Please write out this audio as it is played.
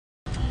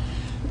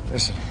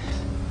Listen,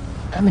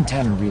 I'm in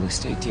town on a real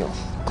estate deal.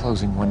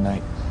 Closing one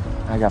night.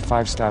 I got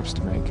 5 stops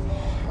to make.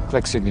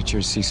 Collect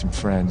signatures, see some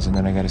friends, and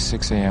then I got a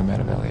 6 a.m. out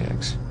of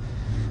LAX.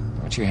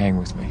 Why don't you hang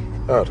with me?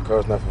 Oh, the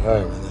car's not for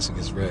hire unless it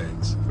gets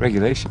regs.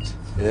 Regulations?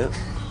 Yeah.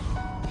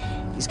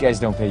 These guys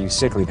don't pay you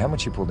sick leave. How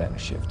much you pull down a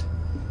shift?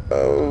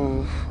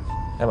 Oh.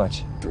 How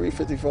much?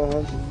 $350,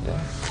 $400.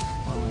 Yeah.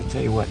 Well, I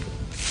tell you what.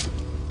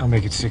 I'll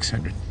make it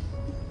 600.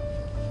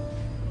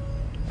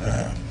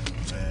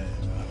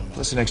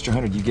 Plus an extra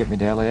 100, you get me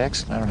to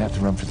LAX, and I don't have to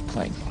run for the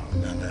plane.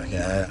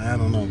 I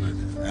don't know,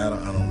 man. I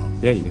don't know.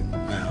 Yeah, you do.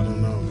 I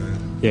don't know,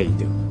 man. Yeah, you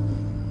do.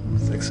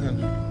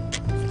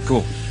 600.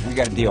 Cool. We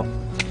got a deal.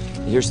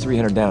 Here's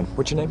 300 down.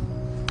 What's your name?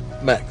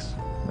 Max.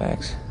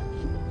 Max.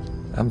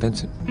 I'm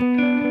Vincent.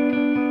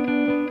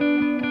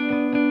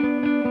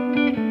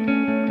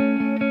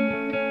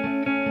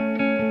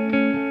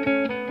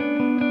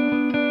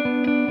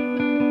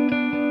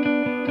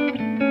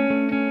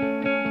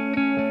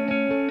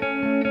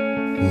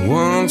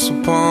 Once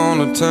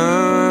upon a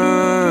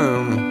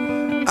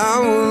time, I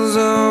was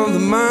of the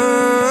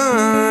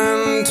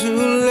mind to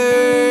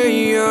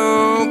lay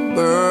your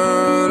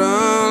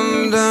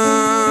burden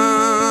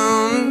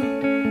down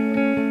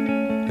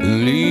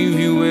and leave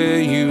you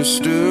where you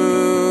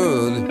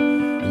stood.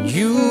 And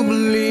you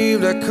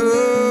believed I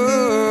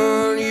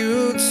could,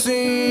 you'd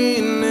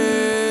seen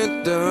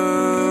it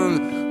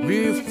done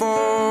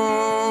before.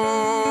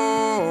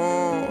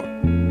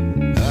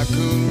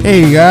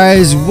 Hey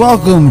guys,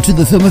 welcome to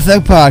the Film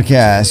Effect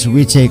Podcast, where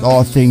we take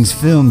all things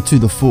film to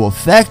the full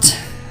effect.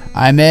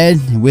 I'm Ed,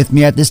 and with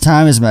me at this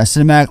time is my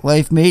cinematic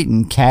life mate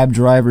and cab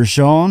driver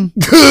Sean.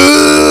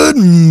 Good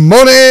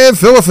morning,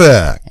 Film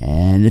Effect.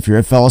 And if you're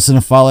a fellow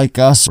cinephile like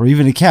us, or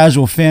even a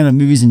casual fan of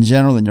movies in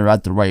general, then you're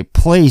at the right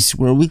place.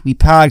 We're a weekly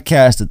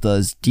podcast that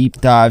does deep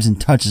dives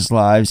and touches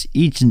lives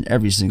each and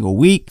every single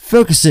week,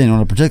 focusing on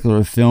a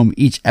particular film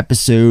each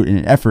episode in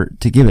an effort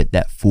to give it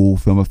that full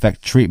film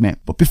effect treatment.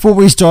 But before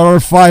we start our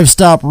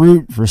 5-stop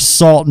route for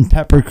salt and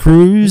pepper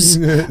cruise,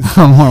 I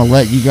want to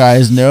let you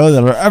guys know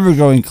that our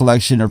ever-growing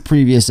collection of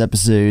previous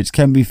episodes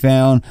can be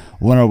found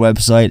on our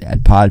website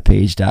at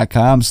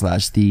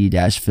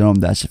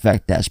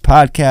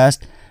podpage.com/the-film-effect-podcast,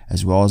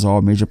 as well as all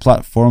major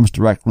platforms.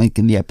 Direct link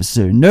in the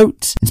episode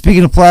notes. And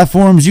speaking of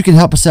platforms, you can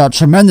help us out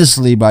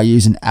tremendously by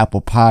using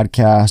Apple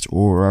Podcast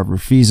or wherever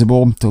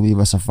feasible to leave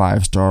us a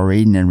 5-star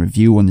rating and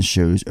review when the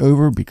show's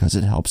over, because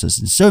it helps us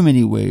in so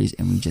many ways,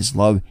 and we just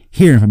love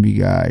hearing from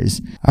you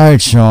guys. All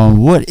right, Sean,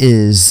 what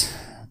is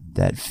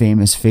that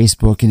famous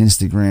Facebook and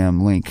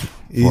Instagram link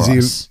for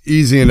us?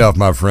 Easy enough,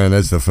 my friend.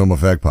 That's the Film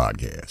Effect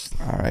Podcast.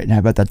 All right, and how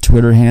about that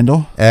Twitter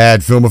handle?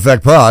 At Film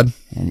Effect Pod.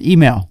 And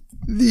email?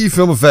 The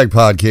Film Effect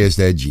Podcast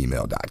at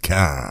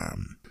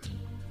gmail.com.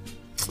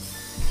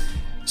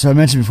 So I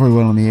mentioned before we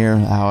went on the air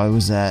how I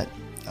was at,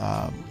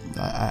 I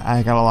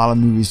got a lot of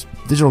movies,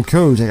 digital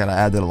codes I got to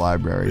add to the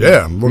library.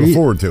 Yeah, I'm looking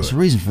forward to it. The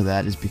reason for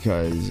that is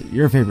because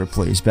your favorite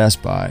place,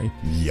 Best Buy,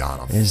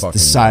 has fucking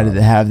decided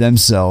to have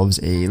themselves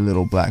a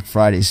little Black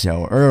Friday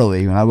sale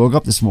early. When I woke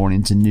up this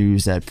morning to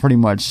news that pretty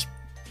much,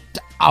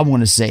 I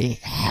want to say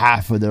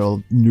half of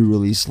their new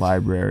release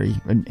library,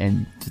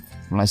 and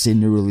when I say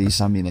new release,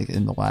 I mean like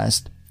in the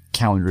last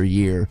calendar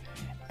year,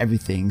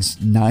 everything's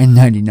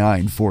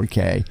 $9.99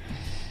 4K.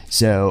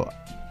 So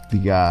we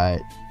got,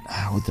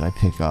 what did I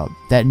pick up?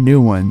 That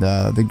new one,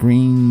 the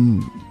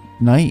Green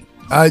Knight.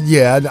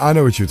 Yeah, I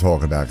know what you're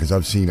talking about, because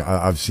I've seen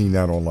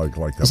that on like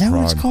the Is that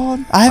Prime. what it's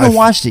called? I haven't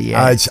watched it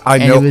yet. I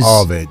know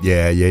of it.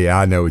 Yeah.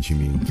 I know what you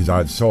mean, because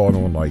I saw it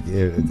on like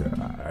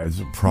as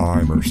a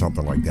Prime or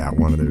something like that.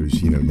 One of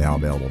those, now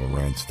available to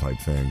rent type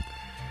thing.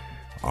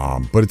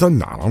 But it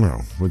doesn't. I don't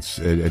know.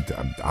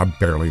 I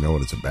barely know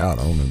what it's about.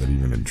 I don't know that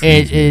even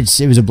intrigues me.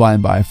 It was a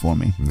blind buy for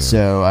me. Yeah.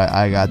 So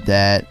I got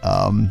that.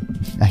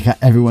 I got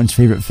everyone's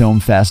favorite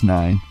film, Fast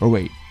 9. Or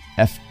wait,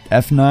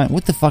 F9.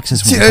 What the fuck's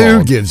this one called?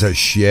 Who gives a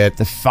shit?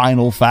 The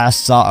final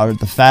Fast Saga, or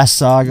the Fast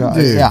Saga.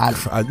 Dude, yeah,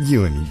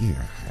 you and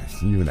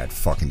that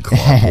fucking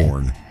car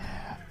porn.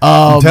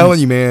 I'm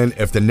telling you, man,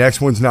 if the next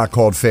one's not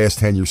called Fast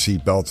 10 Your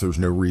Seatbelts, there's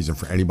no reason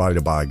for anybody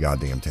to buy a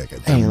goddamn ticket.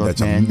 Hey, look,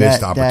 that's man, a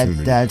missed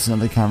opportunity. That's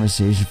another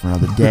conversation for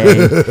another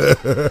day.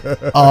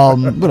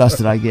 What else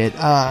did I get?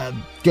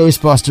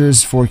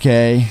 Ghostbusters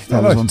 4K.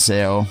 That was on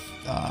sale.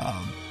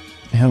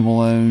 Home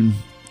Alone.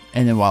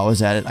 And then while I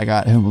was at it, I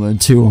got Home Alone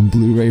 2 on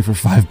Blu-ray for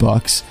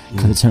 $5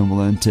 because it's Home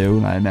Alone 2,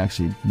 and I'm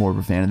actually more of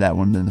a fan of that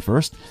one than the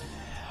first.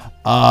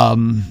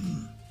 Mortal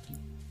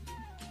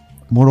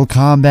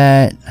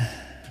Kombat.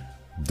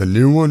 The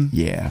new one?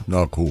 Yeah.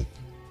 Oh, cool.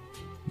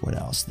 What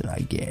else did I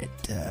get?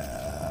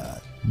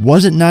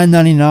 Wasn't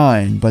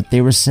 $9.99, but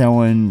they were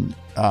selling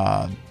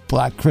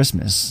Black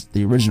Christmas,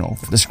 the original,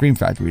 the Scream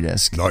Factory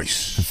disc.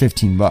 Nice. For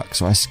 $15,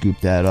 so I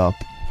scooped that up.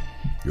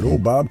 Good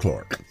old Bob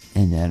Clark.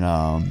 And then,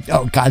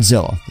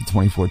 Godzilla, the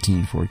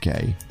 2014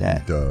 4K.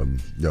 That.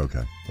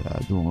 Okay.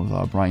 The one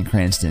with Bryan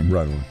Cranston.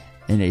 Right on.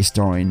 in a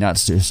starring, not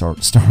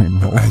starring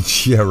role.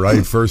 Yeah,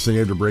 right. First thing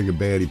after Breaking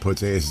Bad, he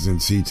puts asses in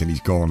seats and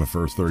he's gone the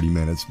first 30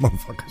 minutes.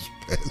 Motherfucker's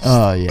pissed.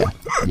 Oh,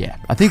 yeah.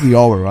 I think we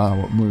all were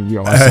on. We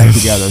all sat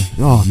together.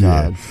 Oh,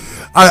 God.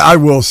 I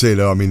will say,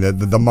 though, I mean, the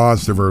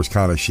Monsterverse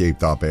kind of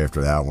shaped up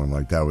after that one.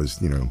 Like, that was,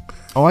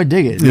 Oh, I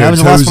dig it. That was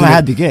the last one I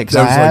had to get.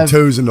 That was like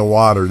toes in the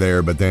water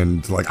there, but then,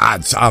 it's like, I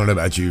don't know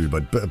about you,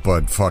 but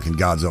fucking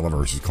Godzilla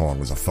vs. Kong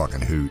was a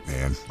fucking hoot,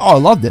 man. Oh, I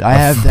loved it. I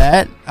have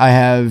that. I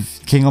have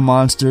King of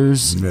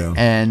Monsters, Yeah.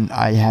 and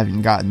I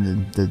haven't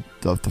gotten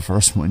the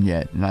first one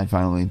yet, and I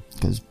finally,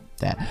 because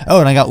that. Oh,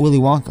 and I got Willy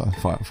Wonka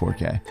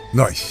 4K.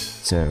 Nice.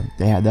 So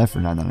they had that for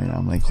 $9.99.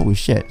 I'm like, holy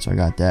shit! So I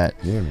got that.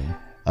 Yeah, man.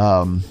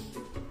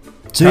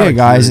 So yeah,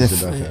 guys,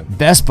 if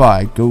Best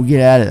Buy, go get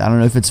at it. I don't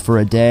know if it's for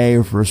a day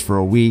or for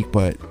a week,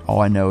 but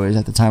all I know is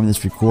at the time of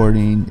this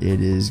recording, it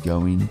is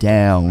going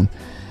down.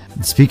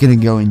 And speaking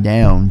of going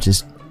down,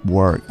 just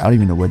work. I don't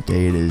even know what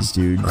day it is,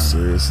 dude.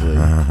 Seriously,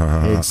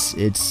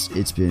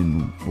 it's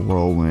been a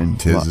whirlwind.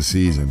 Tis the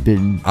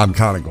season. I'm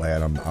kind of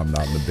glad I'm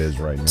not in the biz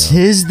right now.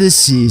 Tis the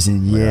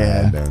season,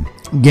 yeah.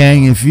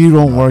 Gang, if you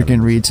don't work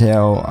in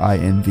retail, I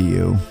envy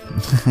you.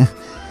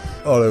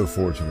 Although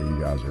fortunately,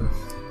 you guys are,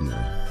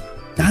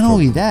 not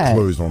only that,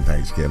 closed on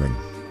Thanksgiving.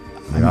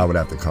 I would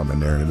have to come in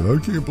there and be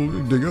like, I can't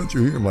believe they got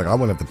you here. I'm like, I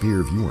wouldn't have to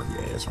peer if you weren't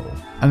the asshole.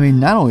 I mean,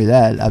 not only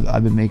that,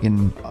 I've been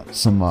making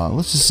some,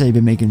 let's just say,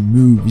 been making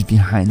moves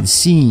behind the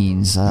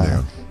scenes.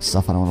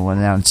 Stuff I don't want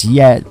to announce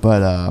yet,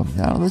 but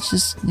let's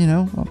just,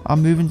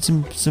 I'm moving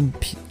some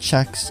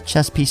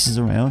chess pieces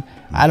around.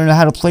 I don't know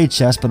how to play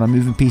chess, but I'm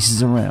moving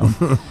pieces around.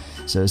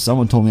 So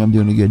someone told me I'm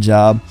doing a good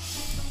job.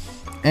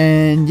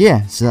 And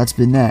yeah, so that's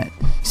been that.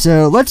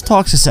 So let's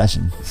talk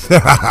Succession.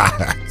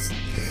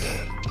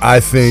 I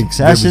think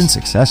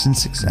Succession.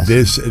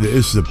 This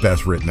is the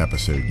best written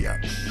episode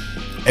yet,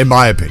 in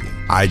my opinion.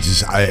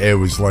 It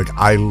was like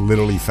I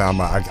literally found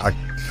I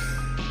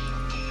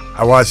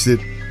watched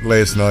it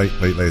late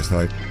last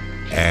night,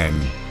 and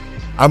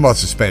I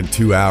must have spent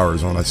 2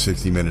 hours on a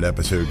 60-minute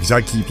episode because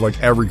I keep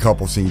like every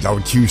couple scenes I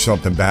would cue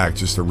something back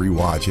just to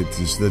rewatch it.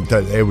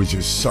 It was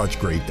just such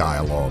great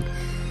dialogue.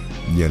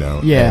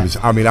 Yeah.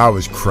 I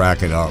was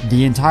cracking up.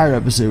 The entire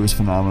episode was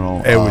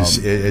phenomenal. It was.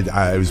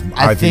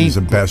 I think it was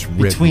the best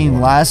written between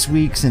one. Last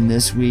week's and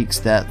this week's.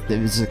 That there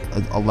was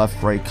a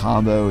left-right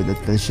combo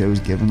that the show's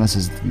given us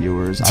as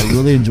viewers. I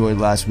really enjoyed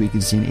last week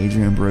and seeing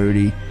Adrian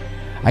Brody.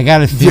 I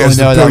got a feeling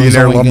though that was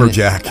only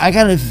lumberjack. I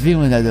got a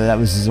feeling that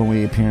was his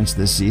only appearance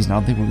this season. I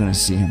don't think we're going to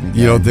see him again.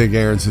 You don't think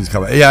Aaronson's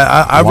coming?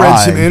 Yeah, I read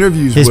some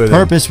interviews with him. His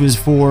purpose was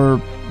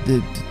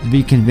to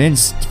be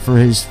convinced for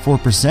his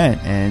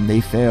 4%, and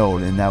they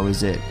failed, and that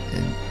was it.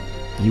 And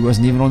he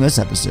wasn't even on this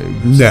episode.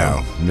 No.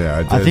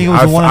 I think it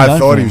was a one and done.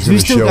 thought he was we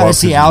still got to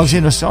see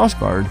Alexander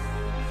Skarsgård.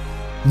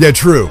 Yeah,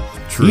 true.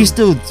 He's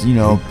still,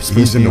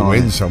 he's in the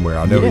win somewhere.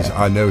 I know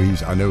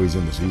he's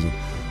in the season.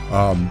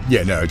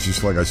 It's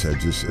just like I said,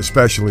 just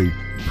especially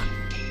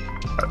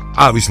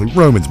obviously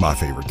Roman's my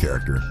favorite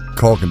character.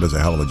 Culkin does a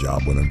hell of a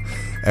job with him,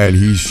 and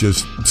he's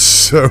just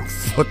so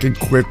fucking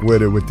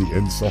quick-witted with the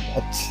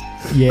insults.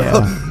 Yeah.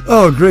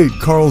 Oh, great.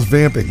 Carl's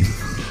vamping.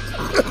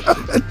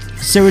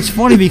 So it's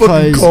funny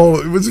because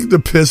was he the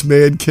piss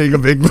man king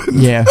of England?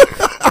 Yeah.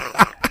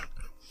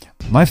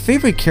 My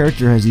favorite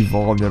character has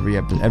evolved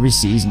every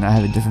season. I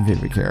have a different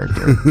favorite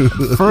character.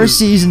 First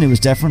season, it was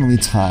definitely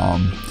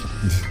Tom.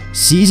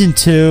 Season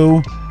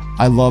 2,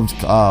 I loved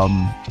oh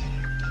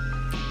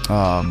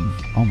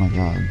my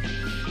god,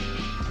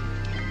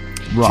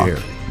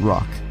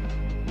 Rock.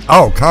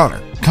 Oh,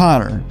 Connor.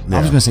 Yeah.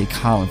 I was gonna say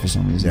Colin for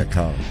some reason.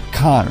 Yeah,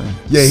 Connor.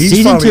 Yeah,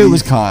 season 2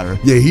 was Connor.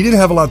 Yeah, he didn't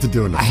have a lot to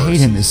do in the first. I hate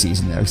him this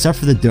season though, except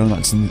for the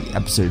donuts in the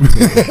episode 2.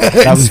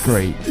 That was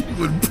great. He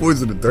wouldn't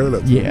poison the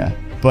donuts. Yeah,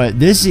 but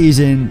this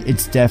season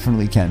it's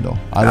definitely Kendall.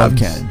 I love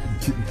Ken.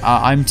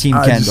 I'm Team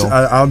Kendall.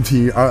 I'm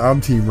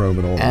Team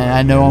Roman all the way. And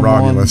I know I'm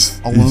Romulus.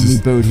 on a lonely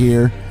boat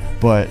here,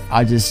 but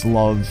I just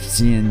love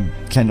seeing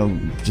Kendall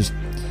just.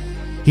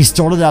 He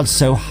started out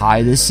so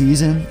high this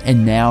season,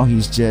 and now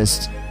he's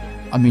just.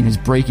 I mean, his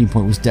breaking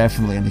point was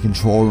definitely in the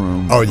control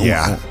room. Oh,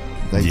 yeah.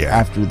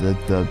 After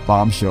the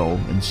bombshell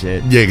and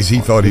shit. Yeah, because he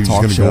thought he was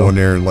going to go in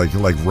there and like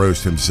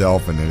roast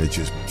himself, and then it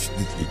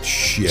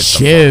shit.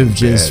 Shiv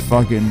just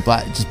fucking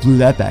just blew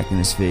that back in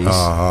his face.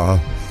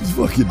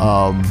 Fucking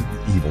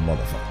evil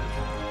motherfucker.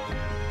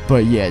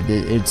 But yeah,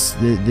 it's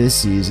this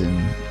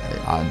season.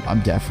 I'm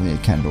definitely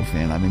a Kendall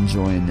fan. I'm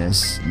enjoying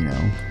this,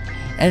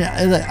 And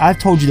I've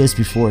told you this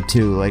before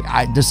too. Like,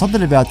 there's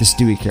something about the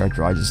Stewie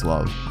character I just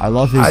love. I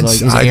love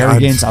his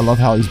arrogance. I love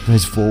how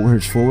his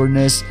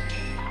forwardness.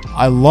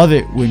 I love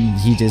it when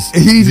he's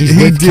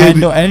with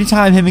Kendall.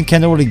 Anytime him and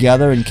Kendall were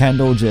together, and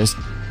Kendall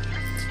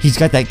he's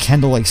got that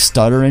Kendall like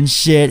stutter and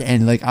shit,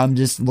 and like I'm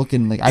just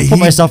looking like I put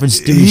myself in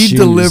Stewie's shoes. He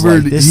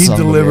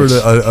delivered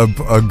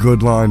a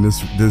good line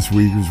this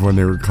week was when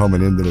they were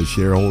coming into the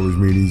shareholders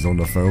meetings on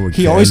the phone with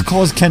He Ken. always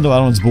calls Kendall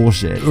out on his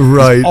bullshit.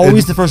 Right. He's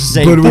always the first to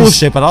say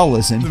bullshit, but I'll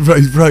listen.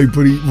 Right.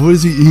 But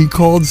he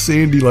called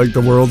Sandy like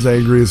the world's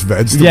angriest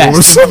vegetable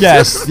or something.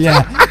 Yes,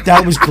 yeah.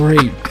 That was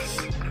great.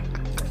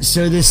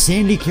 So this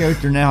Sandy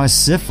character now has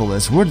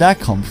syphilis. Where'd that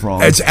come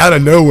from? It's out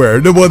of nowhere.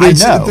 Well, I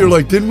know. They're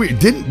like, didn't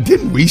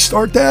we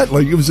start that?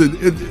 Like it was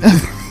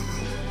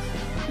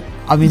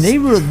I mean,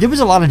 there was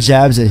a lot of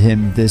jabs at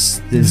him this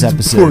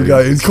episode. Poor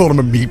guy. He called him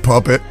a meat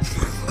puppet.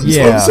 That's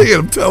what I'm saying.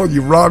 I'm telling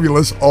you,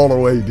 Romulus all the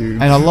way,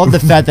 dude. And I love the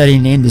fact that he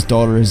named his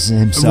daughter as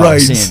himself,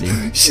 Right. Sandy.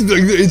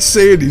 It's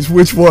Sandy's.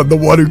 Which one? The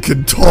one who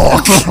can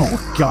talk.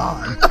 Oh,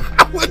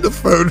 God. When the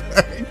phone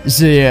rang.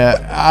 So,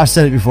 yeah, I've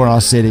said it before and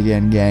I'll say it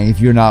again, gang.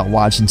 If you're not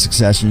watching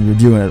Succession, you're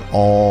doing it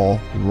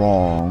all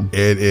wrong.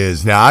 It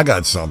is. Now, I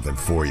got something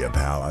for you,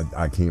 pal.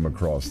 I came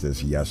across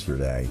this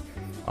yesterday,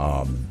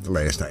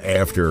 last night,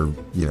 after,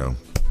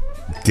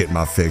 getting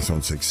my fix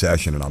on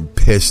Succession, and I'm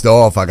pissed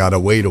off. I got to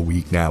wait a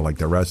week now like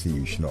the rest of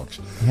you schnooks.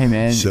 Hey,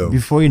 man, So-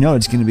 before you know it,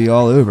 it's going to be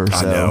all over.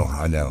 So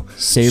I know.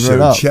 Savor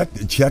it up.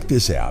 Check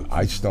this out.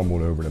 I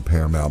stumbled over to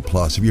Paramount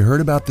Plus. Have you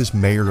heard about this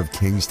mayor of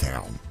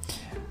Kingstown?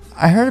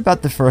 I heard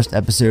about the first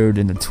episode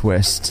and the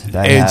twist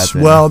that It's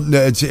happened.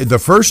 the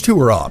first two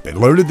are up. It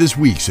loaded this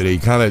week, so they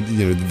kind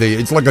of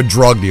it's like a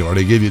drug dealer.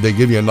 They give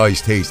you a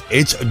nice taste.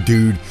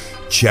 Dude,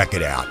 check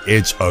it out.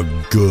 It's a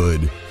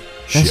good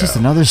show. That's just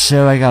another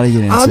show I got to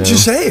get into. I'm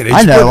just saying.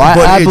 I know.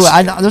 But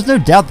I know. There's no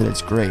doubt that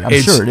it's great.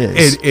 I'm sure it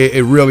is.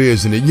 It really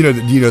is. And you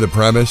know the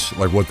premise,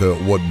 like what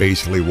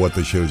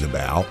the show's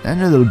about. I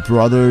know the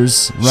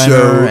brothers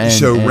Renner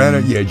and Renner,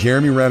 yeah,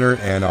 Jeremy Renner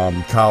and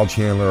Kyle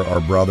Chandler are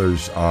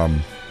brothers.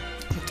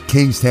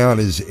 Kingstown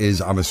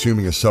is I'm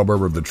assuming a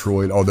suburb of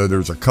Detroit, although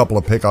there's a couple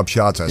of pickup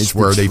shots. I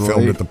swear they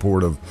filmed at the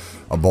port of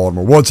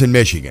Baltimore. Well, it's in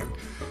Michigan.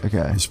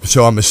 Okay.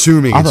 So I'm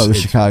assuming I thought it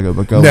was Chicago,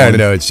 but go no, on.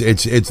 No, it's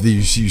the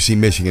you see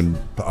Michigan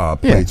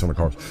plates on the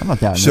cars. I'm not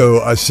doubting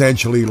So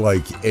essentially,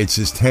 like it's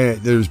this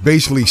there's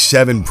basically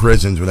 7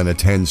 prisons within a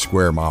 10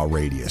 square mile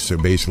radius. So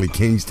basically,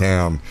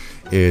 Kingstown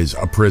is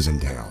a prison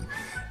town,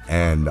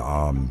 and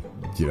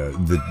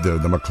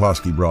the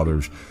McCluskey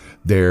brothers.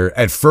 They're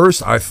at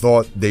first I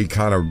thought they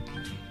kind of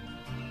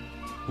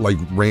like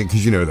ran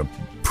because the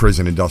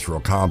prison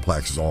industrial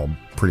complex is all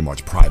pretty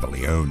much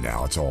privately owned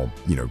now. It's all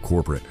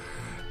corporate.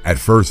 At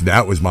first,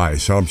 that was my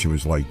assumption,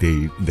 was like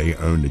they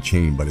own the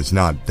chain, but it's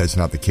not. That's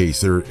not the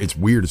case. It's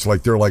weird. It's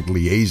like they're like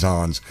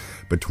liaisons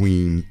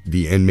between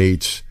the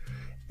inmates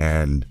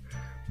and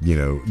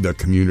the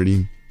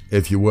community,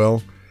 if you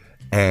will.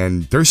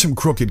 And there's some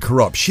crooked,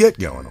 corrupt shit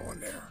going on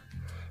there.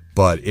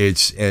 But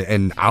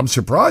and I'm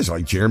surprised.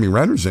 Like Jeremy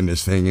Renner's in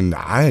this thing, and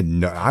I had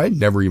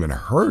never even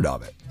heard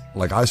of it.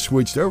 Like I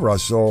switched over. I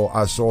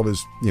saw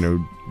this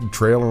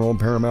trailer on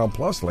Paramount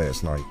Plus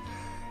last night.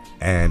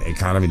 And it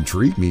kind of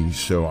intrigued me,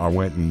 so I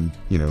went and,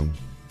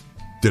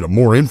 did a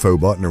more info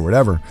button or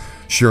whatever.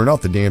 Sure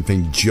enough, the damn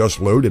thing just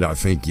loaded, I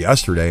think,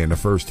 yesterday, and the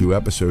first 2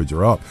 episodes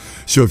are up.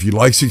 So if you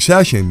like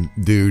Succession,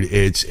 dude,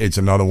 it's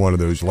another one of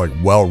those, like,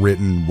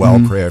 well-written,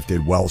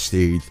 well-crafted,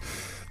 well-staged,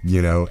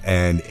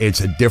 and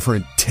it's a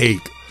different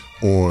take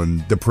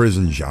on the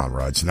prison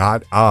genre. It's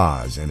not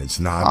Oz, and it's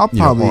not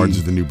Orange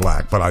is the New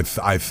Black, but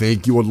I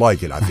think you would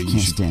like it. I think I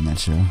can't stand that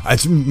show.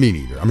 It's me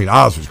neither. I mean,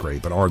 Oz was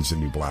great, but Orange is the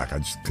New Black, I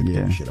just couldn't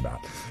give a shit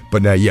about.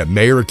 But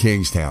Mayor of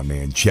Kingstown,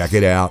 man, check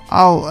it out.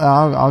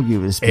 I'll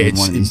give it a spin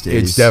one of these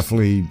days. It's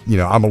definitely,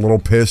 I'm a little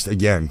pissed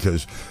again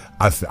because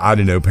I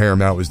didn't know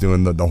Paramount was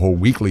doing the whole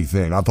weekly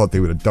thing. I thought they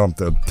would have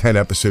dumped a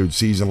 10-episode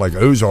season like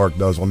Ozark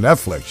does on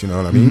Netflix. You know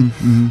what I mean?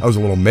 I was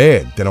a little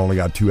mad that I only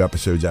got 2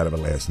 episodes out of it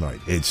last night.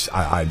 It's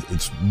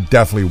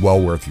definitely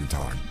well worth your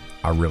time.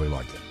 I really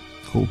like it.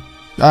 Cool.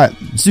 All right,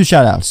 let's do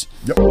shout outs.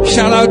 Yep.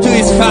 Shout out to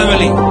his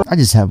family. I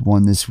just have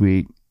one this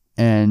week,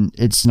 and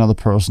it's another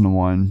personal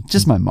one.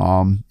 Just my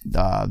mom.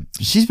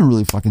 She's been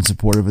really fucking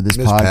supportive of this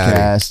Miss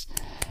podcast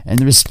and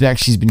the respect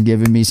she's been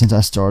giving me since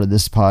I started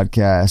this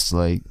podcast.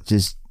 Like,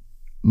 just,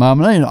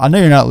 Mom, I know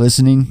you're not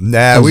listening.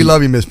 Nah, we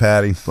love you, Miss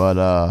Patty. But,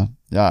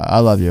 yeah, I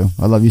love you.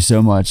 I love you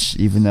so much,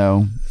 even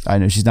though I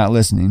know she's not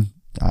listening.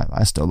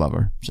 I still love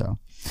her. So,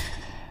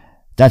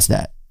 that's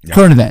that. Yeah.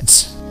 Current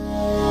events.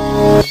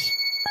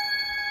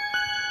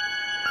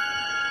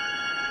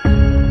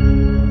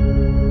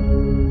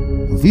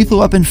 Lethal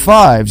Weapon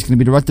 5 is going to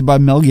be directed by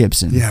Mel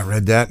Gibson. Yeah, I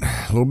read that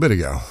a little bit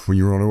ago when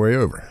you were on the way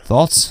over.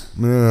 Thoughts?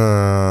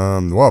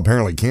 Well,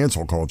 apparently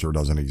cancel culture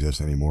doesn't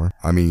exist anymore.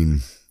 I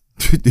mean,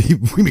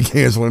 we've been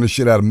canceling the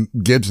shit out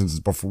of Gibson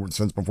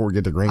since before we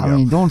get to Gringo. I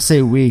mean, don't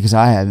say we because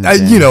I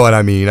haven't. You know what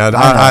I mean.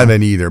 I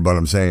haven't either, but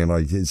I'm saying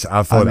like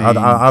I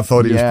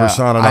thought he was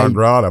persona non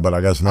grata, but I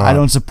guess not. I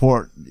don't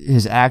support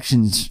his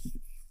actions.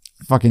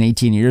 Fucking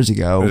 18 years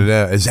ago.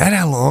 Is that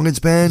how long it's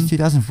been?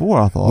 2004,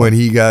 I thought. When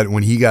he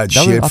got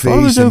shit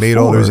faced and made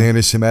all those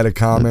anti-Semitic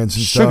comments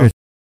and Sugar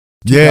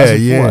stuff.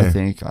 Yeah. I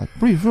think. I'm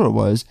pretty sure it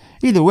was.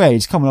 Either way,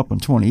 it's coming up on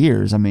 20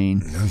 years. I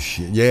mean, no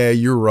shit. Yeah,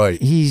 you're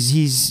right.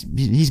 He's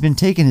been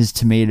taking his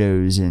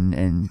tomatoes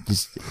and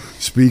just.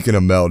 Speaking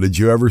of Mel, did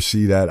you ever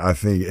see that? I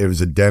think it was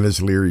a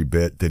Dennis Leary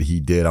bit that he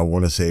did. I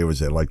want to say it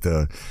was at like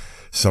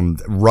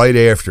right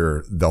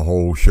after the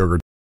whole Sugar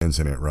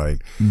in it,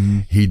 right?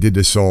 He did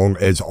the song.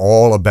 It's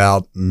all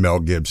about Mel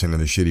Gibson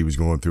and the shit he was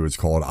going through. It's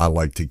called "I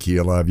Like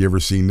Tequila." Have you ever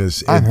seen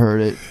this? I've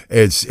heard it.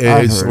 It's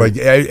like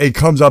it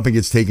comes up and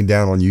gets taken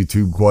down on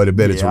YouTube quite a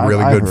bit. It's a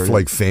really good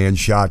like fan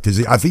shot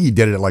because I think he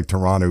did it at like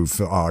Toronto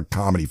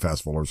Comedy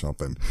Festival or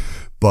something.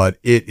 But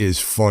it is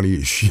funny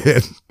as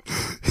shit.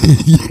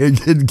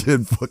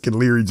 Kid fucking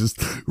Leary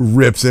just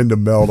rips into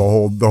Mel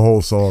the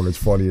whole song. It's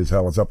funny as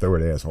hell. It's up there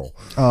with Asshole.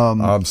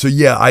 So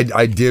yeah,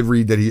 I did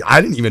read that I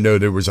didn't even know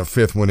there was a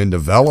fifth one in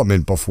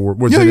development before.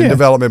 Was it in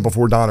development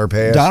before Donner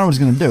passed? Donner was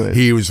going to do it.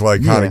 He was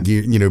like kind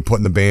of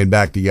putting the band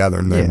back together,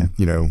 and then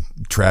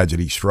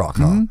tragedy struck.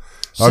 Huh?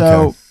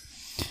 So,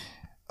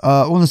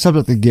 on the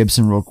subject of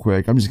Gibson, real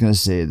quick, I'm just going to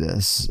say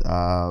this.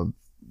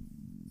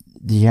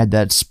 He had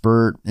that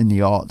spurt in the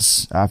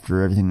aughts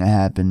after everything that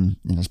happened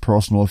in his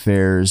personal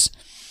affairs.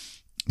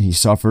 He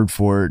suffered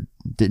for it,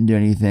 didn't do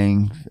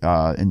anything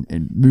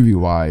in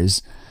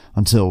movie-wise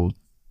until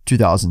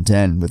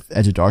 2010 with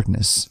Edge of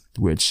Darkness,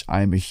 which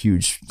I am a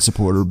huge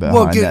supporter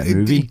behind that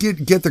movie.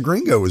 Get the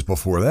Gringo was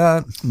before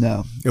that.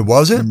 No. It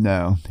wasn't?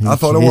 No. I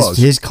thought it was.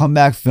 His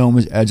comeback film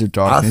was Edge of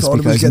Darkness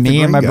because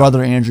me and my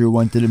brother Andrew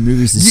went to the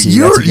movies to see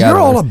that together. You're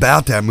all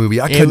about that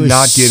movie. I could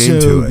not get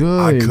into it. Good.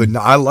 I could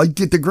not. I liked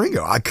Get the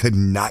Gringo. I could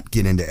not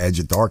get into Edge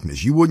of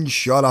Darkness. You wouldn't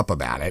shut up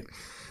about it.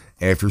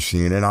 After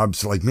seeing it, I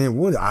was like, man,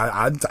 what?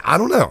 I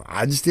don't know.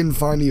 I just didn't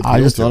find the appeal. I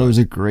just thought it was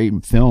a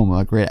great film,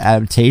 a great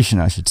adaptation,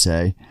 I should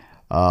say.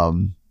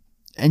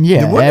 And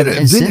yeah,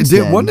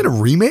 wasn't it a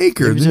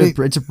remake or it was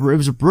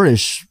a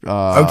British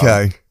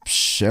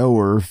show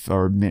or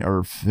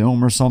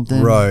film or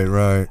something.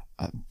 Right.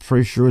 I'm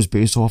pretty sure it was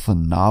based off a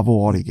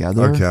novel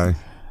altogether. Okay.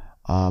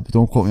 But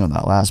don't quote me on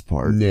that last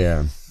part.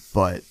 Yeah.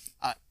 But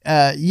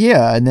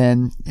and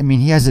then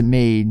he hasn't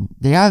made.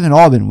 They haven't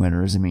all been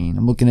winners.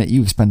 I'm looking at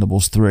you,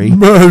 Expendables 3.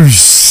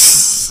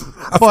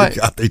 I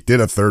forgot they did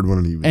a third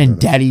one and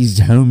Daddy's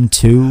Home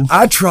 2.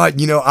 I tried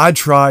to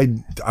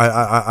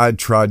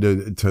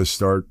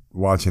start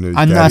watching it.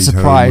 I'm not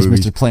surprised,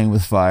 Mr. Playing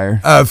with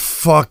Fire.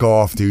 Fuck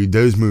off, dude.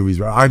 Those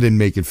movies, I didn't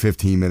make it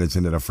 15 minutes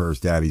into the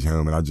first Daddy's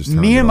Home, and I just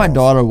me and my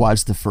daughter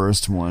watched the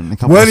first one.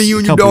 When are you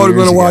and your daughter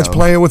going to watch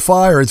Playing with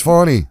Fire? It's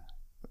funny.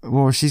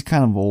 Well, she's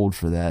kind of old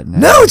for that now.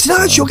 No, it's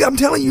not. I'm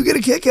telling you, get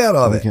a kick out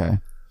of it. Okay.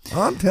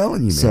 I'm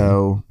telling you, man.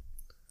 So,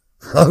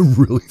 I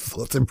really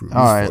thought that movie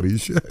was funny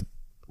as shit.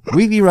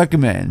 Weekly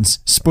recommends.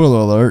 Spoiler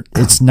alert,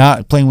 it's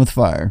not Playing with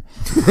Fire.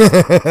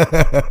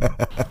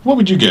 What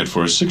would you get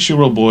for a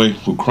 6-year-old boy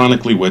who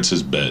chronically wets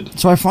his bed?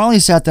 So I finally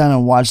sat down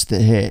and watched The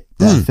Hit,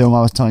 that film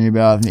I was telling you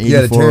about in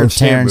 84,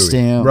 Terrence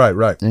Stamp.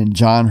 Right. And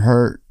John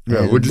Hurt.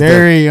 Yeah,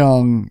 very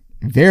young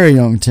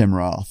Tim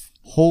Roth.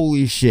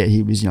 Holy shit,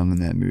 he was young in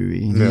that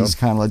movie. He's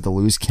kind of like the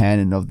loose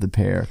cannon of the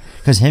pair.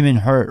 Because him and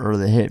Hurt are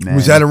the hit, man.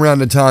 Was that around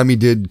the time he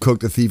did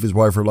Cook the Thief, His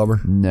Wife or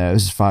Lover? No,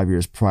 this is 5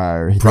 years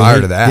prior.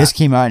 Prior to that? This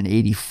came out in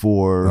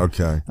 84.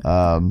 Okay.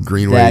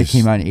 Greenway. That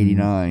came out in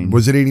 89.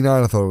 Was it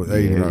 89? I thought it was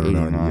 89.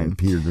 89.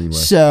 Peter Greenway.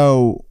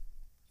 So,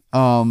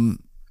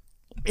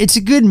 it's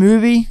a good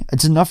movie.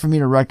 It's enough for me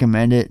to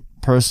recommend it.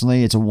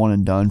 Personally, it's a one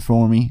and done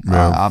for me.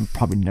 Yeah. I'm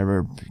probably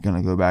never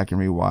gonna go back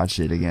and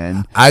rewatch it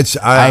again. I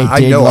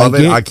know like of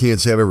it. it. I can't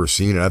say I've ever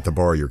seen it. I have to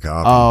borrow your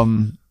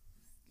copy.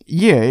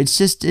 Yeah,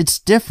 it's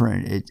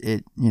different.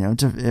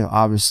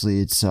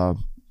 Obviously it's a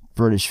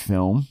British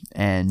film,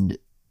 and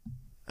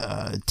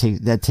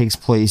that takes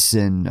place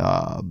in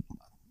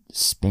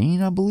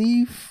Spain, I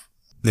believe.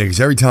 Yeah,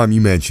 because every time you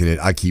mention it,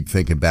 I keep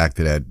thinking back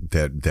to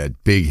that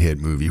big hit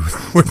movie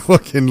with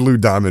fucking Lou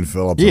Diamond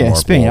Phillips. Yeah, and Mark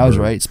Spain. Wahlberg. I was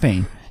right,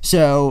 Spain.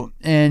 So,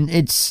 and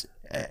it's,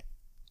 I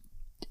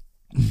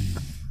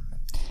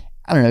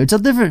don't know, it's a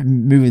different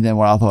movie than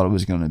what I thought it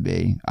was going to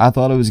be. I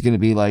thought it was going to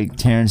be like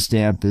Terrence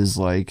Stamp is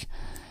like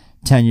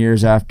 10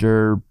 years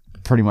after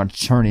pretty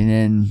much turning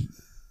in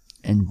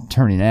and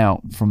turning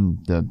out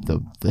from the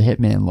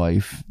hitman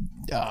life,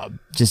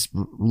 just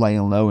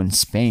laying low in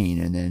Spain,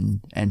 and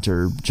then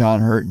enter John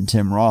Hurt and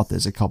Tim Roth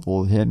as a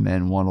couple of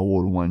hitmen, one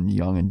old, one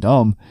young and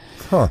dumb,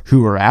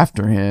 who are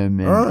after him.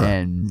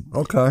 And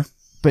okay.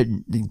 But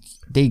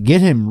they get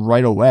him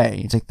right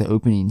away. It's like the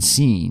opening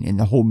scene, and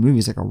the whole movie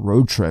is like a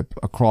road trip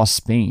across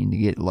Spain to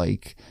get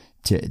like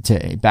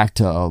to back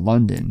to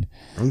London.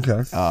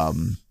 Okay.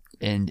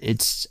 And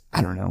it's,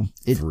 I don't know.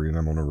 Three of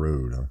them on the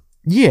road. Huh?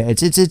 Yeah,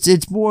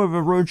 it's more of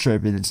a road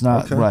trip, and it's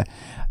not right.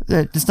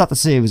 It's not to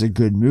say it was a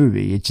good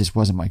movie. It just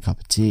wasn't my cup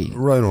of tea.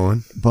 Right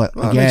on. But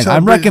again,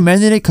 I'm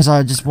recommending it because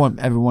I just want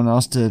everyone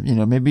else to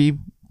maybe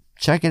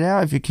check it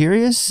out if you're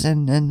curious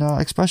and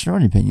express your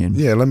own opinion.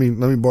 Yeah, let me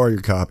borrow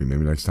your copy.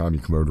 Maybe next time you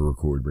come over to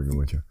record, bring it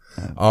with you.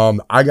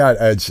 I got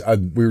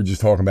we were just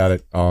talking about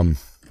it a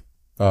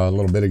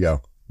little bit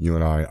ago. You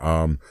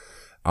and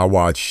I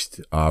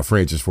watched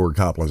Francis Ford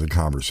Coppola's A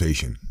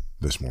Conversation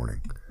this morning.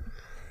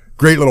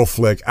 Great little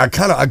flick.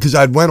 Because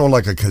I went on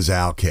like a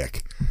Kazal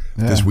kick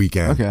this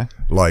weekend. Okay.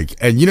 Like,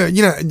 and you know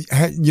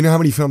how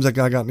many films that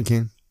guy got in the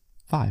can?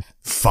 5.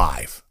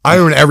 I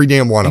own every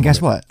damn one of them. And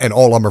guess what? And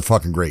all of them are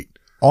fucking great.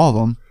 All of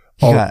them.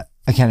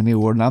 Academy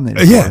Award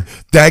nominated. Yeah,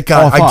 that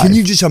guy. All five. Can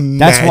you just imagine?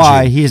 That's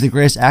why he is the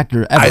greatest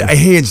actor ever.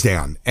 Hands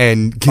down.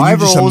 And can 5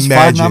 you just roles,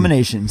 imagine? 5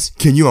 nominations.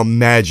 Can you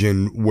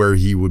imagine where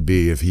he would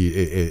be if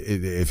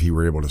he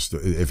were able to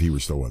if he were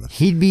still with us?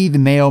 He'd be the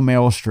male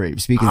Meryl Streep.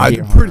 Speaking of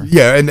Deer Hunter.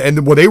 Yeah,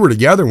 and well, they were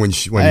together when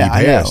he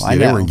passed. I know.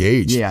 They were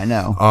engaged. Yeah, I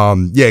know.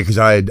 Yeah, because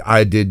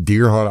I did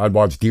Deer Hunter. I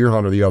watched Deer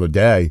Hunter the other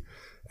day,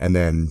 and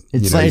then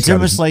it's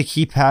almost like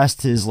he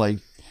passed his like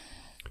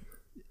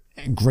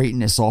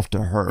greatness off to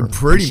her.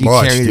 Pretty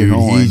much, dude.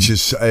 He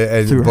just, but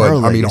I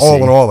mean,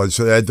 all in all,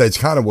 so that's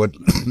kind of what,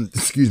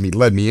 excuse me,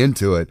 led me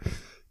into it,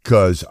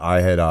 because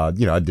I had, I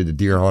did the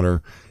Deer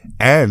Hunter,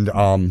 and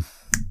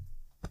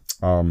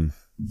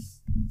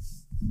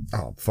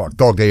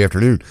Dog Day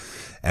Afternoon,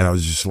 and I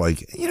was just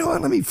like, you know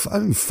what, let me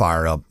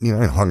fire up. I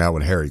hadn't hung out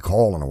with Harry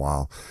Cole in a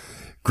while.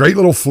 Great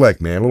little flick,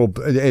 man.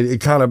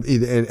 It kind of,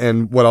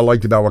 and what I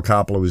liked about what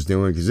Coppola was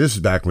doing, because this is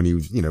back when he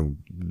was,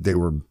 they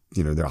were,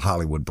 they're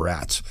Hollywood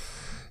brats,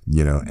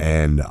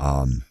 and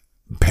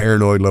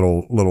paranoid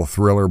little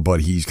thriller,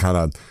 but he's kind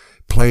of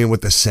playing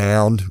with the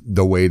sound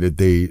the way that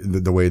De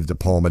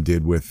Palma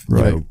did with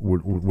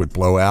with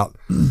Blowout.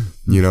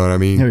 You know what I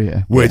mean? Oh,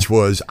 yeah. Which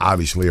was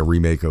obviously a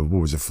remake of, what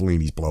was it,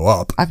 Fellini's Blow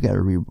Up. I've got to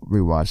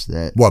rewatch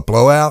that. What,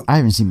 Blowout? I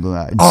haven't seen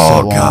Blowout in oh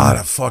so long.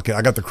 God,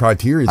 I got the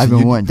Criterion.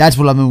 That's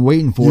what I've been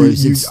waiting for.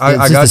 Since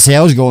the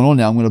sale's going on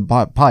now, I'm going to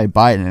probably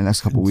buy it in the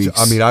next couple of weeks.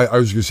 I mean, I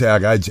was going to say,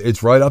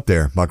 it's right up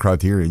there, my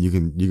Criterion. You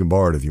can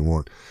borrow it if you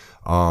want.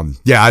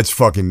 Yeah, it's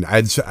fucking,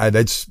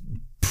 that's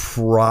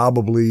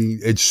probably,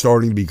 it's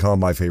starting to become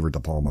my favorite De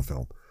Palma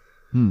film.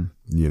 I don't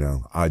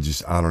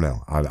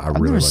know. I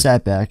really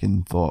sat back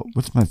and thought,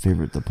 what's my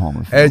favorite De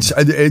Palma film?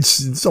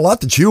 It's a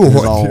lot to chew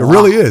on. It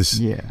really is.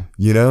 Yeah.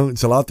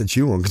 It's a lot to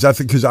chew on,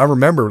 because I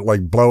remember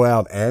like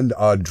Blowout and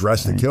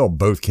Dress to Kill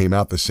both came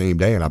out the same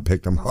day, and I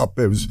picked them up.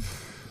 It was,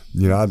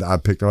 I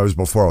picked them. It was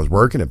before I was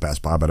working at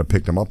Best Buy, but I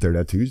picked them up there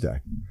that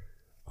Tuesday.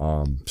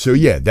 So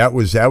yeah, that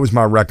was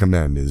my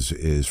recommend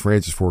is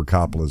Francis Ford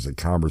Coppola's The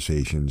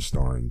Conversation,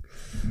 starring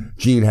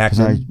Gene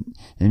Hackman.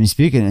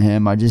 Speaking of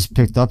him, I just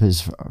picked up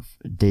his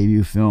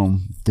debut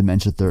film,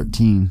 Dementia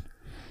 13.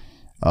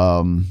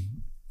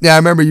 Yeah, I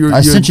remember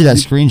I sent you that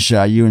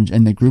screenshot, you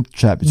in the group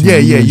chat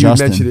between you and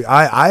Justin. Mentioned it.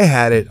 I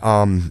had it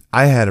on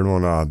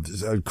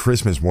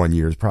Christmas one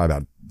year. It's probably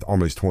about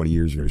almost 20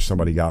 years ago.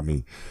 Somebody got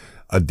me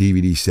a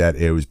DVD set.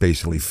 It was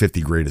basically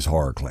 50 greatest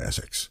horror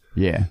classics.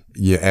 Yeah.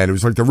 Yeah, and it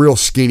was like the real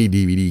skinny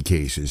DVD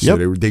cases.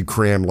 So they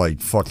crammed like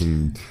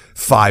fucking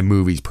 5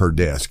 movies per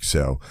disc.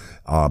 So,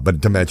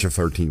 but Dementia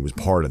 13 was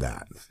part of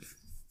that.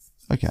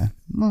 Okay.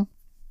 Well.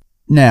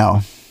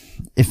 Now,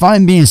 if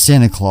I'm being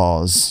Santa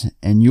Claus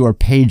and you are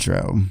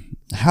Pedro,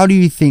 how do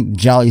you think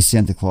Jolly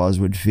Santa Claus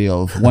would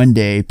feel if one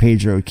day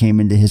Pedro came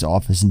into his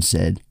office and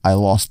said, I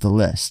lost the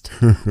list?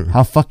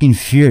 How fucking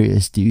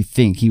furious do you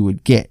think he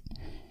would get?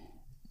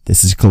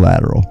 This is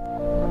Collateral.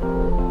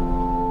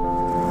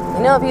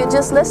 If you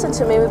just listened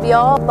to me, we'd be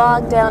all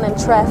bogged down in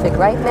traffic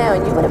right now,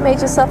 and you would have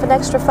made yourself an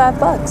extra $5.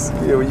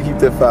 Yeah, well, you keep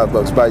that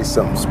 $5, buy you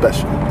something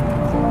special.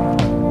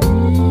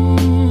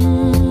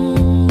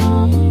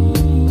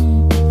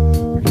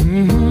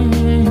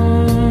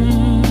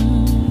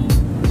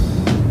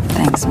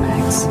 Thanks,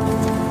 Max.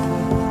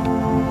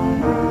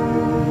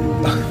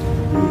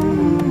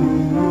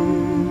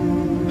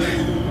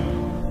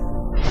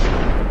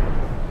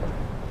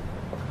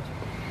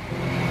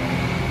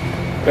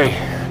 Hey,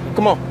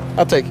 Come on,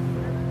 I'll take it.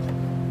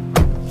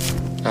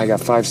 I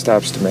got 5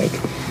 stops to make.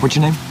 What's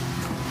your name?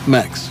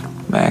 Max.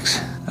 Max.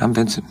 I'm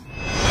Vincent.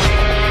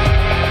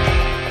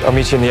 I'll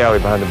meet you in the alley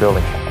behind the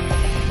building.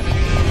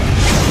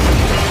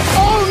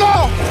 Oh,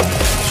 no!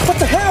 What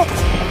the hell?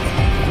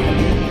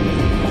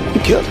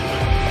 You killed him.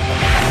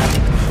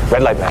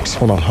 Red light, Max.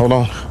 Hold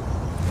on.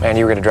 Man,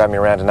 you were gonna drive me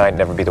around tonight and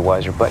never be the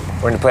wiser, but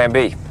we're into plan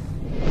B.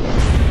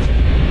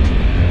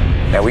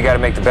 Now we gotta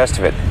make the best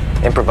of it.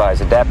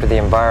 Improvise, adapt to the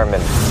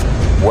environment.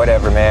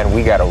 Whatever, man,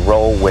 we gotta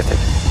roll with it.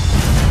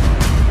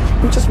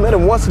 You just met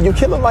him once and you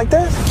kill him like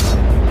that?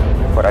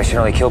 But I should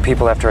only kill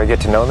people after I get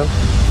to know them?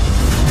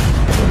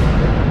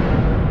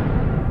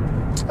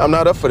 I'm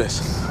not up for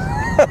this.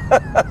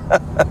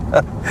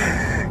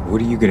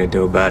 What are you gonna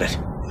do about it?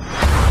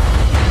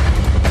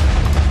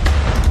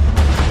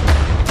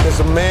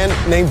 There's a man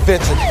named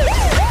Vincent.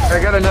 I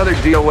got another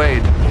deal,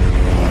 Wade.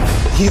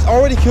 He's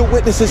already killed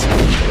witnesses.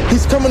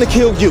 He's coming to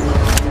kill you.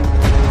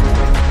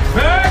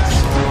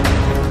 Max!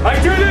 I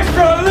do this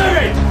for a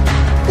living!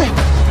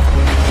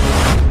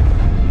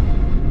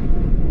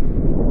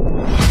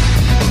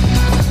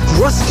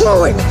 What's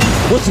going?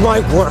 What's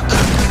my work?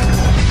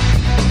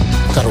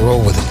 Gotta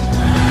roll with it.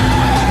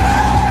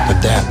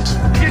 Adapt.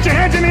 Get your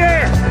hands in the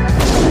air!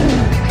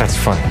 That's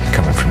funny,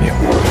 coming from you.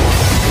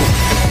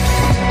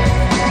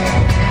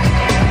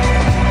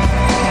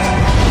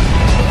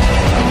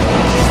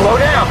 Slow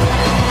down!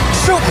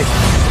 Shoot me!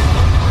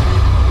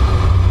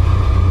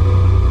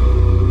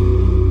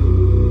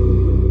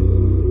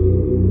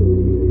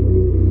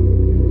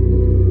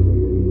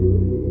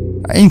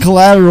 In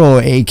Collateral,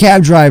 a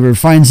cab driver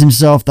finds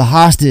himself the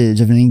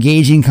hostage of an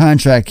engaging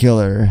contract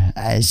killer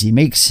as he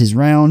makes his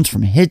rounds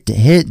from hit to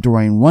hit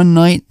during one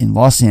night in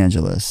Los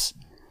Angeles.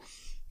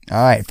 All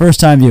right, first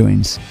time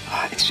viewings.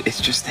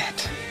 It's just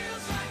that.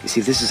 You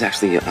see, this is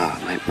actually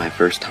my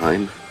first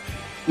time.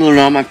 No,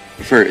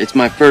 it's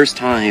my first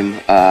time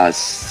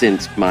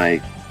since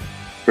my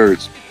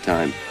first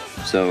time.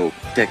 So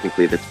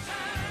technically, that's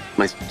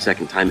my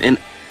second time, and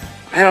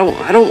I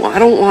don't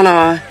want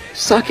to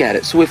suck at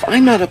it. So if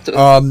I'm not up to,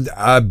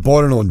 I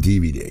bought it on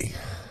DVD.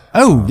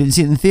 Oh, didn't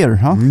see it in the theater,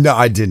 huh? No,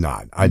 I did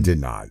not.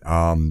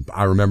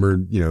 I remember,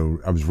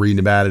 I was reading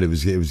about it. It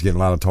was getting a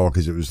lot of talk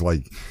because it was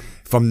like,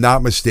 if I'm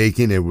not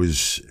mistaken, it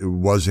was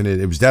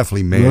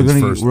definitely man's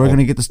first. We're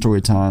gonna get the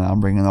story time. I'm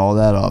bringing all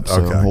that up,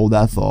 so hold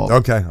that thought.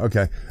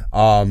 Okay.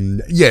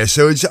 Yeah.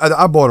 So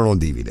I bought it on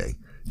DVD,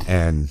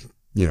 and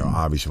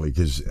obviously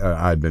because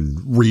I'd been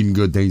reading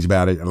good things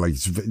about it. Like,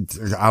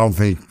 I don't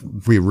think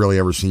we've really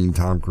ever seen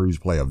Tom Cruise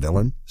play a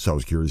villain, so I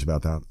was curious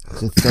about that.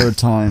 It's the third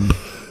time.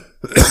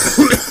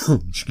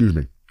 Excuse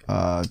me.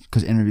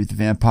 Because Interview with the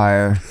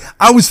Vampire.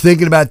 I was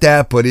thinking about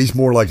that, but he's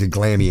more like a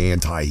glammy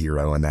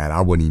anti-hero in that.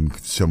 I wouldn't even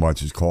so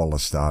much as call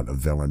Lestat a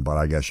villain, but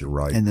I guess you're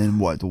right. And then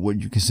what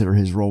would you consider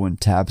his role in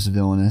Taps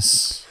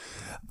villainous?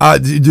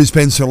 It's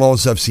been so long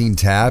since I've seen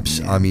Taps.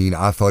 Yeah. I mean,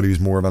 I thought he was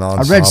more of an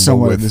ensemble. I read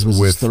somewhere this was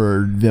his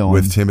third villain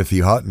with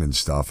Timothy Hutton and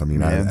stuff. I mean,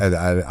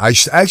 yeah. I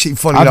actually,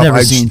 funny I've enough,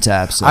 never seen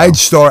Taps. So.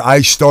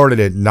 I started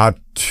it not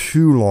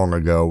too long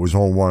ago. It was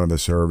on one of the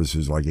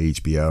services like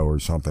HBO or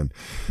something,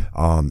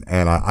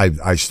 and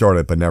I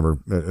started, but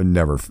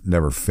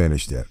never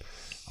finished it.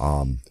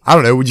 I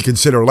don't know. Would you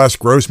consider Les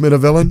Grossman a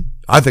villain?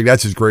 I think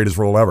that's his greatest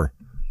role ever.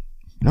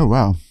 Oh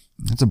wow.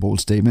 That's a bold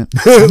statement.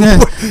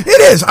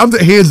 It is. I'm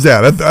hands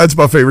down. That's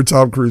my favorite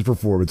Tom Cruise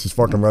performance. It's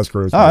fucking Les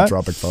Grossman in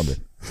Tropic Thunder.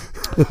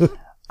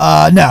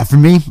 No, for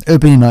me,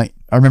 opening night.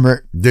 I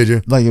remember. Did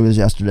you? Like it was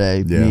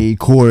yesterday. Yeah. Me,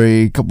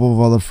 Corey, a couple of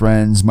other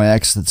friends, my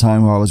ex at the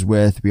time who I was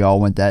with. We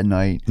all went that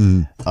night.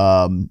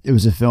 It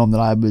was a film that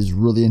I was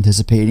really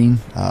anticipating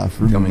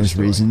for numerous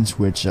reasons,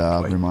 which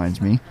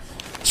reminds me.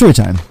 Story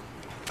time.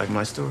 Like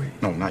my story?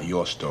 No, not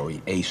your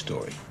story. A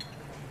story.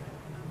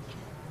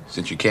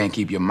 Since you can't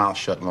keep your mouth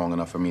shut long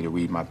enough for me to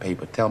read my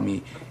paper, tell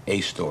me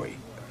a story.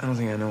 I don't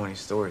think I know any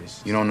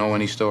stories. You don't know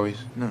any stories?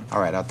 No.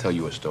 All right, I'll tell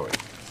you a story.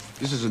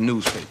 This is a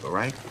newspaper,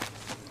 right?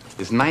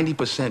 It's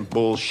 90%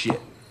 bullshit,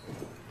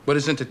 but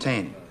it's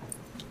entertaining.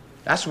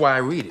 That's why I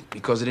read it,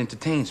 because it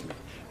entertains me.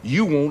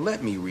 You won't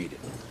let me read it,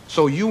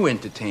 so you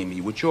entertain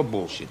me with your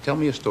bullshit. Tell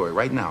me a story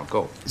right now.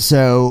 Go.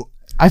 So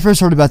I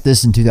first heard about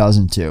this in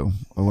 2002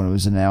 when it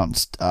was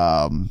announced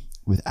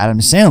with Adam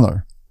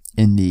Sandler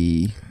in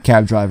the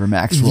cab driver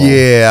Max role.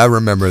 Yeah, I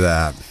remember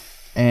that.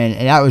 And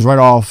that was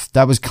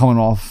that was coming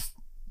off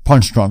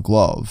Punch Drunk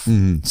Love.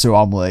 Mm-hmm. So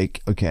I'm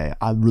like, okay,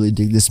 I really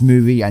dig this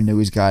movie. I know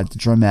he's got the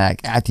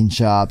dramatic acting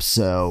chops.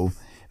 So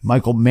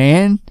Michael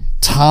Mann,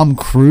 Tom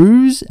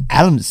Cruise,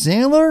 Adam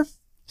Sandler,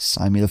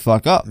 sign me the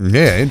fuck up.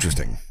 Yeah,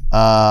 interesting.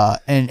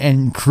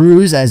 And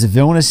Cruise as a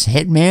villainous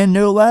hitman,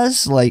 no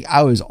less. Like,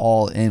 I was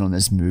all in on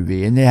this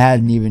movie, and they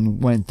hadn't even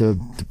went to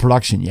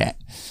production yet.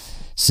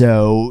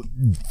 So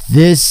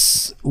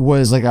this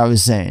was, like I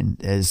was saying,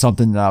 is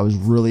something that I was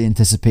really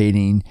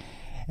anticipating.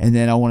 And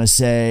then I want to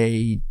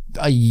say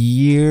a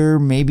year,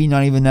 maybe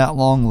not even that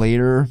long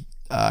later,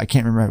 I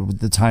can't remember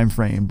the time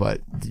frame,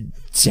 but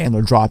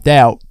Sandler dropped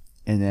out,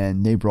 and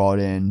then they brought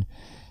in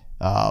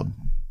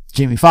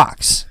Jamie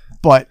Foxx.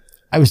 But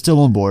I was still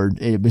on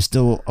board. It was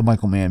still a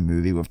Michael Mann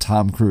movie with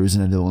Tom Cruise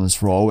in a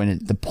villainous role,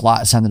 and the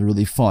plot sounded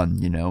really fun.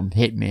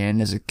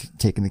 Hitman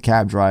taking the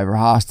cab driver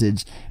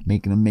hostage,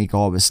 making him make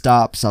all of his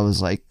stops. I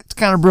was like, it's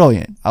kind of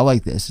brilliant. I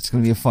like this. It's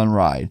going to be a fun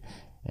ride.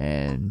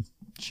 And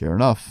sure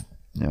enough,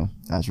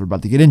 as we're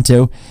about to get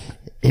into,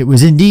 it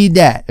was indeed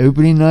that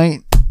opening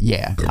night.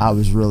 Yeah, I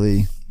was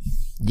really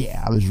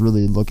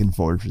looking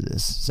forward for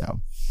this. So,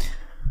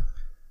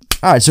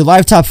 all right, so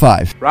live top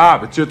 5.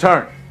 Rob, it's your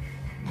turn.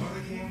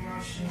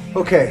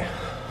 Okay,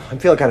 I'm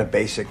feeling kind of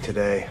basic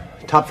today.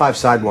 Top 5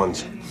 side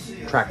ones,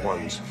 track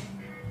ones.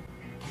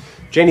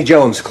 Janie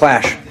Jones,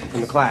 Clash,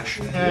 from The Clash.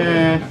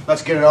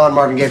 Let's Get It On,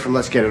 Marvin Gaye from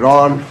Let's Get It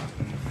On.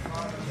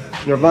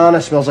 Nirvana,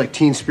 Smells Like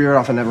Teen Spirit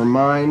off of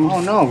Nevermind. Oh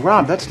no,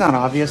 Rob, that's not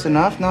obvious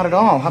enough, not at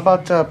all. How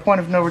about Point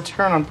of No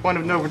Return on Point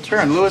of No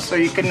Return, Lewis, so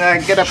you can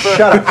get up...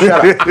 Shut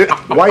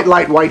up. White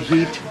Light, White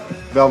Heat,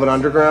 Velvet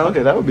Underground.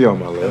 Okay, that would be on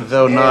my list.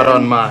 Though not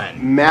on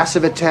mine.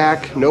 Massive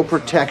Attack, No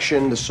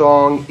Protection. The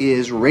song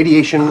is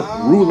Radiation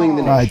Ruling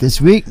the Nation. All right,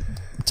 this week,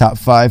 top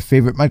 5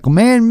 favorite Michael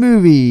Mann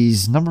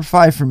movies. Number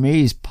 5 for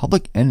me is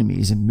Public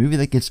Enemies, a movie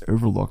that gets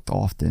overlooked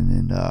often.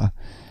 And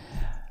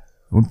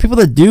when people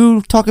that do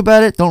talk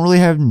about it don't really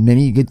have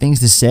many good things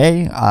to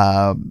say.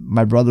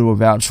 My brother will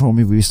vouch for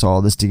me. We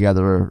saw this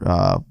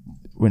together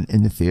when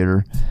in the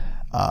theater.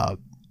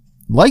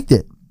 Liked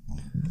it.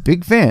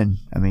 Big fan.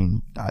 I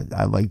mean,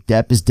 I like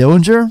Depp as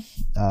Dillinger.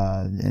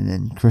 and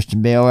then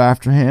Christian Bale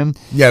after him.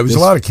 Yeah, it was a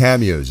lot of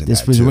cameos in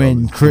this that, was too.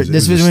 when It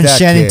was when stacked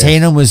Shannon cast.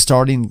 Tatum was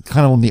starting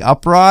kind of on the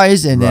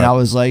uprise, and then Right. I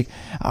was like,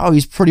 oh,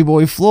 he's Pretty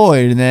Boy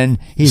Floyd, and then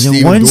he's in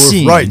Stephen one Dorff-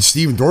 scene. Right,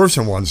 Stephen Dorff's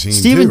in one scene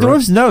Stephen too, right?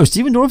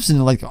 Dorff's in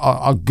like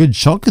a good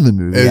chunk of the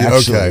movie.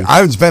 Actually,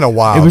 Okay, it's been a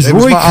while. It was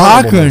Roy my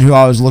honorable Cochran mention. who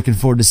I was looking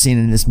forward to seeing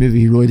in this movie.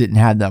 He really didn't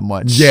have that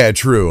much. Yeah,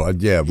 true.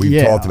 We've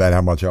Yeah. talked about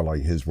how much I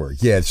like his work.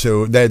 Yeah,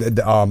 so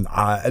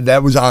that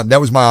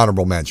was my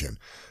honorable mention,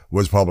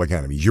 was Public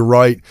Enemies. You're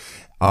right.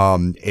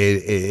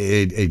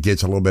 It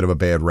gets a little bit of a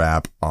bad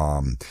rap.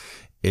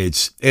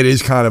 It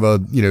is kind of a,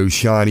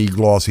 shiny,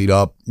 glossied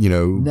up,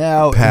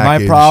 Now my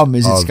package problem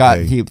is it's of got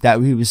a-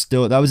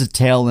 that was a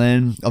tail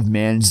end of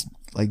man's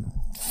like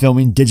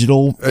filming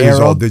digital It was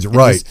era, all digital, and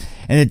right.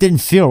 and it didn't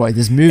feel right.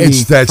 This movie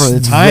That's- for the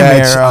time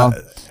that's, era,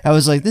 I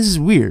was like, this is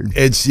weird.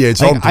 It's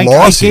Like, all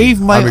glossy.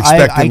 I'm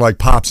expecting I- like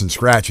pops and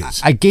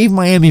scratches. I gave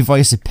Miami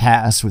Vice a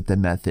pass with the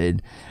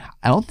method.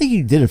 I don't think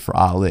he did it for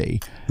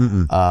Ali.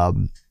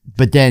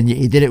 But then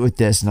he did it with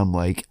this, and I'm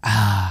like,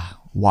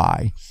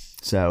 why?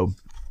 So,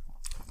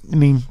 I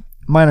mean,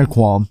 minor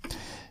qualm.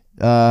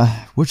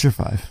 What's your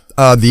 5?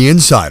 The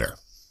Insider.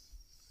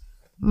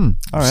 All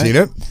right. Seen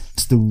it?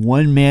 It's the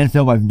one man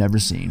film I've never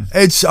seen.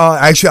 It's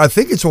actually, I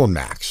think it's on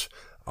Max.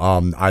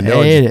 I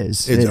know It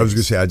is. I was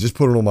gonna say I just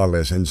put it on my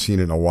list. I hadn't seen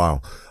it in a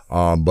while.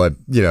 But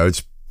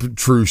it's a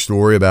true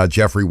story about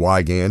Jeffrey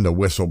Wigand, a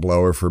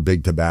whistleblower for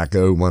Big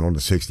Tobacco, went on to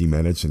 60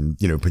 Minutes, and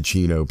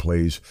Pacino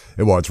plays.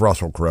 Well, it's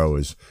Russell Crowe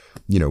as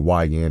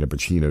Wigand, and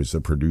Pacino's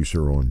the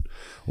producer on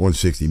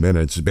 60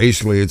 Minutes.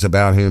 Basically, it's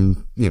about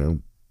him.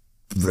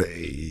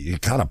 He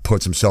kind of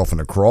puts himself in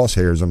the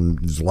crosshairs and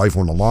his life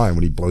on the line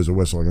when he blows a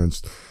whistle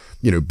against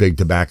Big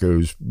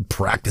Tobacco's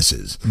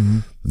practices,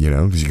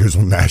 because he goes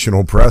on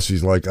national press.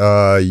 He's like,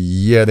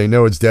 yeah, they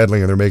know it's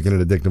deadly and they're making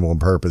it addictable on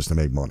purpose to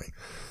make money.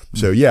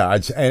 So yeah,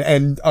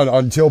 and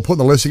until putting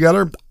the list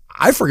together,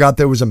 I forgot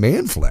there was a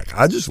man flick.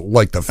 I just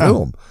liked the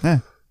film,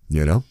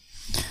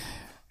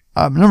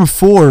 Number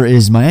 4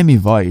 is Miami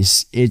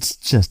Vice. It's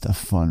just a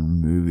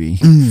fun movie.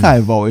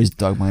 I've always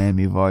dug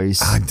Miami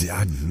Vice.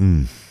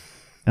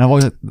 And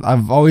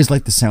I've always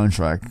liked the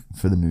soundtrack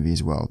for the movie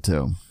as well,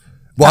 too.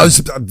 Well,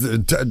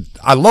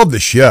 I love the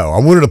show. I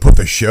wanted to put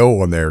the show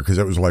on there because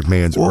it was like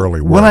man's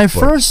early work. When I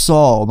first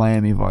saw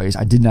Miami Vice,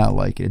 I did not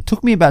like it. It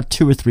took me about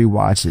 2 or 3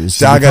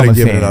 watches. I got to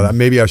give it fan. another.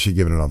 Maybe I should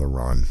give it another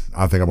run.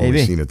 I think I've only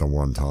Maybe. seen it the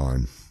one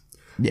time.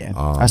 Yeah,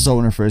 I saw it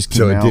when it first came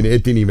So out.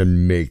 it didn't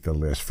even make the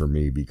list for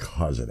me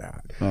because of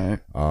that. All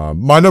right.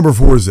 My number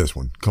 4 is this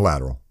one,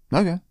 Collateral.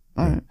 Okay.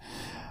 All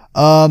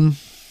right.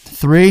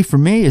 3 for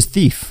me is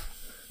Thief.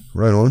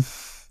 Right on.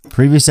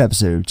 Previous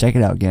episode. Check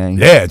it out, gang.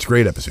 Yeah, it's a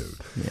great episode.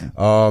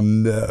 Yeah.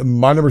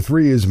 My number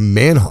 3 is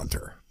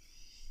Manhunter.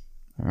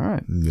 All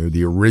right.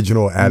 The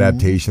original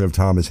adaptation of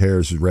Thomas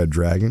Harris's Red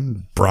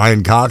Dragon.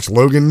 Brian Cox,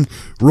 Logan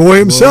Roy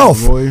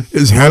himself Roy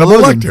Hannibal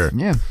Logan. Lecter.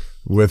 Yeah.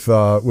 With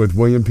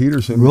William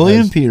Peterson.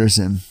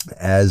 Peterson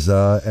as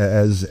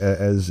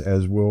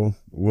Will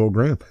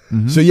Graham.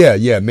 So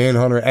yeah,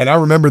 Manhunter. And I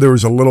remember there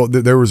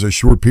was a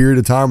short period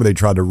of time where they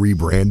tried to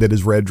rebrand it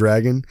as Red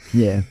Dragon.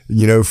 Yeah.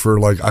 For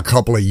like a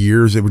couple of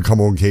years it would come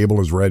on cable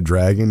as Red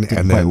Dragon. Didn't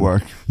and quite then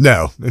work.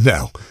 No.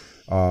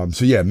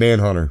 So yeah,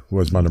 Manhunter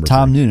was my number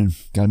Tom 3. Noonan.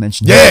 Gotta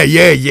mention Yeah, that.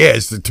 yeah.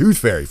 It's the Tooth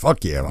Fairy.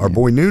 Fuck yeah. Our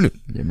boy Noonan.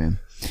 Yeah, man.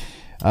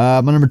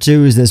 My number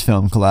 2 is this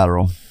film,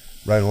 Collateral.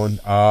 Right on.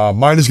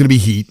 Mine is going to be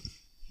Heat.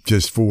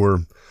 Just for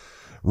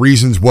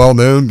reasons well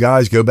known,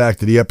 guys. Go back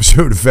to the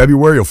episode of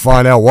February. You'll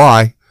find out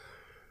why.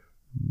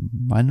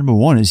 My number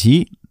 1 is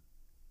Heat.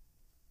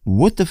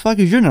 What the fuck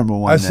is your number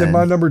 1? I said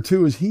my number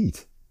 2 is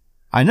Heat.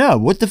 I know.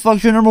 What the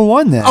fuck's your number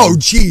 1 then? Oh,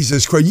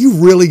 Jesus Christ. You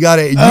really got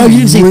to. Oh, you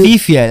didn't say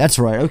Thief yet. That's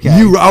right. Okay.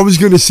 I was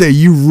going to say,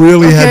 you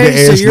really had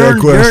to ask that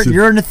question.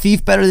 You're in a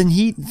Thief better than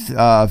Heat.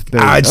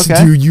 Okay.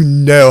 Dude, you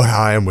know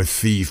how I am with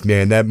Thief,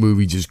 man. That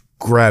movie just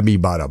grabbed me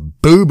by the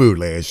boo-boo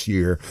last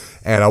year,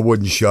 and I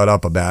wouldn't shut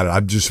up about it.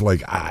 I'm just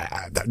like,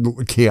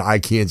 I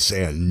can't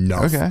say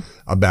enough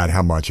about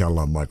how much I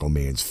love Michael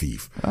Mann's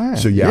Thief. Right.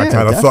 So yeah, I Yeah,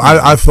 kind of definitely.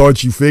 thought, I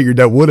thought you figured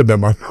that would have been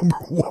my number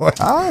 1.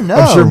 Oh, no.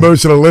 I'm sure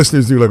most of the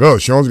listeners do, like, oh,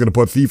 Sean's going to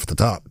put Thief at the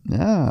top.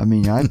 Yeah, I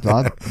mean, I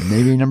thought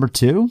maybe number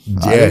 2. Yeah,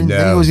 I didn't think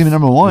it was going to be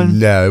number 1.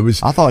 No, it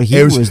was. I thought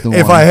Heat was the one.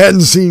 If I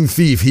hadn't seen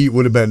Thief, Heat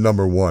would have been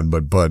number 1.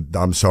 But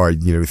I'm sorry,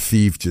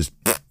 Thief just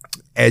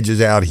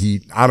edges out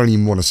Heat. I don't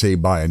even want to say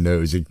by a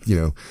nose.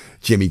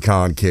 Jimmy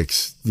Kahn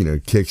kicks De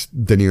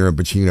Niro and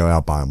Pacino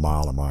out by a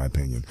mile, in my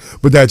opinion.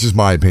 But that's just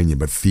my opinion.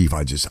 But Thief,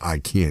 I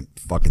can't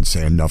fucking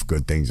say enough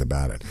good things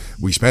about it.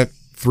 We spent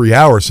 3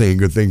 hours saying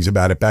good things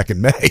about it back in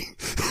May.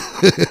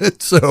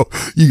 So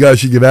you guys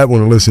should give that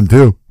one a listen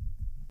too.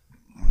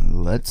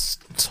 Let's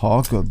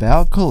talk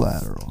about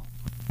Collateral.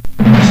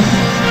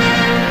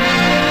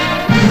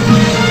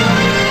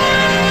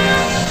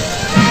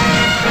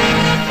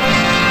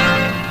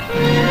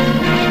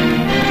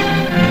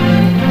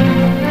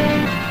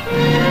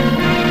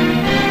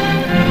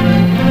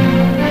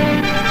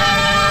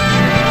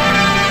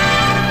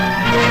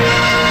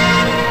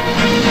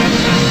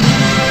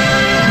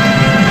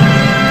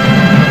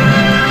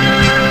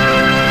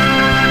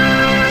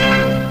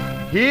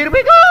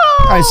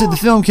 right, so the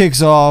film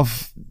kicks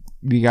off.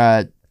 We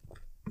got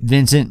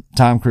Vincent,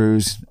 Tom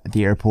Cruise at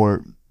the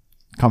airport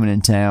coming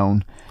in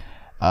town.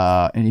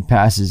 And he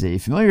passes a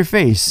familiar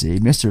face, a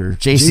Mr.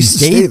 Jason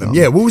Statham.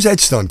 Yeah, what was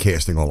that stunt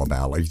casting all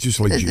about? Like, just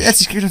like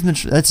that's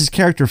his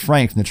character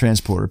Frank from the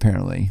Transporter.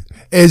 Apparently,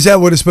 is that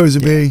what it's supposed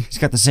to be? He's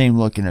got the same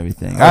look and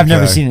everything. Okay. I've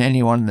never seen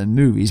any one of the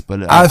movies,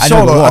 but I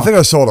think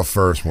I saw the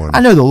first one.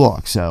 I know the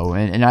look, so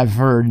and I've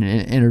heard in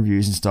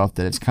interviews and stuff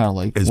that it's kind of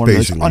like one of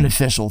those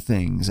unofficial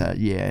things.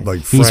 Yeah,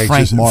 like he's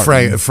Frank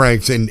Martin.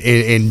 Frank's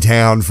in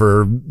town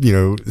for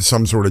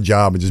some sort of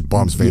job and just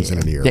bumps Vincent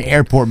in the airport. The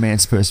airport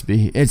man's supposed to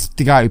be. It's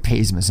the guy who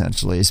pays him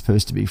essentially. Is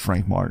supposed to be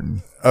Frank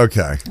Martin.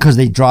 Okay. Because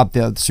they dropped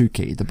the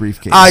suitcase, the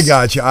briefcase. I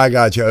got you.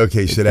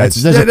 Okay, so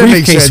that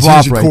makes sense.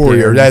 Swap right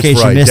courier. There,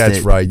 that's right. That's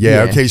right.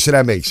 Yeah. Okay, so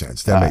that makes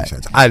sense. That makes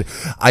sense.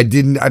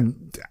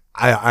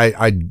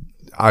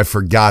 I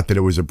forgot that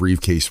it was a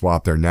briefcase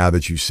swap there. Now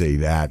that you say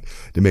that,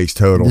 it makes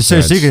total sense.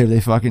 They're so secretive, they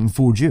fucking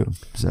fooled you.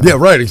 So. Yeah,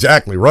 right,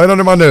 exactly. Right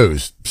under my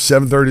nose.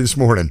 7:30 this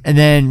morning. And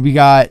then we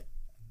got,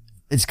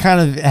 it's kind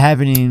of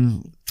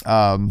happening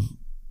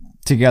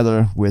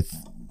together with,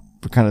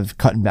 we're kind of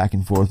cutting back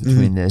and forth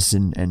between this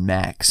and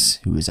Max,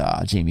 who is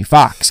Jamie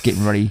Foxx,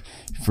 getting ready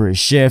for his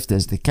shift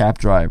as the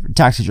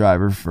taxi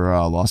driver for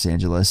Los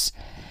Angeles.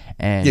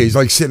 And yeah, he's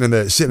like sitting in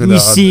the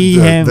see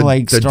him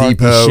like the start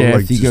depot, the shift.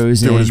 like he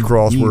goes doing in, his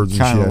crosswords he and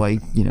kind shit. of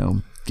like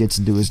gets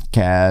into his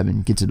cab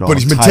and gets it all. But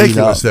he's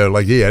meticulous though.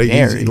 Like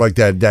he's like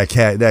that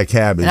cab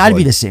is. And I'd like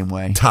be the same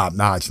way. Top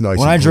notch, nice.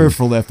 When I drove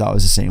for Lyft, I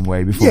was the same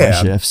way before my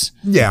shifts.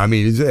 Yeah, I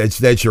mean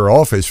that's your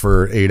office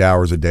for 8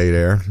 hours a day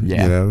there.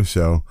 Yeah, you know,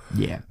 so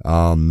yeah,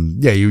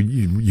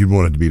 you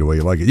want it to be the way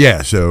you like it.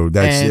 Yeah, so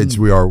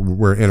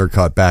we're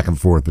intercut back and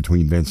forth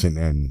between Vincent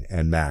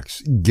and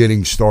Max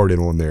getting started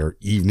on their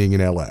evening in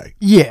L.A.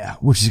 Yeah,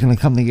 which is going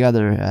to come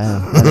together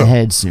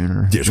ahead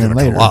sooner than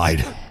later.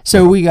 Collide.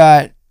 So we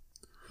got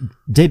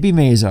Debbie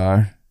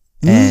Mazar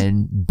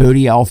and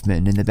Bodie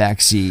Elfman in the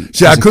back seat.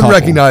 See, I couldn't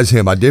recognize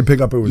him. I did pick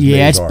up it was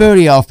Mazar. It's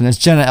Bodie Elfman. That's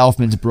Jenna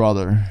Elfman's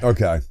brother.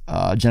 Okay.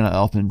 Jenna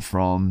Elfman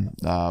from,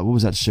 what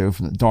was that show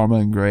from Dharma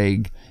and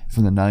Greg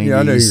from the 90s? Yeah,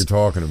 I know who you're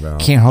talking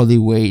about. Can't Hardly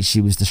Wait. She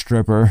was the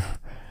stripper.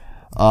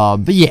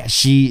 But yeah,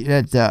 she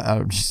has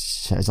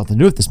nothing to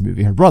do with this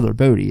movie. Her brother,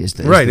 Bodie, is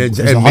the right. And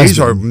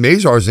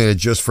Mazar's in it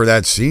just for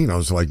that scene. I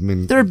was like,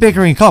 they're a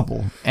bickering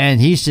couple, and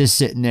he's just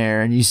sitting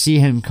there, and you see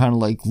him kind of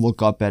like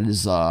look up at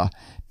his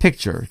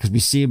picture because we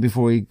see him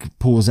before he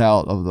pulls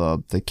out of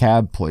the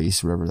cab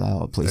place, whatever the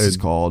hell the place is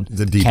called,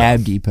 the depot.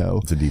 Cab Depot.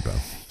 It's a depot.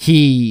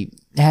 He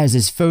has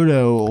his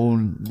photo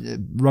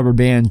on rubber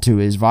band to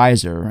his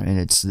visor, and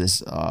it's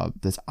this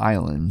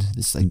island,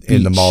 this like beach.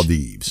 In the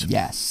Maldives.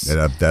 Yes,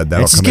 that'll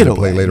come into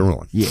play later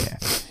on. Yeah,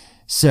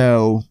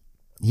 so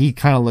he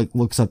kind of like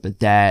looks up at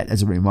that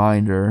as a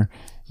reminder.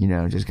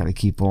 Just got to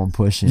keep on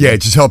pushing. Yeah,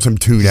 it just helps him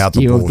tune out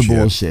the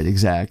bullshit.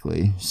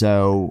 Exactly.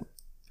 So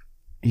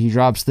he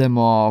drops them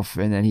off,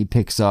 and then he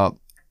picks up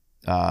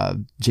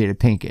Jada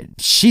Pinkett.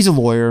 She's a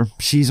lawyer.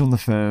 She's on the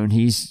phone.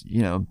 He's,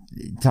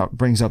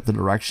 brings up the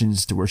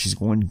directions to where she's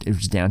going, which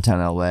is downtown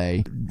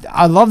LA.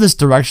 I love this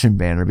direction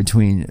banner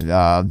between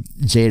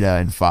Jada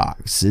and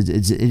Fox.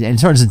 It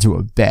turns into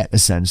a bet,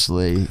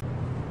 essentially.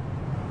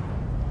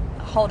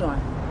 Hold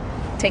on.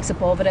 Take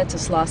Sepulveda to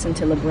Slauson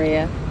to La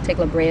Brea. Take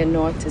La Brea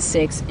north to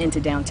 6 into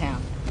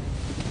downtown.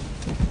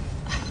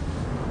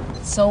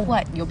 So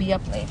what? You'll be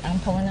up late. I'm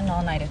pulling an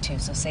all-nighter too,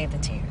 so save the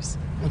tears.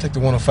 We'll take the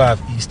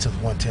 105 east to the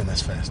 110.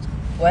 That's faster.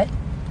 What?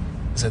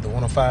 I said the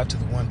 105 to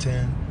the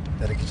 110.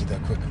 That'll get you there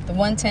quicker. The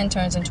 110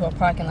 turns into a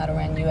parking lot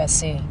around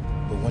USC.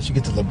 But once you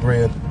get to La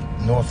Brea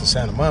north of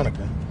Santa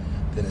Monica,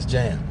 then it's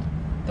jammed.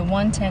 The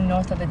 110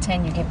 north of the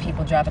 10, you get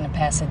people driving to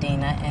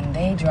Pasadena, and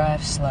they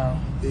drive slow.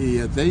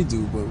 Yeah, they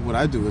do, but what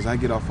I do is I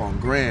get off on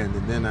Grand,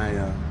 and then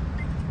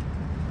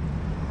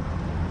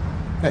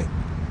Hey,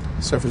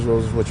 surface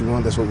roads is what you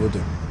want, that's what we'll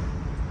do.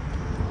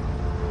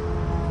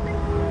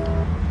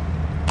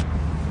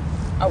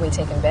 Are we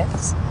taking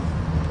bets?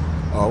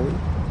 Are we?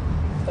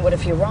 And what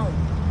if you're wrong?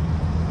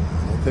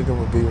 I don't think I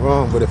would be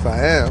wrong, but if I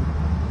am,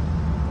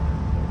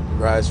 the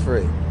ride's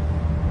free.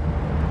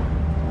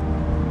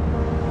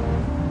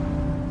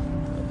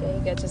 Okay,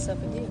 you got yourself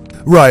a deal.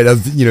 Right,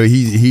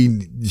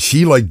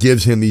 she like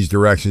gives him these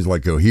directions,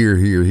 like go here,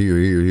 and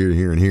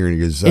here, and he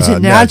goes. It's a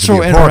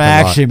natural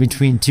interaction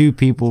between two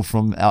people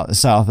from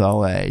South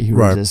LA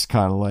who are just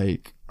kind of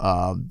like.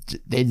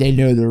 They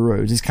know their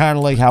roads. It's kind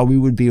of like how we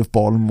would be with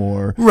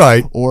Baltimore,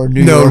 right? Or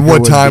New York.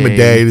 What time of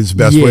day is the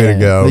best way to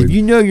go? Like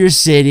your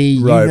city.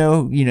 Right.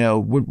 You know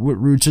what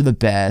routes are the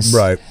best.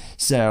 Right.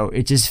 So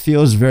it just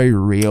feels very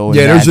real.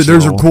 Yeah,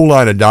 there's a cool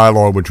line of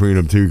dialogue between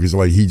them too, because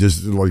like he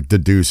just like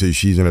deduces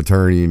she's an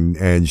attorney,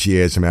 and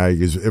she asks him how he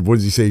goes. What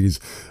does he say? He's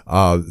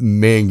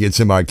man gets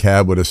in my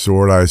cab with a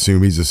sword. I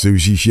assume he's a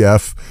sushi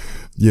chef.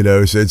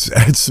 So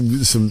it's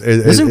some.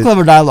 There's some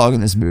clever dialogue in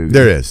this movie.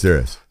 There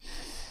is.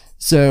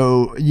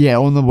 So yeah,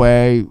 on the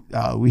way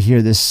we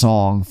hear this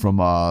song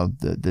from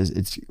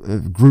it's a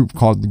group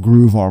called the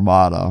Groove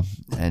Armada,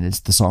 and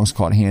the song's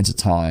called "Hands of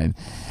Time,"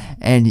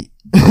 And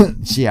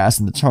she asked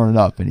him to turn it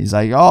up, and he's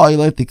like, "Oh, you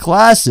like the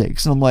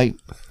classics?" And I'm like,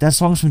 "That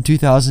song's from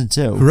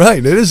 2002." Right,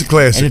 it is a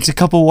classic. And it's a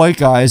couple white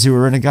guys who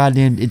are in a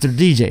goddamn. They're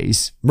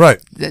DJs.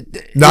 Right.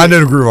 No, I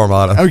know the Groove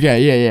Armada.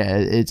 Okay,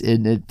 yeah.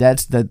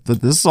 That's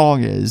what the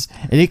song is,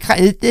 and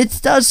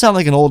it does sound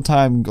like an old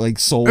time like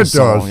soul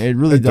song. It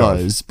really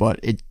does. But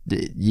if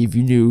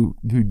you knew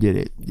who did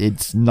it,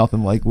 it's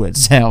nothing like what it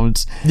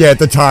sounds. Yeah, at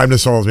the time the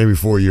song's maybe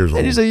 4 years old.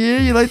 And he's like, "Yeah,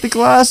 you like the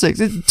classics?"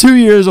 It's 2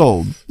 years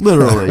old,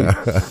 literally.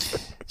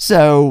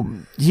 So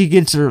he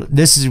gets her.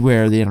 This is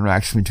where the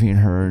interaction between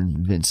her and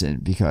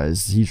Vincent,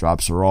 because he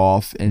drops her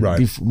off, and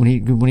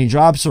when he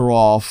drops her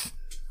off,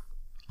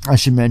 I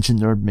should mention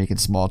they're making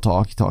small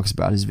talk. He talks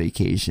about his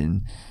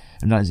vacation,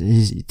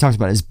 he talks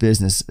about his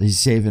business. He's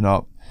saving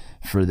up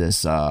for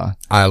this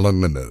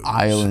Island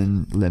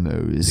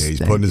Limos. Yeah, he's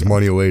putting his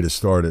money away to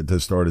start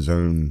his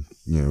own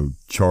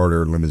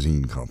charter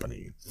limousine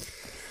company.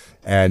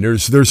 And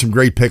there's some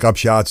great pickup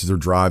shots as they're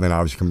driving.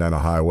 Obviously, come down the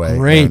highway.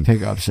 Great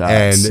pickup shots.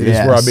 And it's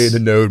where I made the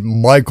note.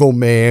 Michael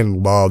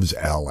Mann loves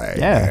L.A.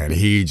 Yeah, and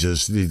he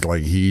just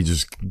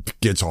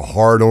gets a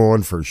hard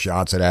on for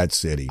shots of that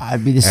city.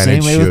 I'd be the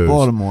same way with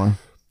Baltimore.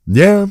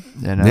 Yeah,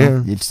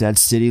 it's that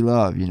city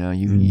love. You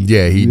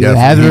he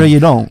have it or you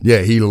don't.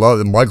 Yeah,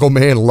 Michael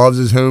Mann loves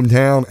his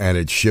hometown, and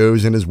it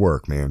shows in his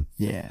work, man.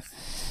 Yeah.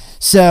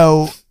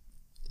 So,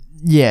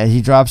 yeah, he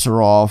drops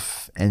her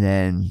off, and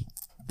then.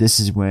 This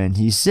is when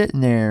he's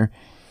sitting there.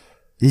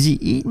 Is he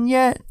eating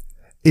yet?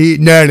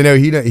 No.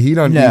 He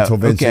don't eat till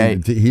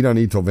Vincent. Okay. He don't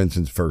eat till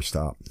Vincent's first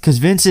stop. Because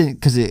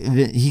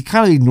he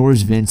kind of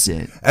ignores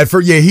Vincent.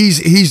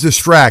 He's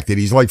distracted.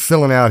 He's like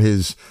filling out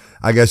his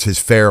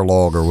fare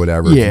log or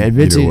whatever. Yeah, and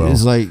Vincent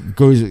is like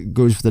goes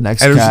for the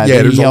next cab.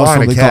 There's a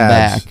line of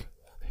cabs.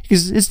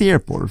 Because it's the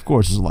airport, of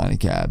course. There's a line of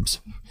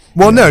cabs.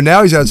 Well, no,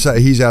 now he's outside.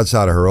 He's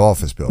outside of her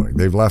office building.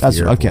 They've left the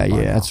airport. Okay,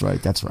 yeah, that's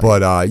right.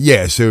 But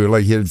so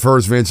like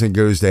first Vincent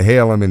goes to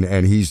hail him,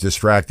 and he's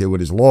distracted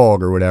with his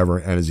log or whatever.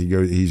 And as he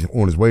goes, he's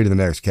on his way to the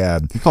next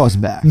cab. He calls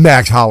him back.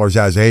 Max hollers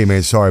out, "Hey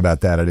man, sorry about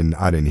that. I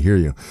didn't hear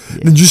you."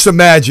 Yeah. And just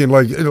imagine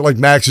like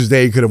Max's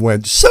day could have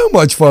went so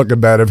much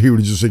fucking better if he would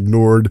have just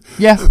ignored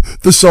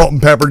the salt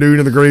and pepper dude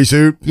in the gray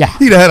suit. Yeah,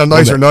 he'd have had a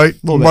nicer night,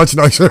 much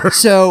nicer.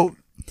 So,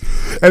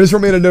 and it's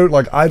made a note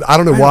like I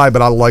don't know why,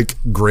 but I like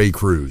gray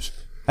Cruz.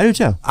 I do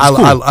too.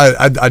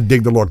 I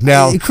dig the look.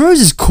 Now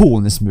Cruz is cool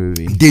in this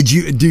movie.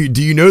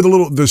 Do you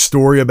know the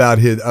story about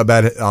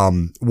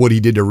what he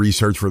did to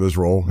research for this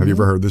role? Have you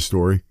ever heard this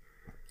story?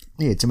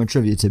 Yeah, it's in my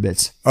trivia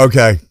tidbits.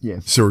 Okay. Yeah.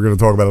 So we're gonna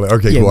talk about it.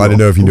 Okay, cool. I didn't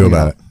know if you knew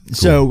about it. Cool.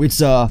 So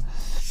it's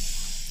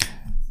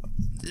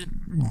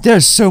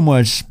there's so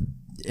much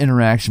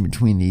interaction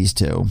between these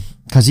two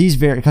because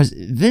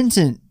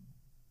Vincent.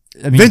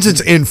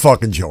 Vincent's in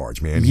fucking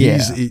charge, man. Yeah.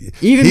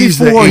 He's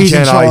before the he's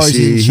in charge, HNIC.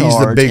 He's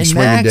the big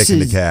swinging dick in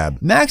the cab.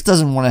 Max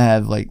doesn't want to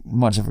have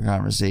much of a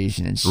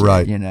conversation and shit,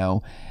 right.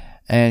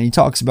 And he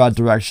talks about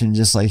direction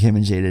just like him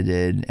and Jada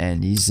did,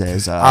 and he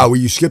says, well,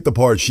 you skipped the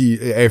part.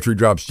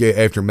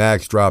 After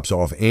Max drops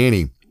off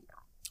Annie,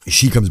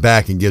 she comes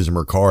back and gives him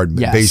her card.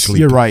 Yes,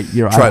 basically, you're right.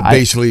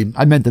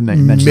 I meant to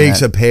mention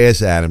makes that. a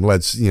pass at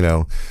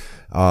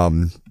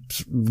him.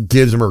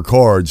 Gives him her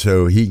card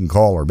so he can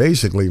call her,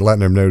 basically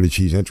letting him know that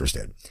she's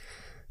interested,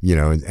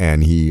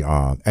 and he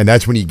and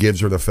that's when he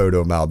gives her the photo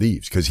of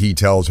Maldives, because he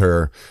tells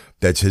her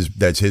that's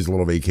his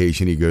little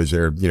vacation. He goes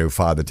there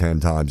 5 to 10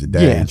 times a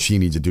day, and she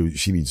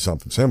needs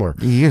something similar.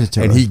 He gives it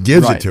to her. He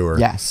gives it to her.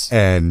 Yes.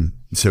 And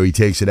so he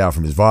takes it out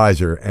from his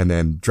visor and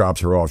then drops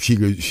her off.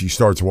 She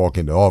starts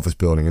walking to the office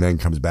building and then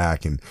comes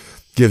back and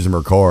gives him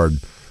her card.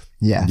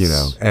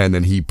 Yes. And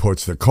then he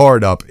puts the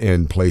card up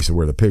in place of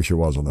where the picture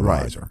was on the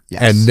visor.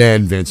 Yes. And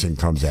then Vincent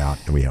comes out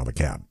and we hail the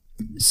cab.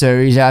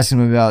 So he's asking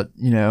him about,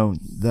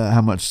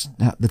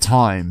 the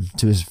time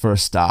to his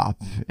first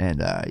stop.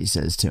 And he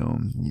says to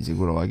him, he's like,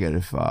 what do I get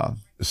if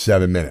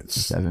 7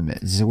 minutes. 7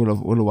 minutes. He said,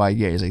 what do I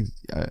get? He's like,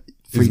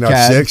 free it's not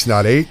cab. 6,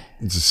 not 8.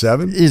 It's a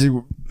 7. He's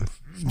like,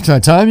 can I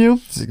time you?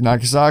 He's like,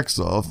 knock your socks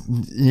off.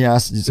 He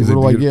asked, he's like,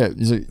 what do I get?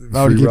 He's like, I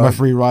already gave my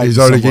free ride.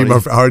 I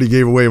already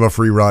gave away my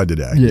free ride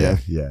today.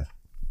 Yeah.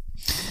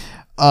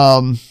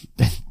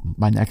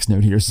 My next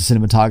note here is the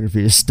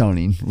cinematography is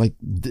stunning. Like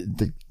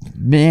the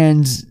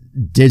man's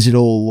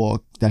digital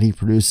look that he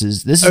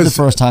produces. This is the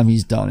first time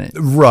he's done it.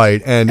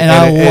 Right. And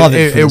I love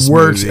it. It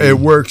works. Movie. It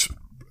works,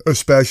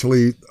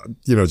 especially,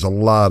 it's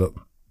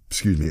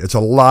a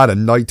lot of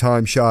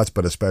nighttime shots,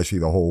 but especially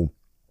the whole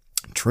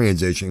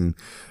transition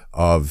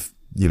of,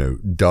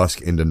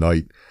 dusk into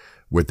night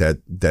with that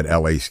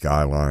LA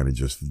skyline and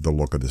just the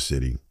look of the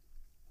city.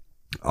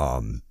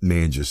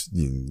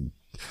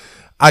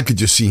 I could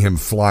just see him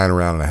flying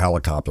around in a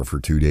helicopter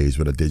for 2 days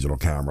with a digital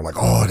camera. Like,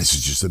 oh, this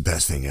is just the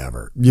best thing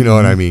ever. You know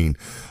what I mean?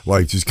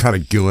 Like, just kind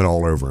of gooing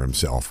all over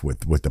himself with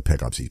the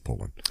pickups he's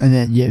pulling. And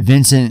then,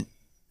 Vincent,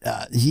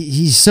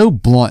 he's so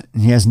blunt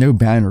and he has no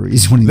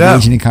boundaries when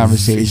engaging in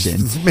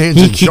conversation.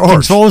 He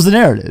controls the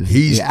narrative.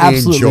 He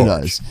absolutely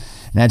does.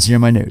 And that's here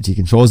in my notes. He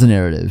controls the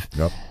narrative.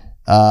 Yep.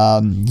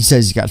 He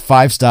says he's got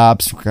 5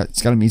 stops.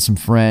 He's got to meet some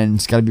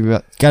friends. Got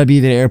to be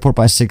at the airport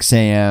by 6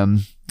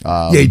 a.m.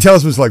 He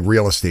tells him it's like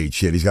real estate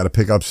shit. He's got to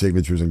pick up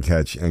signatures and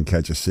catch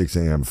a 6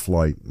 a.m.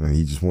 flight, and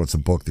he just wants to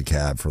book the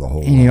cab for the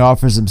whole. And he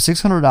offers him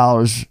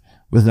 $600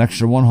 with an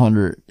extra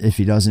 $100 if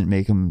he doesn't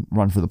make him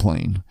run for the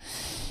plane.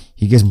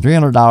 He gives him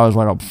 $300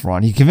 right up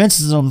front. He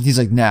convinces him. He's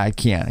like, "Nah, I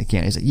can't.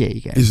 He's like, "Yeah,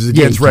 you can." This is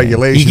against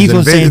regulations. He keeps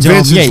on saying to him,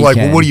 Vincent's "Yeah, like,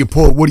 you "Well,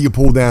 can." what do you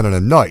pull down in a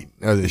night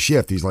as a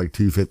shift?" He's like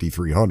 $250,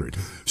 $300.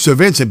 So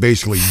Vincent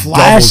basically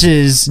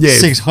flashes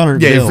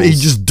 $600 bills. He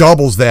just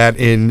doubles that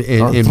in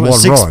one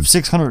run.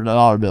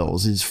 $600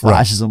 bills. He just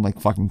flashes them like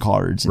fucking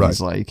cards, and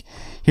he's like,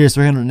 "Here's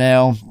 $300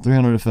 now.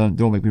 $300 if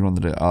don't make me run the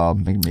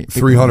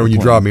 $300 when you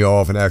drop me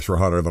off, an extra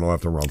 $100 if I don't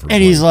have to run for."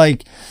 And he's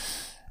like,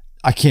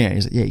 "I can't."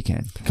 He's like, "Yeah, you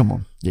can. Come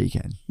on. Yeah, you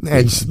can."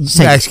 And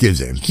Max gives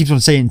in. He keeps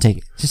on saying, "Take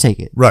it. Just take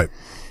it." Right.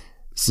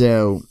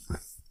 So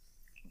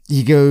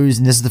he goes,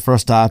 and this is the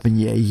first stop, and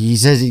he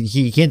says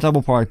he can't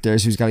double park there,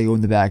 so he's got to go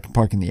in the back and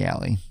park in the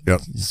alley.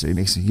 Yep. So he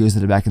goes to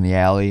the back in the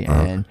alley,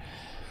 and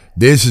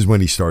this is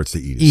when he starts to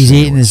eat his He's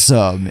sandwich. eating his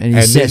sub, and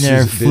he's sitting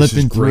there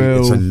flipping through.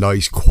 It's a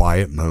nice,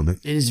 quiet moment.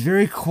 It is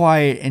very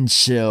quiet and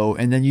chill,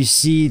 and then you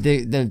see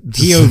the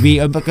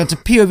POV. It's a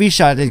POV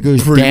shot that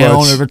goes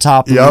down over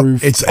top of the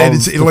roof. It's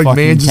like,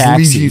 man, just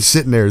leaves you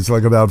sitting there. It's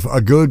like about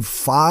a good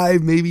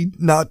 5, maybe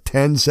not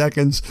 10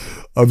 seconds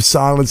of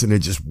silence, and it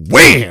just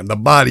wham, the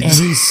body. And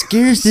he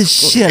scares the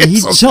shit. He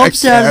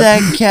jumps out of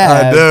that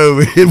cab. I know.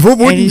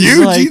 Wouldn't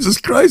you? Like, Jesus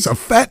Christ, a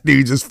fat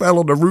dude just fell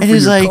on the roof of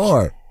your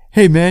car.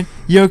 "Hey man,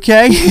 you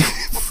okay?"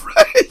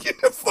 Right, you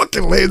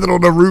fucking landed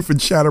on the roof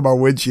and shattered my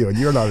windshield.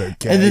 You're not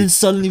okay. And then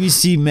suddenly we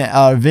see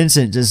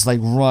Vincent just like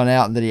run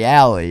out into the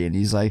alley, and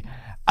he's like,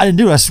 "I didn't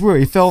do it. I swear,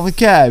 he fell in the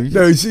cab."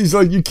 No, he's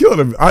like, "You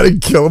killed him." "I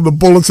didn't kill him. The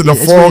bullets in the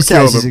fall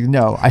killed him." He's like,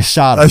 "No, I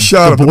shot him.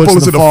 The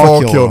bullets in the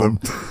fall killed him."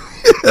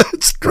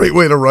 It's a great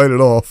way to write it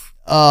off.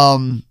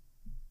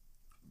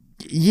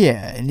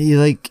 Yeah, and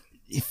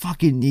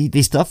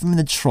they stuff him in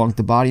the trunk,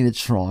 the body in the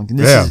trunk, and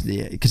this is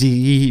because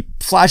he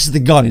flashes the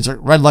gun. He's like,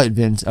 "Red light,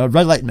 Vince.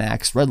 Red light,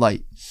 Max. Red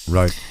light."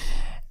 Right.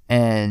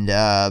 And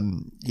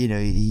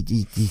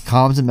he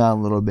calms him down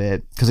a little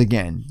bit because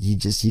again he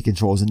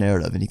controls the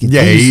narrative, and he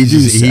continues to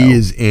do so. He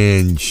is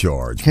in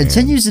charge.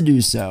 Continues to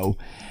do so,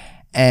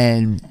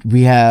 and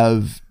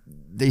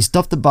they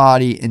stuff the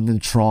body in the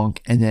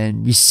trunk, and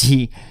then we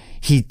see.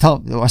 He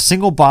dumped a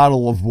single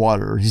bottle of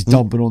water. He's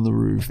dumping on the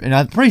roof, and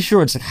I'm pretty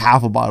sure it's like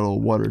half a bottle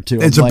of water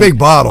too. It's a big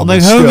bottle. I'm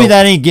like, homie,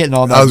 that ain't getting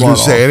all that. I was going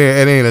to say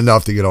it ain't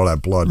enough to get all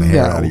that blood and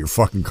hair out of your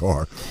fucking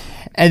car.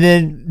 And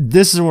then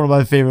this is one of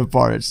my favorite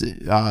parts.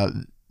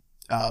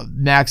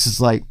 Max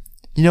is like,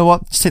 "You know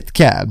what? Just take the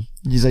cab."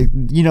 He's like,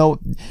 they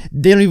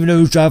don't even know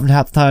who's driving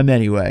half the time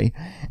anyway.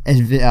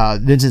 And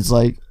Vincent's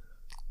like,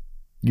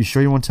 "You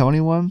sure you won't tell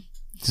anyone?"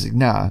 He's like,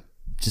 "Nah,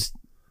 just."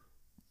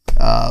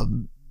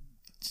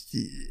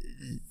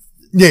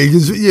 Max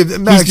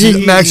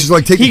is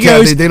like, "Take the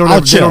cab." They don't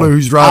know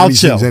who's driving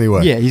these things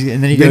anyway. Yeah,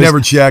 and then he goes, they never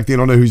check. They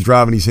don't know who's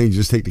driving these things.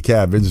 Just take the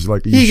cab. Vince is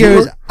like, "You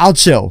sure?" Goes, "I'll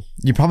chill.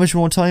 You promise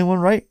you won't tell anyone,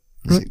 right?"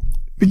 He's like,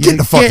 Get in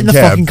the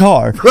fucking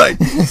car. Right.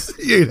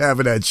 You ain't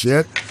having that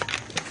shit.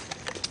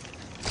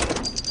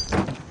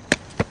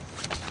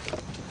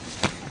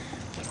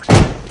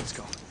 Let's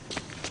go.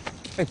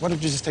 Hey, why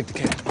don't you just take the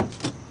cab?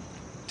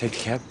 Take the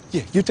cab?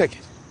 Yeah, you take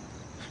it.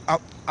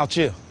 I'll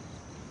chill.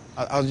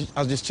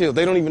 I'll just chill.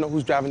 They don't even know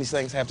who's driving these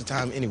things half the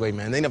time anyway,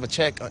 man. They never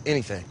check or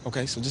anything.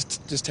 Okay, so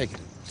just take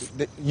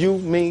it. You,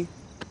 me.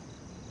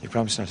 You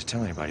promise not to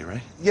tell anybody,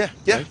 right? Yeah.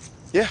 Right?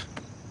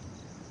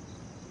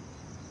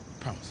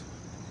 Promise.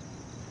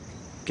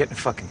 Get in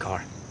the fucking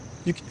car.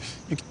 You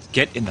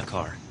get in the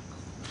car.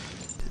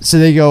 So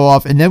they go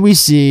off, and then we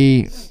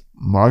see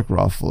Mark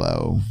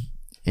Ruffalo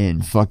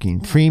in fucking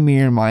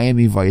premier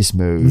Miami Vice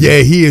mode. Yeah,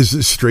 he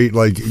is straight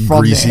like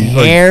from greasy. The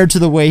hair to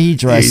the way he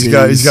dresses.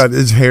 He's got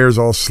his hair's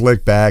all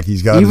slicked back.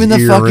 He's got even his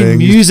the earrings, fucking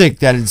music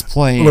that it's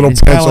playing. Little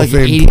it's pencil like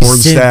thin porn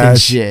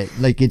stash shit.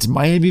 Like it's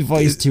Miami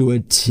Vice to a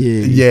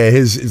T. Yeah,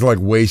 his like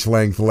waist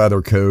length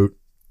leather coat.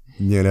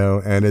 And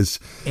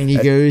he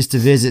goes to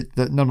visit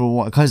the number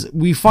one because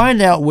we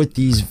find out what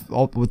these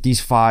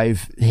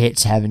 5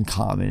 hits have in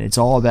common. It's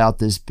all about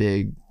this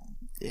big.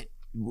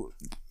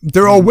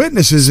 They're all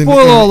witnesses.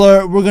 Spoiler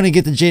alert: we're gonna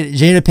get the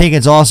Jada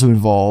Pinkett's also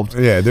involved.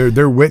 Yeah,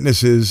 they're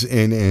witnesses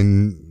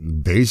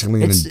in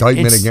basically an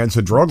indictment against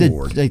a drug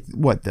lord. Like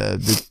what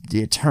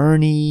the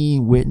attorney,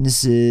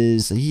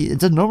 witnesses.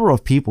 It's a number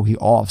of people he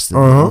offs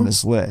on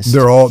this list.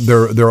 They're all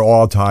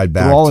tied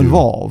back. They're all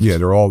involved. Yeah,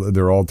 they're all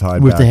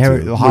tied with back the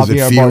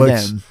Javier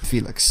Bardem.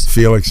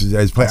 Felix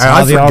is playing.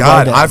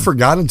 I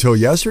forgot until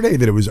yesterday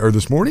that it was, or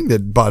this morning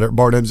that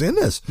Bardem's in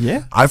this.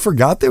 Yeah, I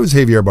forgot there was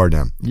Javier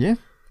Bardem. Yeah.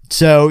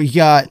 So he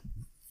got,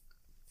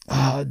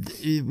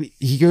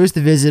 he goes to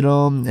visit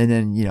him, and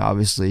then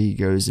obviously he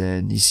goes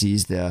in, he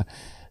sees the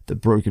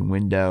broken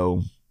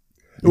window.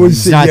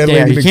 He's not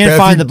there. He can't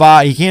find the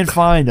body. He can't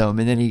find him,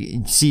 and then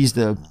he sees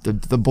the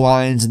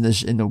blinds in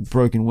the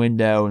broken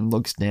window and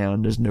looks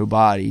down. There's no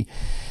body.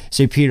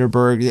 So Peter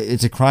Berg,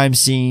 it's a crime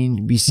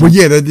scene. We see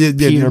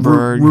Peter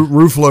Berg.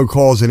 Ruffalo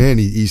calls it in.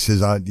 He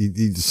says,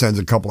 he sends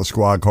a couple of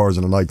squad cars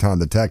and a nighttime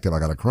detective. I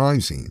got a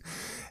crime scene.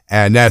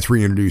 And that's where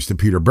you introduce to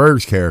Peter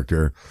Berg's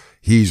character.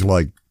 He's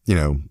like,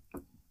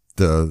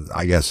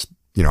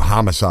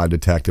 homicide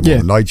detective on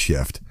the night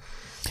shift.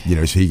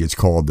 So he gets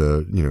called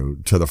to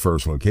the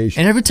first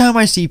location. And every time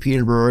I see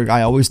Peter Berg,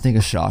 I always think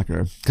of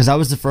Shocker, because that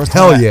was the first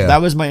time. Hell yeah.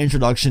 That was my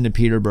introduction to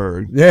Peter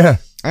Berg. Yeah.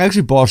 I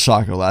actually bought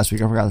Shocker last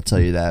week. I forgot to tell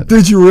you that.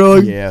 Did you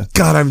really? Yeah.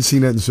 God, I haven't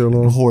seen that in so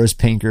long. Horace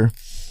Pinker.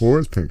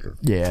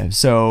 Yeah.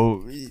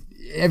 So,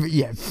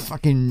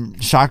 fucking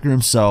Shocker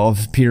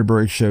himself, Peter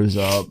Berg shows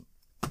up.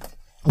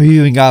 We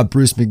even got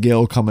Bruce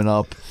McGill coming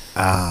up.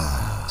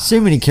 So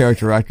many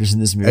character actors in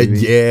this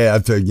movie. I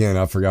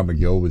forgot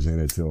McGill was in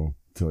it till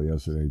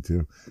yesterday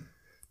too.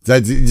 I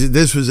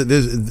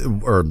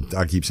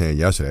keep saying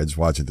yesterday. I just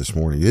watched it this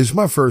morning. This is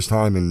my first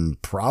time in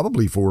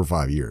probably 4 or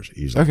 5 years.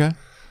 Easily. Okay.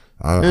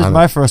 It was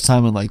my first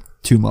time in like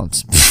 2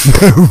 months.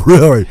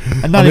 Really?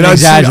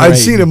 I've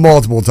seen it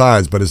multiple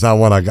times, but it's not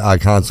one I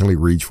constantly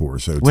reach for.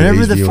 So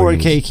whenever the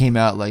 4K came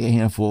out, like a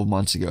handful of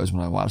months ago, is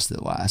when I watched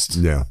it last.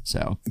 Yeah.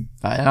 So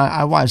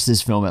I watch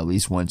this film at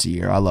least once a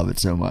year. I love it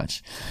so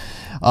much.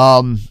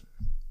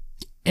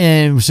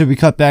 And so we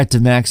cut back to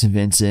Max and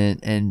Vincent,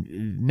 and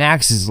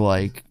Max is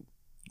like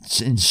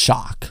in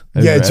shock.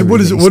 Yeah. So what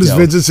does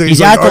Vincent say? He's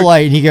at the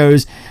light, and he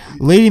goes,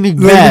 "Lady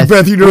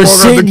Macbeth, you no longer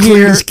have the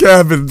cleanest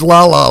cab in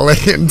La La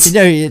Land."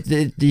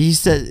 He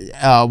said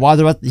while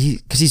they're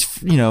because he's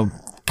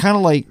kind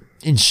of like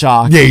in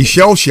shock. Yeah, he's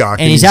shell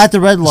shocked, and he's at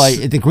the red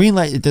light. The green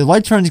light, the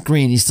light turns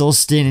green. He's still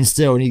standing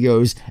still, and he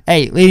goes,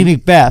 "Hey, Lady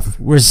Macbeth,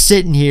 we're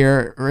sitting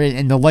here,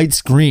 and the light's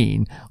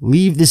green.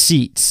 Leave the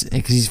seats,"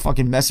 because he's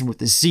fucking messing with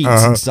the seats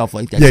and stuff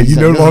like that. Yeah, you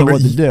no longer know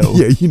what to do.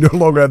 Yeah, you no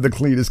longer have the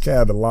cleanest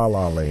cab in La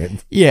La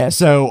Land. Yeah,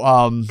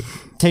 so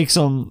takes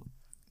some.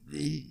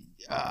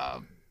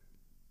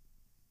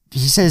 He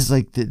says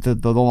like the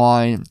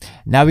line,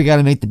 "Now we got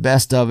to make the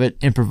best of it,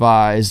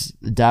 improvise,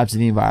 adapt to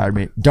the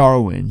environment.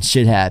 Darwin,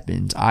 shit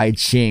happens. I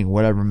Ching,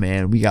 whatever,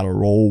 man. We got to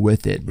roll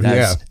with it."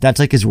 That's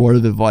like his word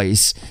of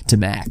advice to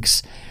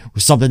Max.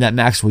 Something that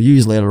Max will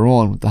use later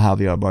on with the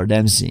Javier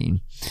Bardem scene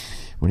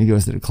when he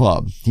goes to the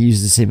club. He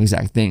uses the same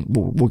exact thing.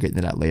 We'll get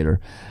into that later.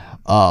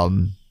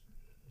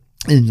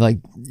 And like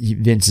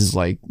Vince is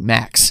like,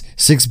 "Max,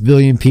 6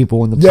 billion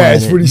people on the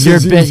planet. That's what he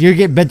says. You're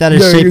getting bent out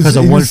of shape because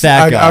of one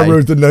fat guy." I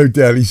wrote the note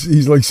down.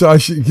 He's like, "So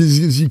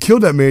because you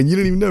killed that man. You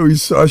didn't even know.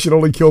 So I should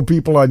only kill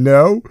people I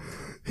know."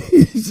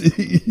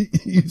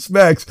 He's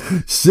Max,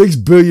 6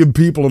 billion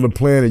people on the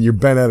planet. You're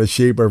bent out of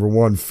shape over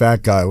one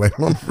fat guy laying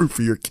on the roof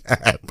of your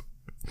cab.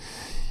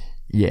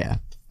 Yeah.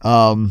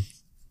 And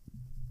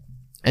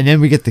then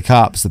we get the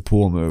cops to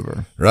pull him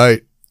over.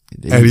 Right.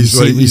 And he's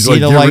like,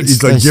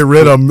 get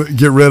rid of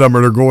them,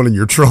 or they're going in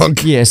your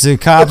trunk. Yeah, so the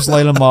cops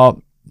light him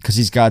up because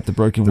he's got the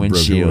broken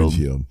windshield.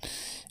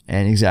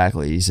 And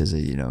exactly, he says,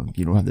 you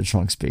don't have the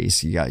trunk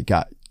space. You got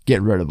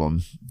get rid of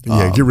them.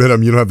 Yeah, get rid of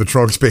them. You don't have the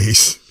trunk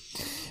space.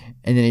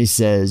 And then he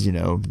says,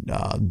 don't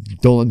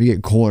let me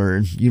get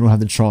cornered. You don't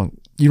have the trunk.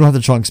 You don't have the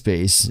trunk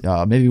space.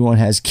 Maybe one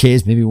has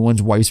kids. Maybe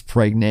one's wife's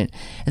pregnant.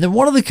 And then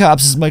one of the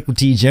cops is Michael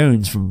T.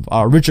 Jones from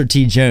Richard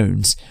T.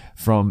 Jones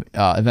from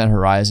Event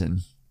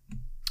Horizon.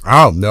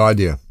 Oh, no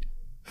idea.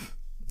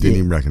 Didn't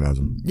even recognize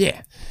him.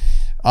 Yeah.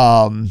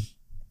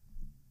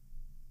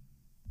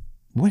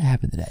 What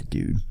happened to that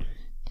dude?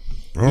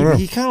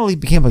 He kind of like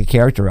became like a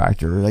character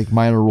actor, like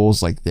minor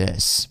roles like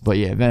this. But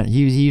yeah,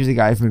 he was the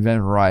guy from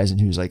Event Horizon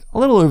who's like a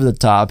little over the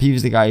top. He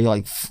was the guy who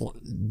like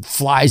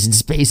flies in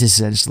space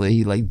essentially.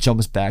 He like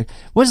jumps back.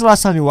 When's the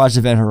last time you watched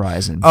Event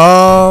Horizon?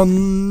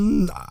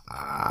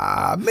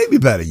 Maybe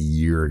about a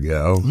year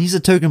ago. He's a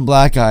token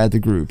black guy of the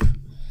group,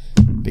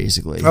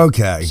 basically.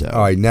 Okay. So,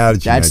 all right. Now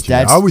that you mention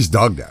it, I always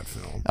dug that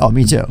film. Oh,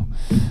 me too.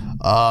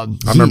 I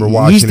remember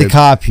watching he's the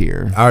cop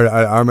here.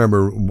 I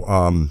remember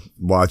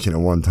watching it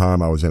one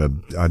time.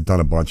 I'd done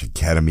a bunch of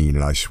ketamine,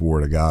 and I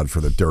swore to God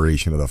for the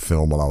duration of the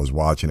film while I was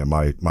watching it,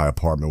 my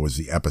apartment was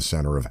the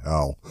epicenter of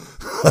hell.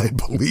 I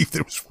believed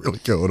it was really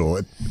going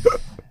on.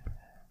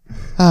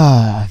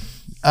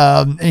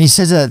 And he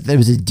says that there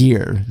was a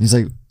deer. He's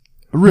like,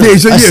 really?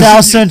 Yeah,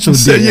 South Central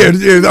deer.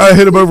 Yeah, I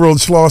hit him over on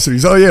Slauson.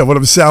 He's, oh yeah, one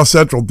of the South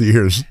Central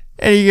deers.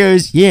 And he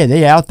goes, yeah,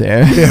 they out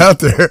there. Yeah, out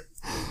there.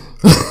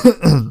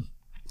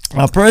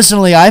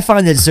 Personally, I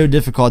find it so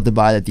difficult to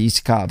buy that these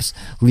cops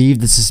leave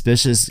the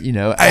suspicious,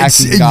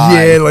 acting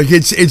guy. Yeah, like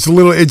it's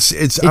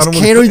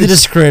catering to the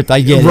script.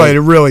 I get it. Right,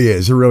 it really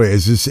is. It really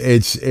is.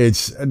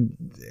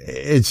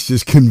 It's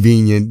just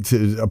convenient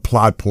to a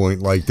plot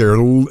point. Like they're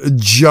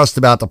just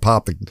about to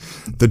pop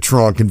the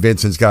trunk, and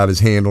Vincent's got his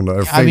hand on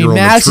the finger on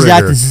Max the trigger.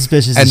 Is acting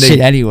suspicious and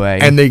shit anyway.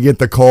 And they get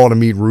the call to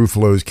meet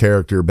Ruffalo's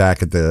character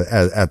back at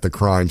the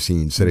crime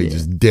scene, so they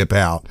just dip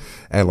out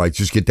and like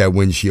just get that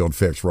windshield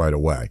fixed right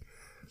away.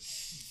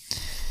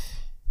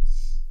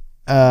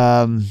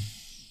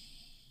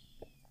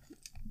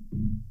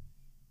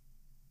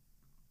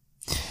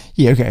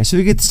 Yeah, okay, so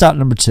we get to stop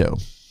number 2.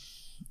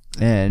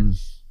 And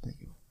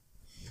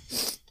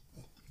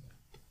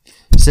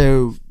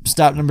So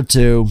stop number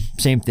 2,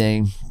 same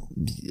thing.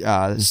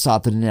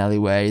 Stopped in an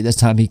alleyway. This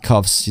time he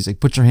cuffs. He's like,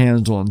 put your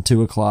hands on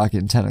 2 o'clock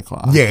and 10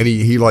 o'clock. Yeah, and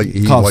he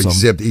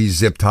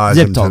zip ties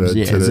him to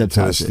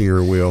the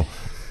steering wheel.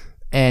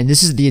 And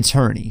this is the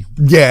attorney.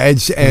 Yeah,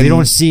 and we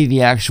don't see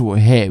the actual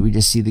hit. We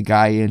just see the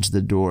guy into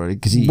the door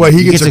because he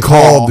gets a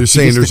call. They're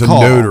saying there's a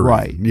notary.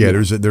 Right. Yeah,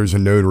 there's a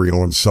notary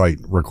on site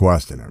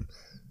requesting him.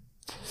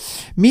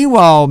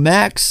 Meanwhile,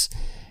 Max,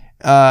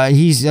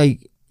 he's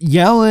like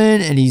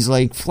yelling and he's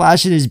like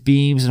flashing his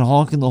beams and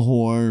honking the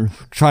horn,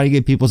 trying to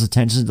get people's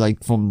attention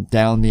like from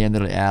down the end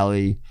of the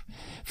alley.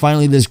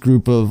 Finally, this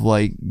group of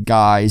like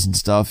guys and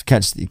stuff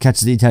catches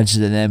the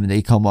attention of them, and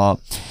they come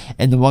up.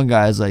 And the one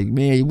guy's like,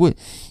 "Man, what?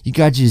 You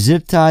got your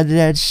zip tied to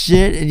that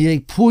shit?" And he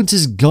like points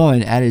his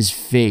gun at his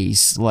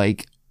face,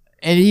 like.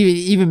 And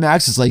even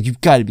Max is like,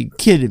 "You've got to be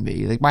kidding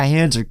me! Like my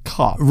hands are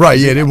cuffed." Right?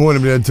 Yeah, they didn't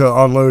want him to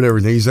unload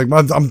everything. He's like,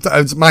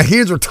 "My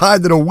hands are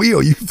tied to the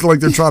wheel." You feel like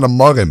they're trying to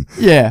mug him.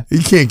 Yeah, he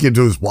can't get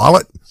to his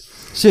wallet.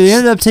 So they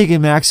ended up taking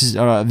Max's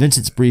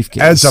Vincent's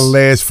briefcase. That's the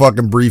last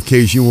fucking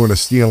briefcase you want to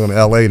steal in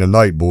L.A.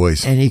 tonight,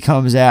 boys. And he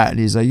comes out and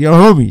he's like, "Yo,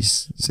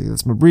 homies," he's like,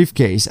 "That's my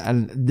briefcase."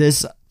 And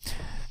this,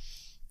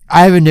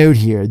 I have a note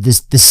here. The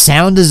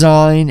sound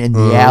design in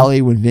the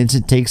alley when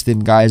Vincent takes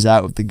them guys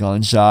out with the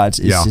gunshots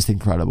is just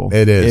incredible.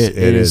 It is.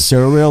 It is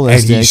so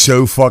realistic, and he's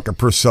so fucking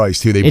precise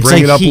too. They it's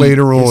bring like it up heat.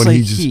 later on. It's like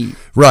He just heat.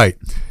 right.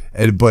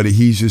 But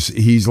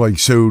he's like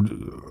so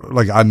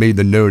like I made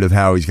the note of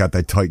how he's got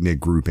that tight knit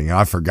grouping.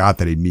 I forgot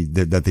that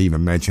that they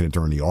even mentioned it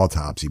during the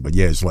autopsy. But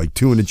yeah, it's like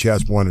 2 in the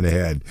chest, 1 in the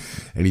head,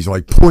 and he's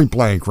like point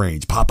blank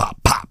range, pop,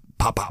 pop, pop,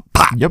 pop, pop,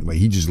 pop. Yep, like,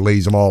 he just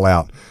lays them all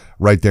out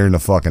right there in the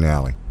fucking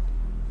alley.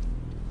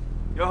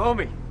 Yo,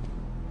 homie.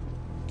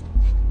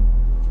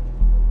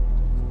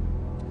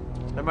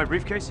 That my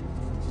briefcase?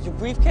 Your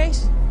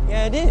briefcase?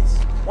 Yeah, it is.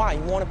 Why?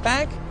 You want it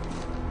back?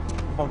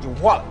 Oh, your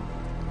wallet.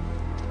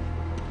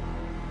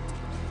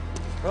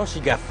 What else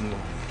you got for me?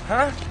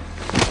 Huh?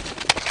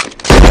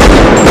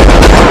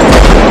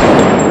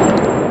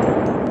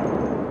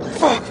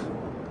 Fuck!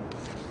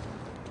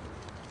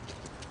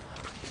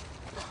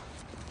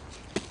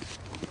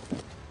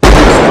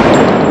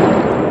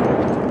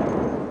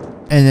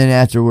 And then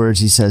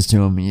afterwards, he says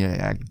to him,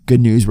 "Yeah,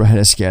 good news, we're ahead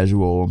of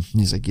schedule."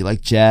 He's like, "You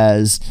like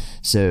jazz?"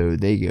 So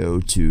they go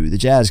to the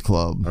jazz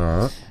club.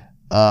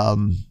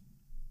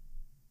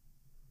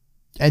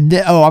 And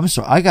then, I'm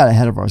sorry, I got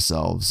ahead of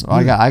ourselves.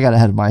 I got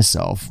ahead of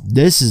myself.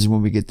 This is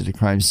when we get to the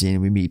crime scene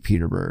and we meet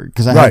Peter Berg,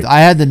 because I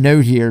had the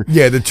note here.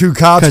 Yeah, the 2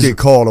 cops get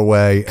called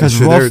away because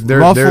so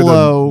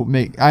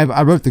Ruffalo.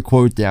 I wrote the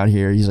quote down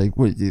here. He's like,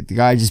 what, the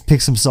guy just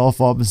picks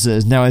himself up and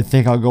says, "Now I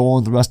think I'll go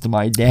on with the rest of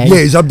my day." Yeah,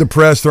 he's up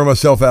depressed, throw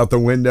myself out the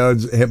window,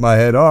 hit my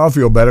head. Oh, I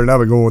feel better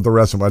now. I'm going with the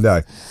rest of my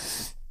day.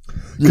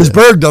 Because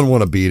Berg doesn't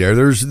want to be there.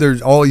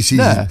 There's all he sees.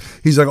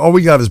 He's like, all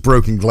we got is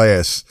broken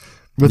glass.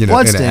 With in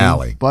an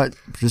alley, but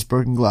just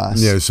broken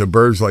glass. Yeah, so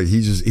Berg's like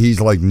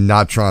he's like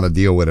not trying to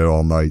deal with it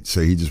all night,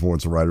 so he just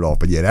wants to write it off.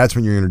 But yeah, that's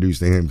when you're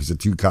introduced to him, because the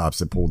 2 cops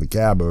that pulled the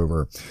cab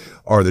over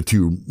are the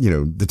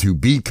 2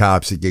 beat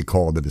cops that get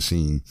called to the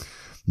scene.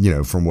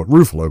 From what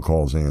Ruffalo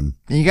calls in.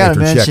 And you got to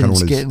mention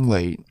it's getting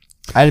late.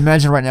 I'd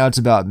imagine right now it's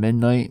about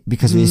midnight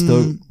because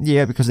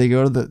because they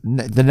go to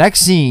the next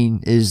scene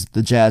is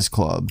the jazz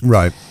club,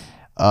 right?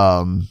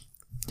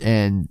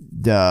 And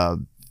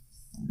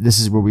this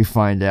is where we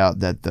find out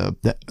that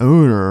the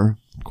owner,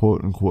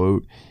 quote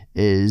unquote,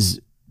 is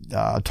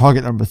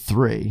target number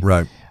 3.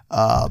 Right.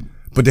 But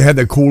they had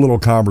that cool little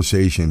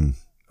conversation,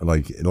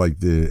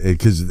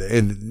 because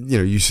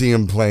you see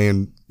him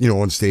playing,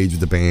 on stage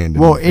with the band.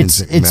 Well,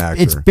 it's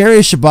Barry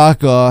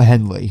Shabaka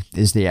Henley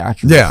is the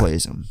actor who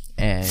plays him.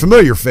 And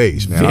familiar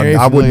face, man.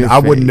 I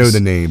wouldn't know the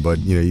name, but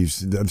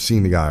I've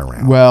seen the guy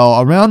around.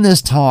 Well, around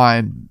this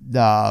time,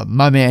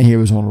 my man here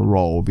was on a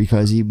roll,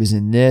 because he was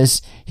in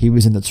this. He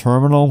was in The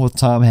Terminal with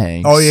Tom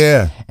Hanks. Oh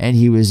yeah, and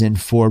he was in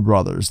Four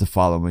Brothers the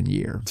following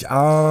year.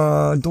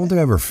 Don't think I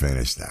ever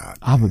finished that.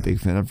 I'm a big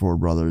fan of Four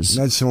Brothers.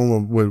 That's the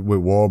one with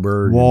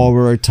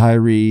Wahlberg.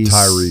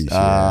 Tyrese.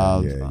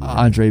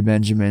 Andre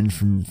Benjamin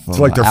from it's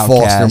like their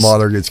Outcast. foster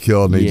mother gets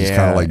killed, and they just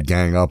kind of like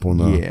gang up on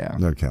the. Yeah.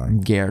 Okay.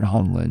 Garrett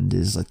Hunland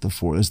is like the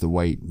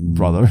white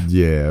brother.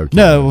 Yeah. Okay.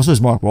 No, well, so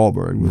is Mark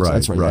Wahlberg. Right.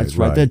 That's right. Right. That's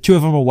right. The 2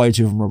 of them are white,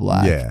 2 of them are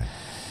black. Yeah.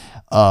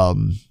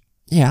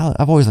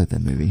 I've always liked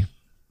that movie.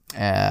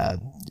 And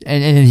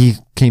then he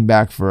came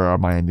back for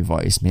Miami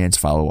Vice, Man's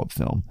follow-up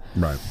film.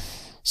 Right.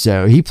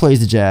 So he plays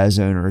the jazz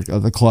owner,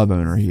 the club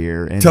owner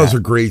here, and tells a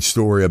great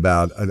story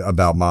about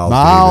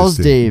Miles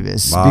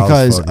Davis.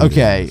 Because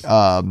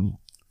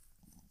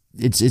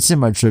it's in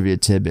my trivia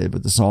tidbit,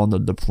 but the song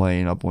that they're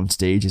playing up on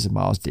stage is a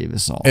Miles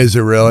Davis song. Is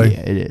it really?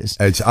 Yeah, it is.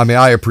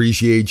 I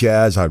appreciate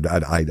jazz. I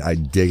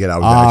dig it.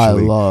 I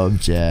love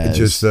jazz. It's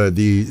just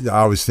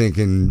I was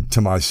thinking to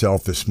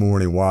myself this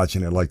morning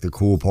watching it, like the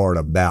cool part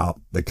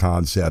about the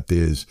concept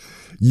is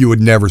you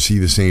would never see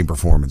the same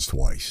performance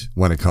twice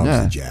when it comes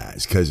to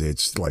jazz, because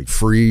it's like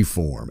free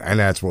form, and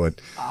that's what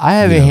I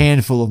have a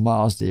handful of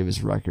Miles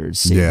Davis records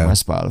saved on my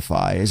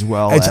Spotify, as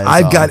well as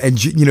I've got, and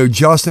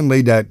Justin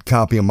laid that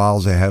copy of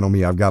Miles ahead on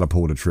me. I've got to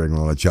pull the trigger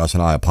on it,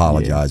 Justin. I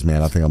apologize,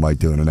 man. I think I might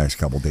do it in the next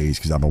couple of days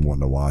because I've been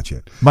wanting to watch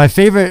it. My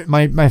favorite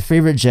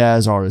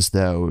jazz artist,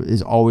 though,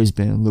 has always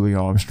been Louis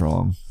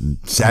Armstrong.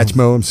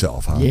 Satchmo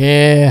himself, huh?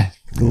 Yeah,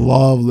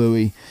 love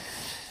Louis.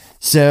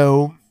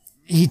 So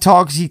he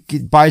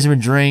buys him a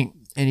drink,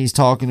 and he's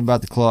talking about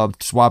the club,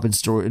 not swapping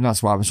stories,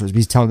 but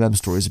he's telling them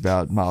stories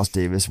about Miles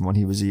Davis from when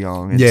he was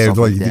young. And he was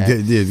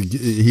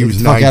 19.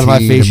 Fuck out of my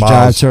face,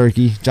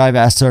 jive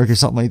ass turkey, or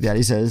something like that.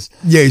 He says,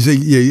 he's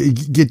like,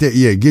 get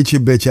your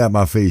bitch out of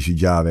my face, you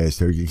jive ass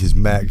turkey,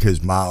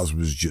 because Miles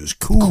was just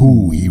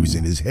cool. He was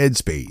in his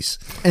headspace.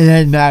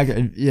 And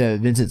then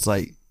Vincent's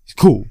like, he's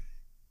cool.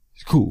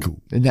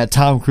 In that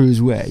Tom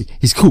Cruise way.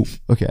 He's cool.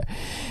 Okay.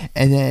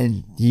 And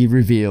then he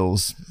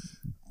reveals,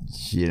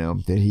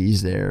 that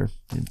he's there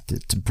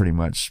to pretty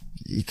much,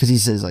 because he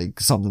says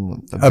like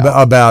something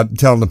about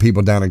telling the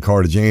people down in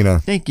Cartagena.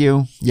 Thank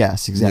you.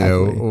 Yes,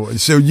 exactly.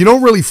 So you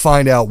don't really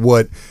find out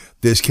what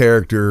this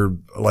character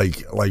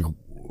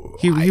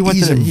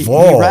he's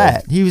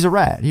involved. He was a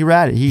rat.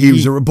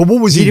 But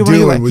what was he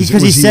doing?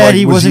 Because he said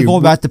he wasn't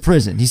going back to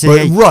prison. He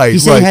said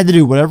he had to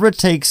do whatever it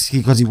takes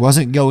because he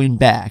wasn't going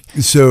back.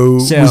 So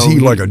was he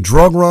like a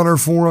drug runner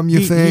for him? You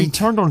think he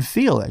turned on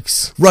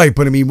Felix? Right,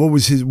 but I mean, what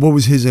was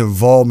his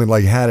involvement?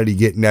 Like, how did he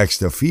get next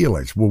to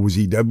Felix? What was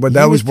he? But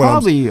that was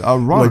probably a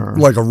runner,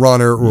 like a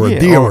runner or a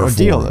dealer. Or a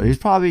dealer. He's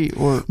probably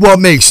Well, it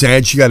makes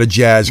sense. You got a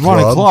jazz club.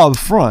 Run a club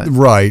front.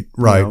 Right.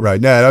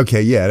 No,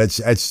 okay, yeah,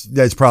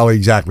 that's probably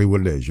exactly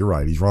what it is. You're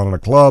right. He's running a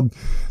club.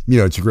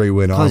 It's a great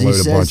way to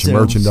unload a bunch of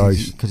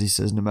merchandise. Because he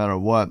says, no matter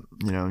what,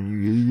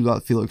 you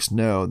let Felix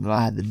know that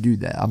I had to do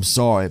that. I'm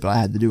sorry, but I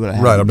had to do what I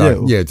had to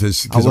do.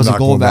 Because I'm not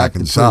going back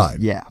inside.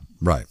 Yeah.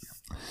 Right.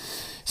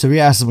 So we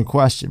asked him a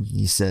question.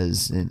 He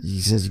says,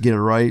 you get it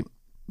right,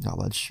 I'll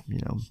let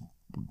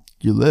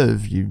you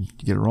live. You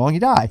get it wrong,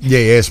 you die. Yeah,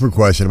 he asked him a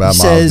question about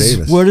Miles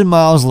Davis. Where did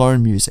Miles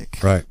learn music?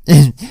 Right.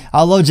 And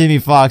I love Jamie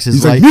Foxx.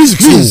 He's like, music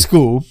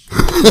school. school.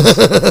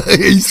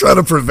 He's trying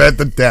to prevent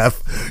the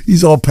death.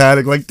 He's all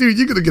panicked, like, dude,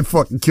 you're going to get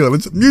fucking killed.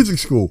 It's music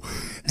school.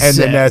 And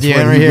then that's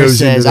when he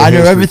goes into I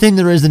know everything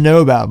there is to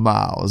know about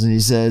Miles. And he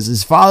says,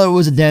 his father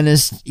was a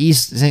dentist,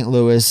 East St.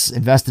 Louis,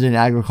 invested in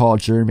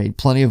agriculture, made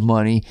plenty of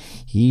money.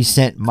 He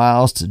sent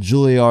Miles to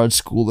Juilliard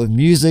School of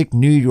Music,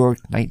 New York,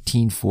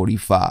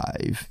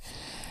 1945.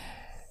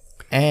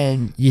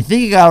 And you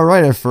think he got it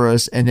right at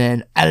first, and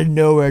then out of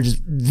nowhere, just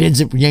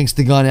Vincent yanks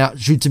the gun out,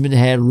 shoots him in the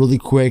head really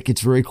quick.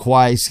 It's very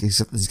quiet.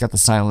 He's got the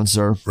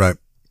silencer. Right.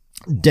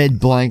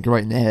 Dead blank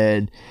right in the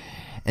head.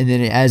 And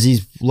then as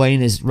he's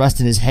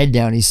resting his head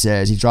down, he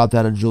says he dropped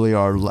out of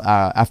Juilliard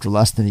after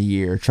less than a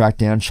year, tracked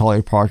down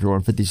Charlie Parker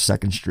on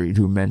 52nd Street,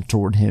 who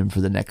mentored him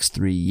for the next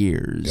 3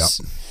 years. Yep.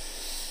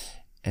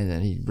 And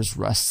then he just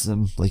rests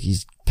him like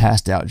he's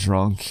passed out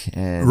drunk.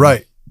 And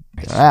right.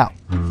 They're out.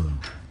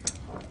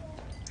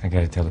 I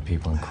gotta tell the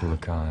people in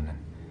Coolacan and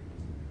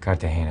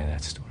Cartagena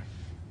that story.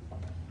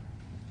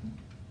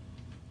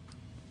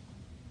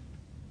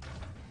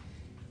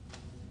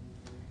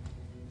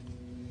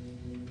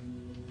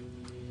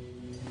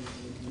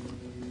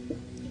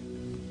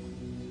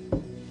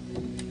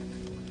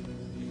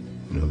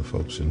 You know the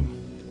folks in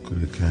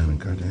Coolacan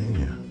and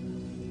Cartagena?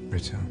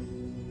 Rizzo.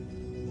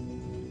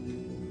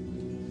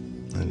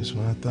 I just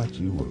when I thought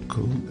you were a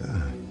cool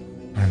guy.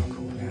 I'm a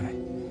cool guy.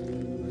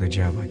 The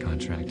job I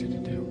contracted to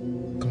do.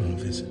 Come on,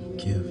 Vincent.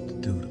 Give the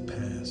dude a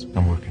pass.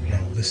 I'm working here.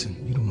 No, listen,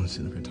 you don't want to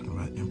sit up here talking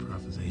about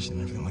improvisation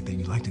and everything like that.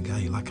 You like the guy,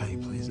 you like how he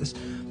plays. Let's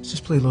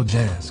just play a little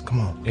jazz. Come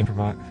on.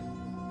 Improvise?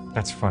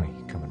 That's funny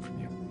coming from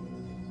you.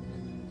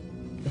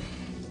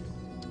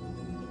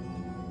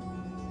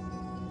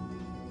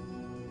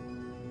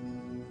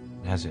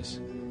 How's this?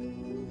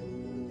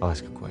 I'll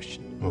ask a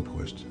question. What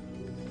question?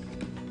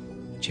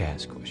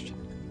 Jazz question.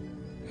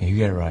 You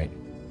get it right,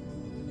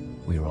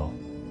 we roll.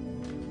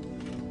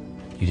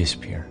 You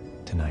disappear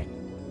tonight.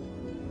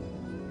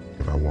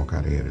 If I walk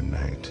out of here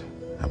tonight,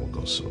 I will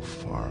go so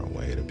far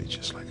away it'll be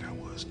just like I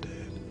was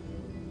dead.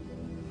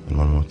 And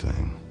one more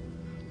thing.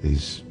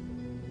 These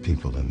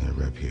people in their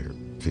rep here,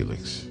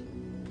 Felix,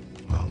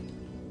 well,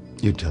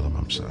 you tell them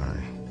I'm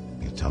sorry.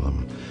 You tell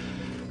them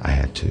I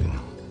had to.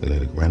 They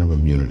laid a grant of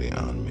immunity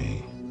on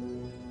me.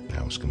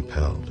 I was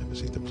compelled. It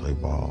was either play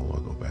ball or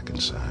go back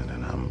inside,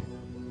 and I'm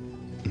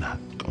not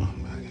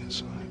going back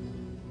inside.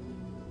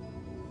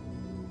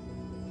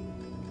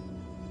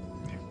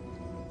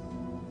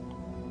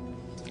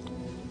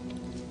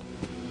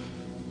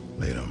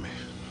 Lay it on me.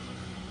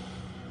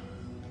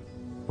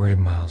 Where did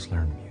Miles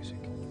learn music?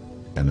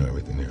 I know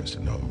everything there is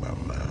to know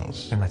about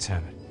Miles. Then let's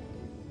have it.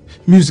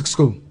 Music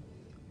school.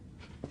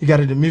 You got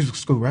it at music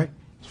school, right?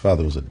 His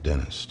father was a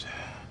dentist,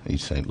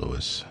 East St.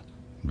 Louis.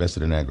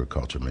 Invested in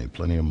agriculture, made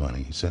plenty of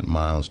money. He sent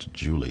Miles to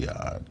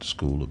Juilliard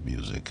School of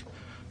Music,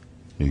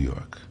 New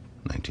York,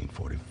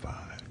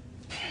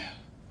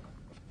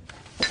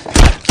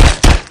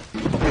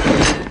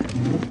 1945.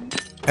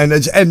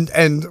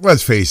 And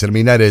let's face it. I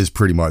mean, that is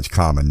pretty much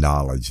common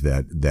knowledge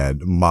that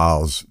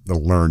Miles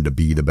learned to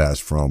be the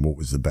best from what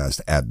was the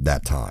best at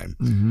that time.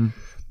 Mm-hmm.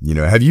 You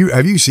know, have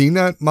you seen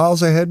that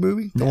Miles Ahead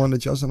movie? The one that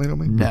Justin Lino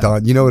made? No.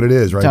 Don, you know what it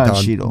is, right? Don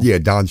Cheadle. Yeah,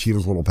 Don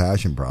Cheadle's little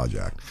passion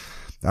project.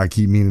 I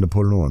keep meaning to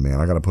put it on, man.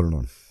 I got to put it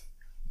on.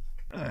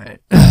 All right.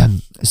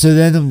 So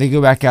then they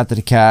go back out to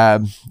the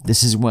cab.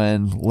 This is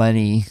when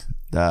Lenny,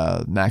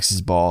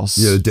 Max's boss.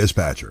 Yeah, the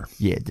dispatcher.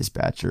 Yeah,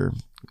 dispatcher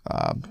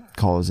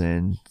calls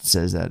in,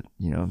 says that,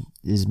 you know,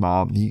 his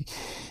mom.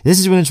 This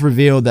is when it's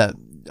revealed that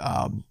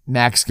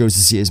Max goes to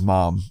see his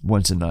mom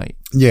once a night.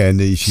 Yeah,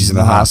 and she's in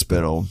the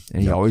hospital.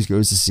 And he always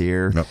goes to see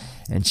her. Yep.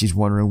 And she's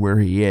wondering where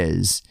he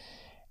is.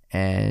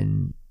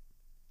 And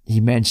he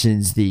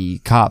mentions the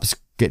cops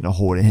getting a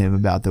hold of him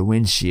about the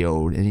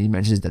windshield, and he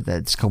mentions that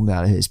that's coming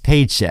out of his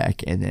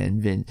paycheck. And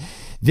then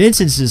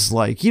Vincent's just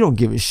like, he don't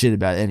give a shit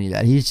about any of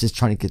that. He's just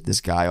trying to get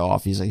this guy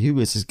off. He's like, who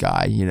is this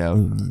guy? You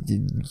know,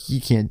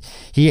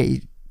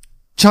 he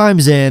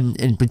chimes in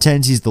and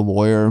pretends he's the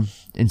lawyer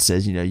and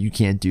says, you know, you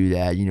can't do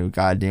that. You know,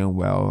 goddamn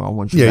well, I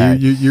want you back.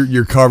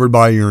 You're covered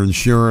by your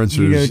insurance.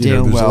 Or, There's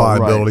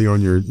liability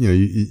on your, you know,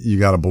 you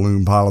got a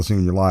balloon policy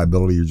on your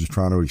liability. You're just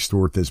trying to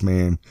extort this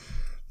man.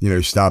 You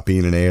know, stop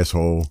being an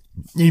asshole.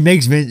 He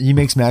makes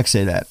Max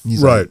say that.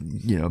 He's right.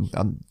 Like, you know,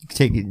 I'm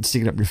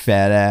sticking up your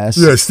fat ass.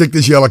 Yeah, stick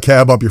this yellow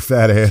cab up your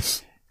fat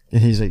ass.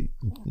 And he's like,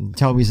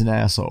 tell me he's an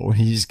asshole.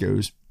 And he just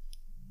goes,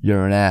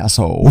 you're an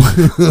asshole. And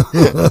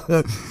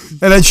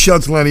that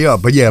shuts Lenny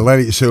up. But yeah,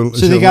 Lenny. So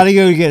they got to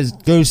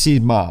go see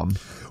his mom.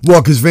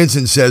 Well, because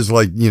Vincent says,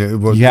 like, you know,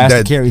 well, he has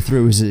to carry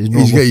through his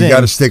normal thing. You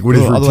got to stick with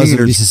his routine. Otherwise,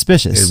 it'll be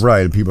suspicious.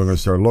 Right, and people are going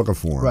to start looking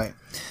for him. Right.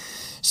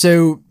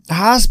 So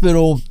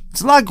hospital,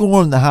 it's a lot going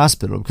on in the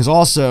hospital because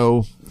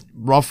also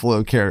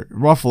Ruffalo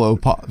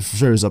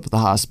shows up at the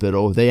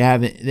hospital. They're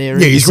in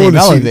the same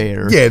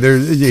elevator.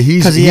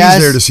 He's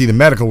there to see the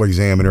medical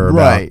examiner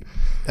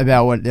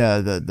about what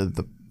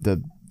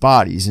the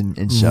bodies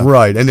and stuff.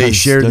 Right, and they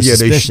share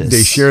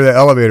they share the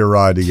elevator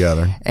ride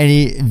together.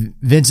 And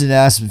Vincent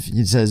asks,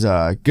 he says,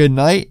 "Good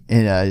night,"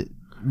 and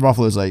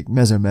Ruffalo's like,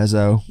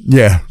 "Mezzo."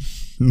 Yeah,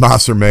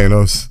 mas or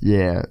menos.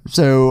 Yeah.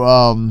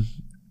 So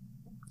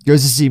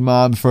goes to see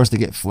mom first to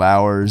get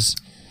flowers.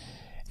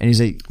 And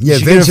he's like, yeah,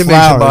 Vincent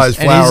makes him buy his flowers.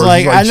 And he's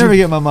like, I never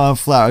get my mom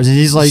flowers. And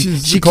he's like,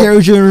 she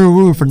carried you in her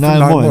room for 9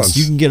 months.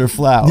 You can get her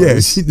flowers. Yeah,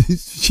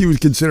 she was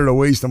considered a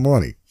waste of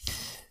money.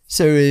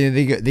 So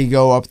they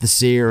go up to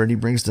see her, and he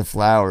brings the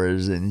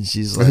flowers, and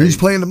she's like, who's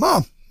playing the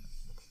mom?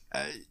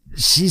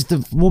 She's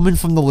the woman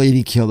from the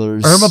Lady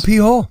Killers. Irma P.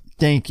 Hall.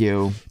 Thank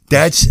you.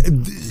 That's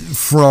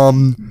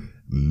from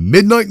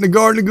Midnight in the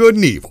Garden of Good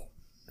and Evil.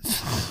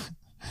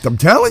 I'm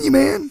telling you,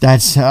 man.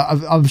 That's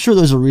I'm sure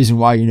there's a reason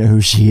why you know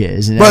who she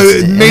is, and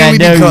mainly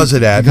because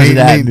of that.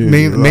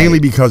 Mainly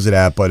because of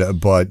that.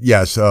 But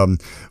yes,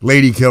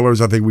 Lady Killers.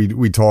 I think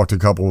we talked a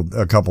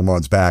couple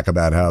months back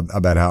about how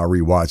I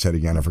rewatched that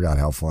again. I forgot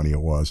how funny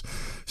it was.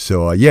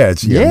 So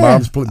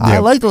Mom's. I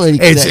like the Lady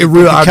Killers.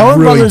 I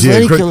really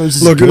did.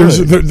 Look,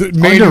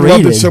 Mandy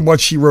loved it so much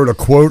she wrote a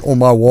quote on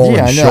my wall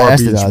in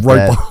Sharpie. It's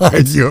right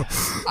behind you.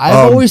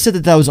 I've always said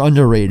that was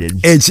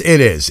underrated. It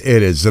is.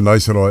 It's a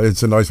nice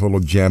little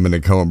gem in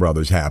the Coen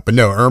Brothers hat. But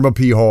no, Irma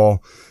P.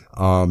 Hall.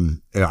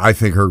 I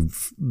think her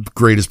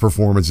greatest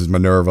performance is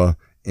Minerva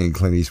in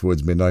Clint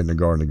Eastwood's Midnight in the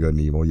Garden of Good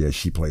and Evil. Yeah,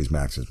 she plays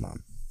Max's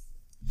mom.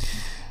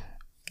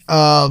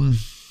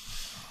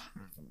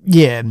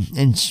 Yeah,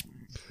 and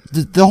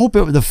the whole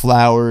bit with the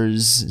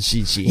flowers,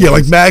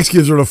 like Max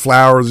gives her the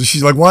flowers, and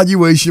she's like, "Why'd you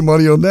waste your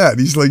money on that?" And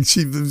he's like,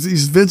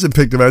 Vincent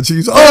picked them out. She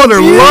goes, "Oh, they're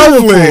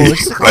lovely."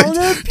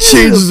 Like,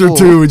 changes her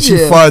too, and she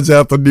finds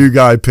out the new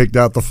guy picked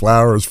out the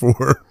flowers for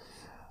her.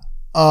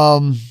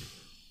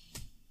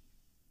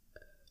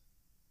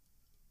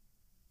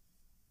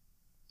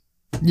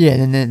 Yeah,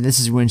 and then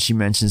this is when she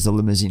mentions the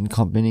limousine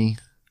company.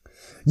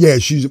 Yeah,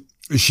 she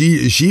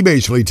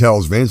basically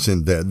tells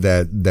Vincent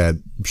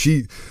that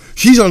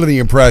she's under the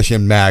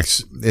impression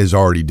Max is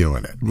already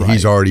doing it. Right.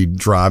 He's already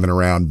driving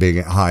around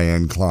big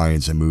high-end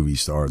clients and movie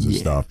stars and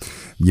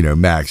stuff. You know,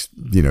 Max,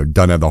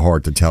 doesn't have the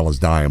heart to tell his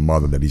dying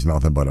mother that he's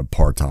nothing but a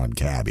part-time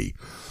cabbie,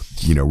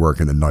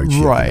 working the night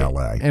shift in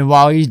L.A. And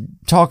while he's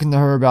talking to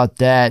her about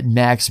that,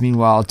 Max,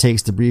 meanwhile,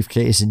 takes the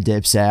briefcase and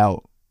dips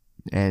out.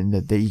 And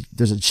that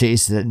there's a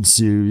chase that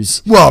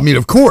ensues. Well, I mean,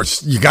 of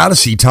course, you got to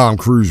see Tom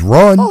Cruise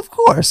run. Oh, of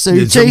course. So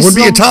it would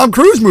be a Tom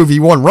Cruise movie.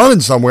 He wasn't running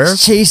somewhere.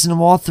 He's chasing them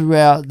all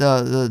throughout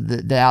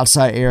the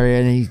outside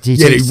area, and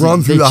they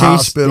run through the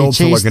hospital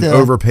to like an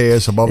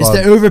overpass above. It's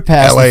the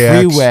overpass, LAX,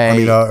 the freeway. I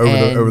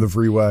mean, over the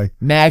freeway.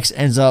 Max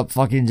ends up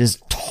fucking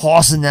just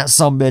tossing that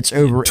sumbitch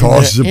over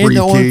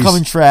into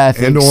oncoming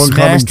traffic. Into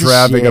oncoming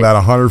traffic, about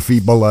 100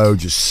 feet below,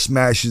 just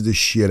smashes the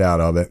shit out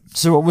of it.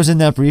 So what was in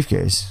that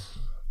briefcase?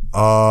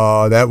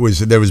 There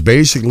was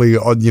basically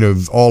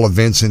all of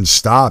Vincent's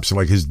stops,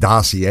 like his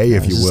dossier,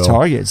 if you will. His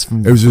targets.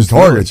 It was his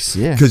targets,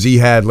 because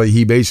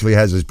he basically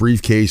has his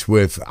briefcase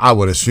with, I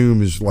would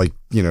assume, is like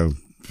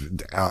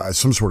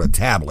some sort of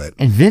tablet.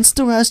 And Vince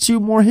still has 2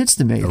 more hits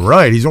to make.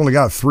 Right. He's only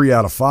got 3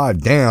 out of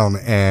 5 down,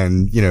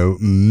 and, you know,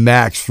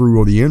 Max threw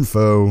all the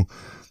info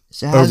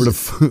over the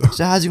phone.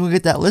 So how's he going to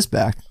get that list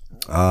back?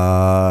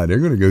 They're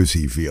going to go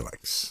see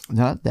Felix.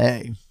 Not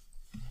they.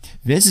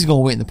 Vince is going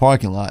to wait in the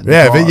parking lot.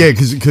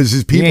 Because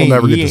his people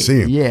never get to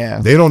see him. Yeah.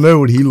 They don't know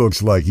what he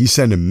looks like. He's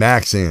sending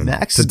Max in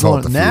to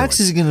talk to Max Felix.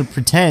 is going to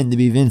pretend to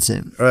be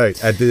Vincent. Right.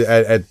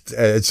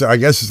 It's I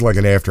guess it's like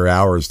an after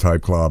hours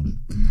type club.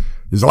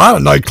 There's a lot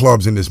of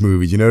nightclubs in this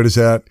movie. Did you notice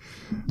that?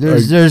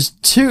 There's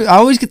 2. I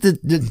always get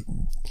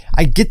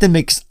I get them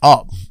mixed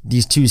up,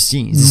 these 2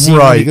 scenes. The scene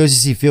when he goes to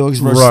see Felix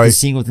versus the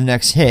scene with the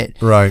next hit.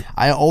 Right.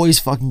 I always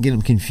fucking get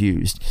them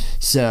confused.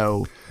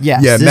 So,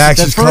 yes. Yeah,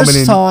 Max is coming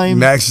in. Time,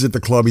 Max is at the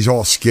club. He's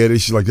all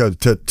skittish. He's like,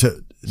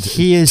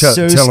 he is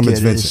so tell him skittish. it's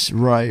Vincent.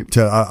 Right.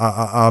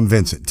 I'm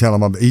Vincent. Tell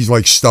him he's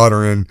like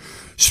stuttering,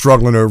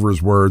 struggling over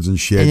his words and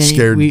shit. And then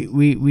scared.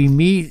 We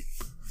meet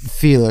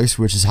Felix,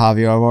 which is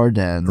Javier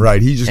Bardem.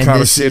 Right, he's just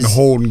kind of sitting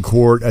holding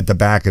court at the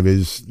back of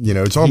his, you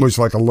know, it's almost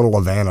like a little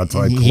Havana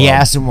type club. He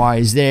asks him why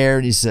he's there,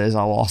 and he says,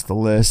 I lost the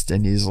list,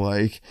 and he's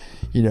like,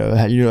 you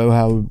know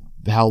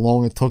how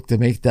long it took to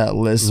make that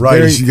list. Right,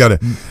 there's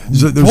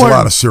a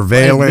lot of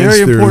surveillance.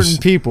 Very important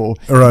people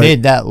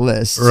made that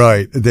list.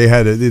 Right, they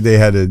had to,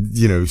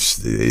 you know,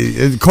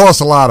 it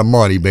cost a lot of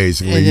money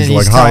basically. And he's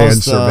like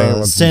high-end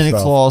surveillance. Santa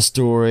Claus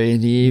story,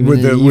 and he where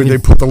they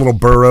put the little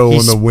burrow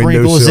on the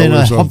windowsill in or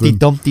a something. Humpty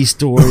Dumpty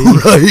story.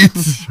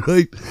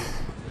 right.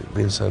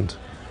 Vincent,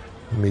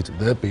 meet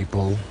the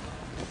people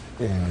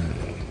in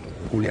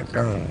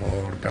Culiacán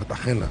or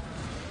Cartagena,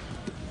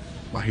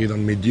 but he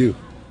don't meet you.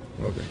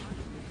 Okay.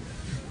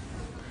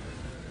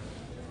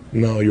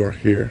 Now you're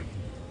here.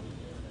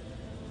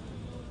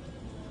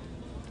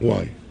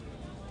 Why?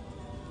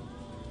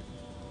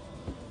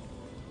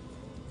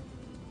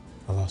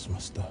 I lost my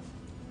stuff.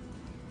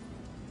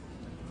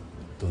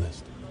 The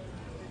list.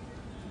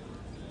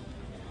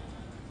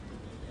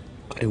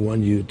 I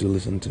want you to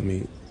listen to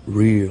me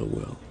real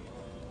well.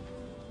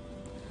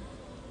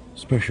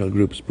 Special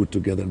groups put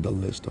together the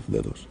list of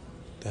dedos.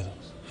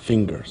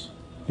 Fingers,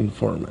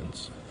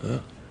 informants,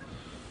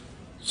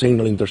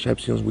 signal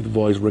interceptions with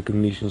voice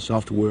recognition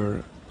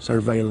software,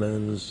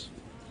 surveillance,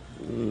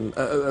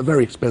 a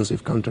very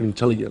expensive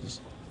counterintelligence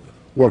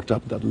worked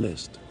up that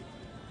list.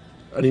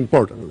 An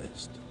important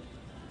list,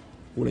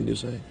 wouldn't you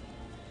say?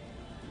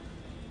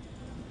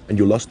 And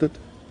you lost it?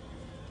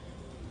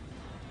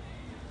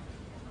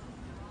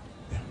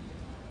 Yeah.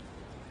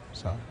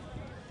 Sorry.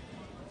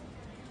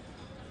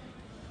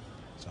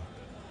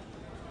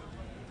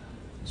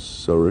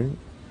 Sorry?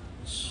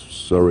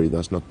 Sorry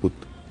does not put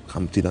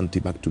Humpty Dumpty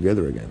back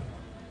together again.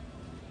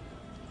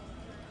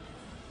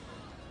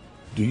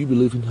 Do you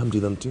believe in Humpty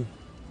Dumpty?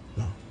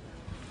 No.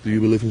 Do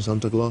you believe in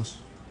Santa Claus?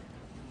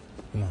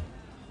 No.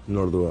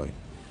 Nor do I.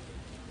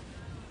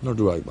 Nor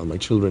do I, but my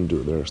children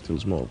do. They're still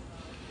small.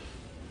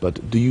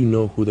 But do you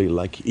know who they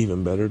like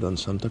even better than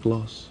Santa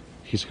Claus?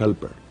 His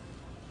helper.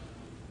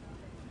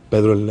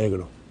 Pedro el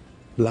Negro.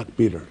 Black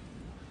Peter.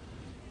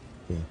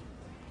 Yeah.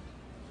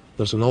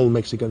 There's an old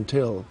Mexican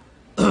tale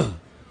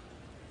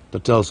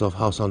that tells of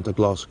how Santa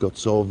Claus got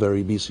so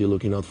very busy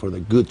looking out for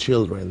the good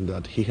children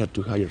that he had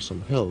to hire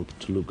some help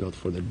to look out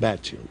for the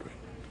bad children.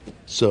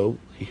 So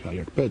he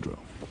hired Pedro.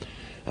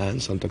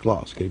 And Santa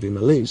Claus gave him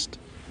a list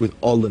with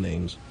all the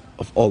names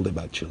of all the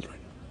bad children.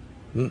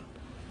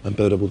 And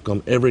Pedro would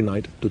come every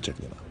night to check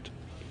them out.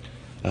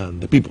 And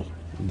the people,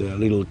 the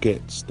little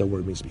kids that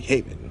were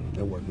misbehaving,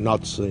 that were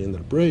not saying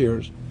their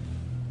prayers,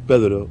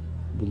 Pedro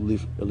would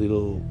leave a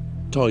little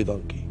toy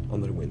donkey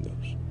on their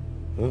windows,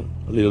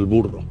 a little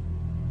burro.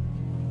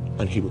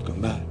 And he would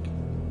come back.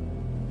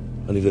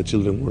 And if the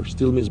children were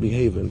still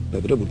misbehaving,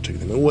 Pedro would take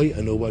them away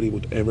and nobody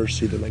would ever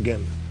see them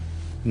again.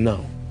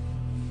 Now,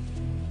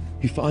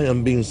 if I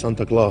am being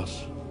Santa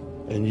Claus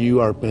and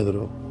you are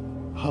Pedro,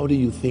 how do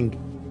you think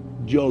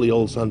jolly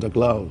old Santa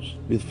Claus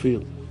would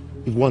feel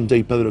if one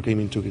day Pedro came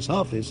into his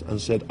office and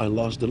said, I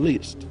lost the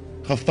list?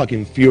 How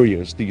fucking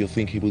furious do you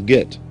think he would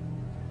get?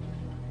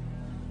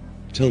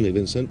 Tell me,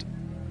 Vincent.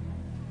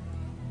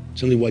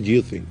 Tell me what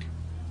you think.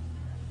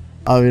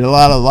 I mean, a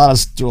lot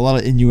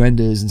of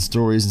innuendos and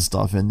stories and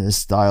stuff in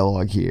this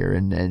dialogue here,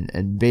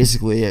 and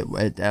basically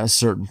at a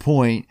certain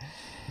point,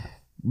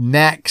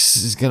 Max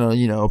is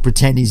gonna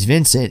pretend he's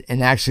Vincent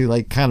and actually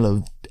like kind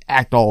of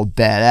act all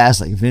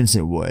badass like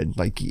Vincent would,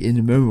 like in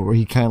the moment where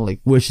he kind of like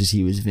wishes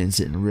he was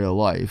Vincent in real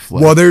life.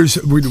 Like, well, there's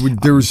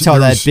tell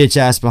that bitch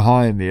ass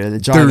behind me, or the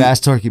giant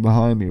ass turkey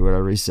behind me,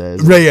 whatever he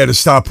says. Right, yeah, to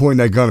stop pointing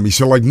that gun at me.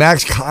 So like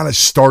Max kind of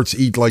starts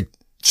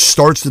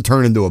to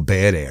turn into a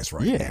badass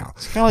now.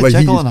 It's kind of like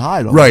Jekyll and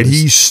Hyde. Almost. Right,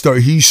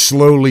 he's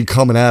slowly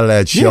coming out of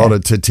that shell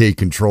to take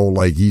control.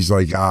 Like he's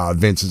like,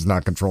 Vince is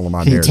not controlling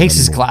my narrative. He takes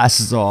his anymore.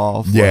 glasses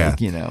off. Yeah,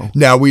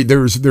 Now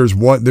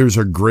there's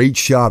a great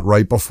shot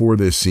right before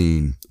this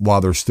scene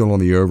while they're still on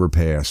the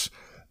overpass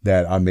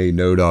that I made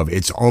note of.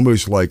 It's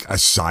almost like a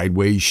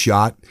sideways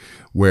shot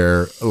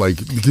where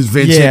because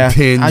Vincent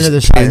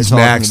pins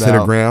Max to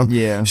the ground.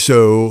 Yeah.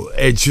 So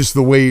it's just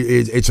the way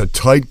it's a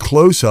tight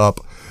close up.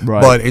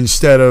 Right. But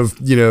instead of,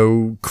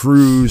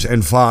 Cruz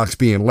and Fox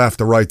being left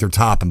to right, they're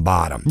top and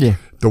bottom. Yeah.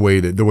 The way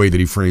that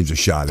he frames a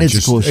shot. It's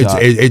a cool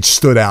shot. It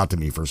stood out to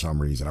me for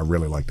some reason. I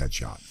really like that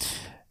shot.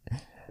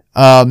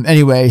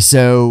 Anyway,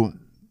 so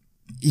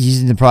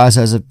he's in the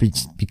process of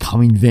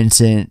becoming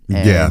Vincent,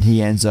 and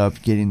he ends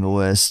up getting the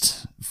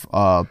list.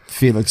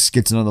 Felix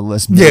gets another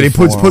list. Yeah, he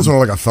puts on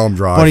like a thumb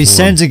drive. But he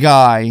sends a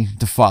guy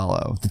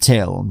to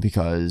tail him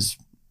because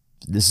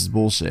this is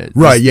bullshit.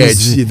 Right,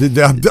 he's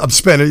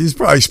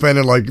probably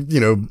spending like,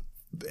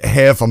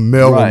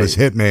 $500,000 on this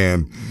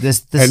hitman.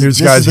 This guy's is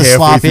the halfway through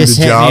the sloppiest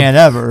job. hitman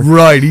ever.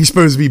 Right, he's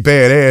supposed to be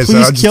badass.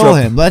 Please kill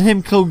him. Let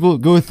him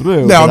go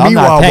through. Now,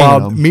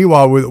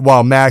 but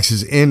while Max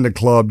is in the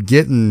club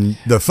getting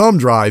the thumb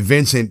drive,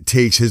 Vincent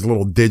takes his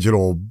little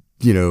digital,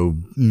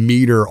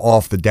 meter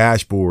off the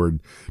dashboard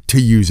to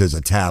use as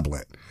a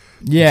tablet.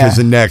 Yeah. Because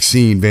the next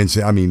scene,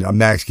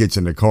 Max gets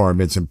in the car and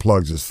Vincent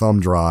plugs his thumb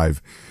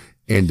drive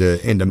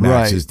into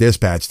Max's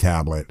dispatch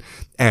tablet,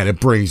 and it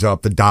brings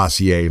up the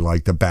dossier,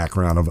 like the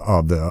background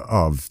of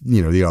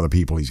the other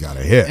people he's got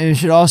to hit. And you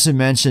should also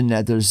mention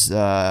that there's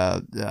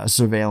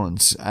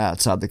surveillance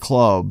outside the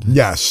club.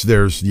 Yes,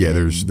 there's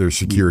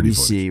security. We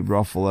see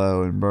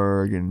Ruffalo and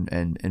Berg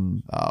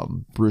and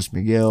Bruce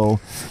McGill.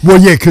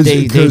 Well, yeah, because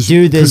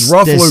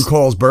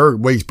Ruffalo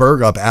wakes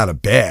Berg up out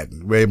of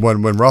bed when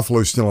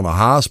Ruffalo's still in the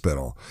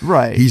hospital.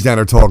 Right, he's down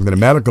there talking to the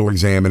medical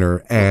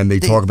examiner, and they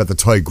talk about the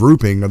tight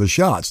grouping of the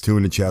shots, 2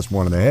 in the chest,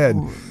 1 in the head.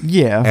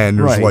 Yeah, and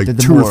there's right. like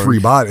two or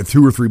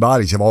three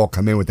bodies have all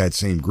come in with that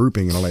same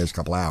grouping in the last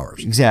couple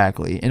hours.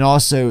 Exactly. And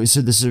also,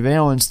 so the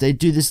surveillance, they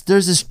do this.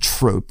 There's this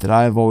trope that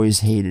I've always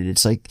hated.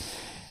 It's like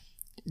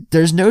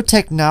there's no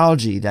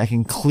technology that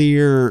can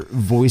clear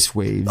voice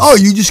waves. Oh,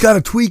 you just got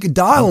to tweak a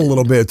dial a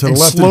little bit to the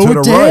left slow and to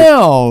it the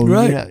down.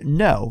 right.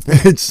 No,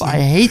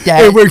 I hate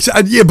that. It works.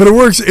 Yeah, but it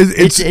works.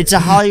 It's a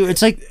Hollywood.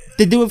 It's like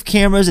they do it with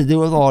cameras, they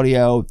do it with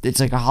audio. It's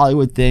like a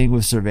Hollywood thing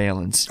with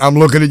surveillance. I'm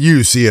looking at you,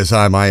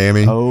 CSI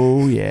Miami.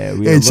 Oh yeah,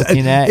 we are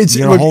looking at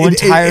your whole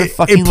entire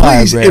fucking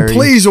library. It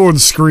plays on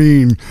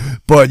screen,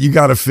 but you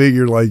got to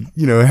figure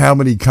how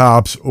many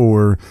cops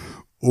or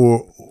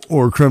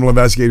criminal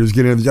investigators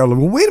get in the job. Like,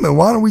 well, wait a minute,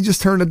 why don't we just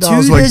turn the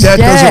dials? Like that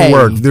doesn't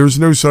work. There's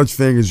no such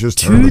thing as just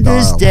turn the dial.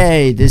 To this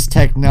day, this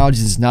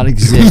technology does not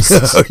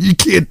exist. You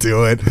can't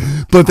do it.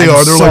 But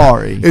they're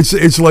sorry. Like,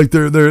 it's like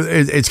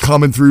it's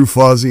coming through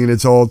fuzzy and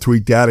it's all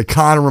tweaked out. It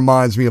kind of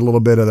reminds me a little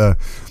bit of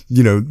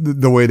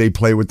the way they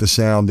play with the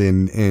sound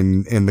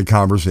in the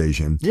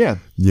conversation. Yeah.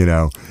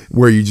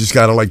 Where you just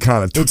got to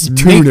kind of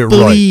tune it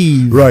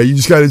right. Right. You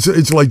just got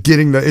it's like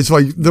getting it's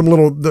like the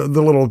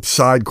little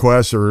side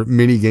quests or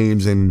mini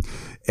games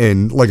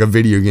and like a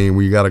video game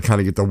where you got to kind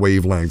of get the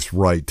wavelengths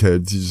right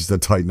to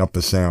tighten up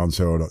the sound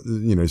so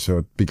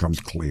it becomes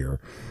clear.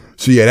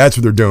 So yeah, that's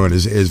what they're doing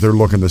is they're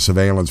looking at the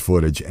surveillance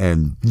footage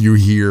and you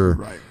hear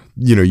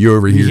you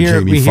overhear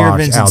Jamie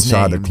Foxx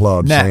outside the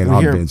club saying,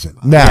 I'm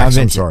Vincent. Max,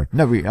 I'm sorry.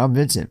 No, I'm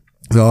Vincent.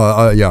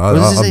 I'm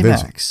Vincent.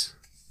 Max.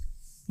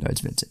 No,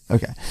 it's Vincent.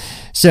 Okay.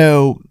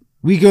 So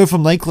we go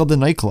from nightclub to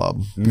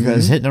nightclub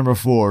because hit number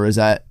 4 is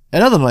at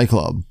another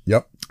nightclub.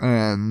 Yep.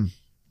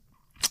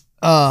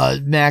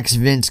 Max,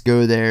 Vince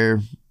go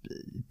there.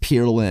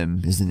 Pierre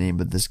Lim is the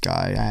name of this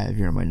guy I have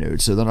here in my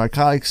notes. So the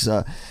narcotics,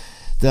 the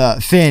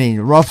Fanning,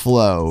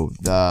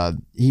 Ruffalo,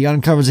 he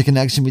uncovers a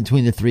connection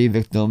between the 3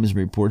 victims and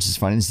reports his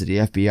findings to the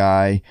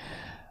FBI.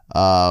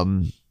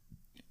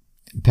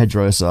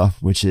 Pedrosa,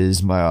 which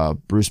is my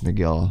Bruce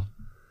McGill,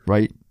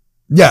 right?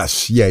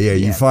 Yes, yeah.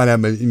 You find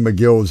out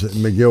McGill's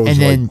and like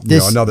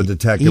another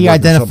detective. He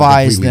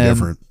identifies them.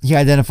 Different. He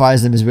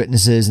identifies them as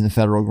witnesses in the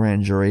federal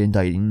grand jury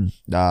indicting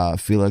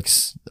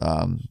Felix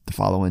the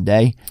following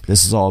day.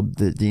 This is all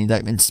the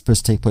indictment's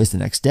supposed to take place the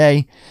next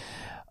day.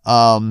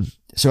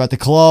 So at the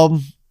club,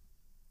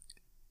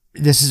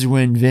 this is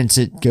when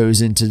Vincent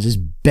goes into just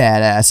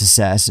badass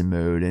assassin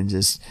mode and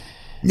just.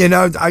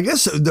 I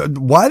guess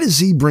why does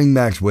he bring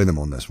Max with him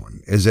on this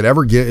one? Is there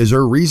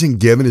a reason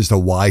given as to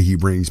why he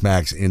brings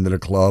Max into the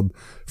club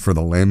for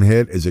the limb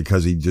hit? Is it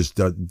because he just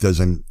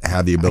doesn't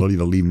have the ability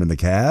to leave him in the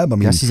cab? I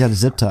mean, guess he's out of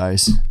zip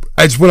ties.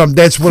 That's what I'm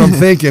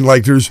thinking.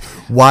 Like,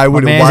 why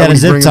would he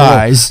bring him?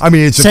 I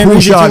mean, it's a cool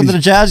shot. The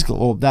jazz.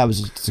 Well, that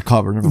was just a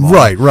cover. Never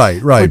mind.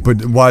 Right.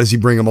 But why does he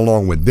bring him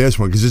along with this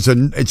one? Because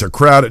it's a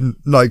crowded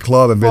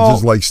nightclub, and Vince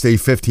is like stay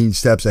 15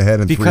 steps ahead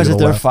and 3 to the left. Because if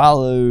they're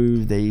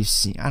followed, they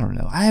see. I don't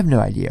know. I have no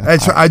idea.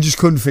 I just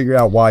couldn't figure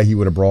out why he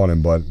would have brought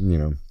him, but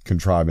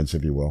contrivance,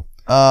 if you will.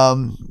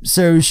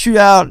 So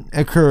shootout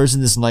occurs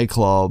in this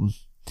nightclub.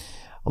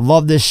 I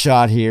love this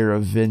shot here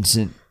of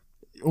Vincent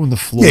on the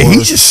floor. Yeah,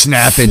 he's just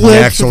snapping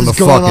necks on the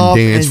fucking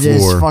dance floor.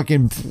 Just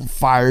fucking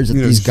fires at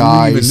these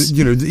guys.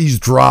 He's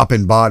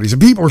dropping bodies,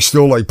 and people are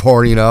still like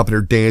partying up and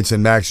they're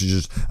dancing.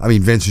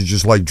 Vince is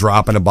just like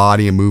dropping a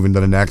body and moving to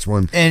the next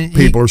one. And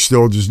people are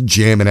still just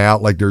jamming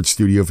out like they're at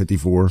Studio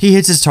 54. He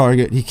hits his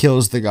target. He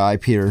kills the guy,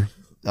 Peter,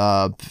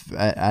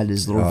 at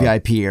his little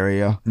VIP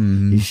area.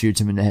 He shoots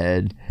him in the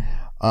head.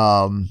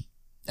 And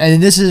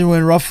this is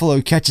when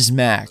Ruffalo catches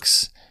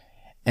Max.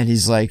 And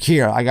he's like,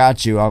 "Here, I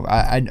got you.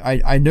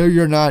 I know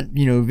you're not,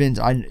 Vince.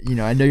 I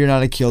know you're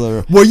not a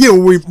killer." Well, yeah,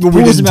 we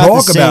didn't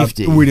talk about.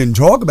 Safety. We didn't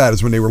talk about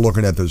is when they were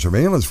looking at the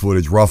surveillance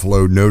footage.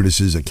 Ruffalo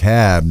notices a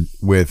cab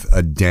with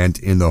a dent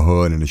in the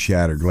hood and a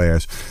shattered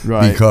glass,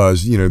 right?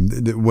 Because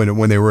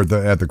when they were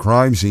at the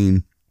crime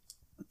scene.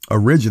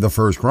 The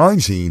first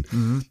crime scene,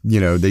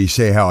 they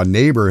say how a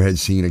neighbor had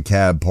seen a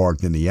cab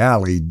parked in the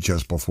alley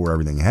just before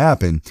everything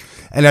happened.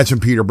 And that's when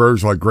Peter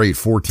Berg's like, great,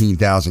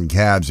 14,000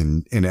 cabs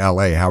in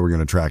LA. How are we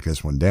going to track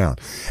this one down?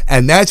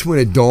 And that's when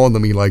it dawned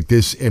on me like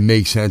this, it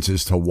makes sense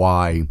as to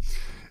why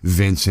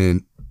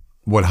Vincent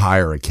would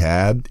hire a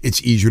cab.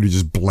 It's easier to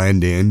just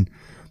blend in.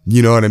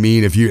 You know what I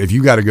mean? If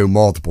you got to go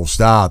multiple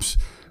stops,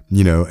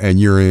 and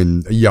you're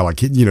in yellow,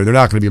 they're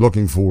not going to be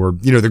looking for,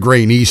 the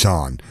gray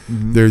Nissan.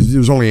 Mm-hmm.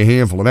 There's only a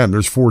handful of them.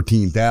 There's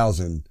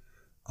 14,000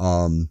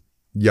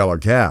 yellow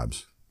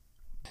cabs.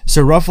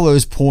 So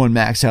Ruffalo's pulling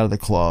Max out of the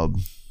club,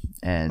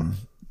 and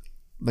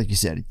like you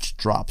said, it just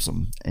drops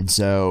him. And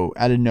so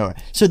I didn't know it.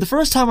 So the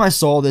first time I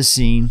saw this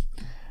scene,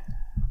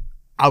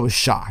 I was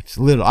shocked.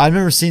 Literally, I've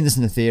never seen this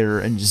in the theater,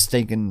 and just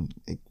thinking,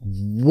 like,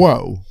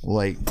 whoa,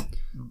 like,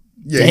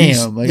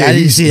 damn, like I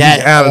didn't see that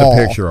he's out of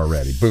the picture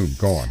already. Boom,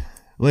 gone.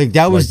 Like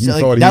that was you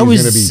thought he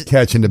was going to be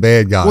catching the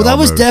bad guy. Well, that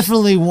almost. was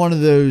definitely one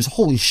of those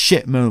holy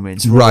shit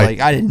moments where right. like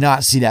I did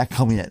not see that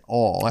coming at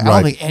all. Like, I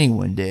don't think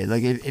anyone did.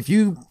 Like if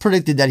you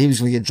predicted that he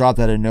was going to get dropped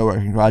out of nowhere,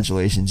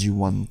 congratulations, you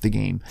won the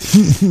game.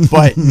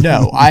 But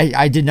no,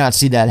 I did not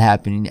see that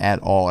happening at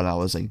all, and I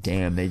was like,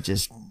 damn, they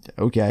just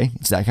okay,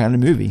 it's that kind of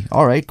movie.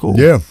 All right, cool.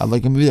 Yeah, I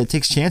like a movie that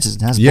takes chances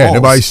and has balls.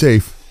 Nobody's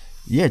safe.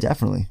 Yeah,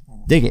 definitely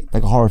dig it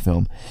like a horror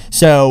film.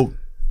 So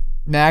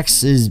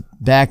Max is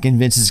back in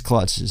Vincent's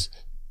clutches.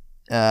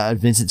 So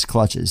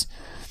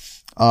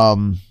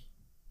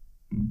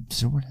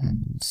what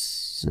happens?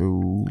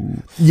 So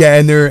yeah,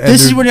 and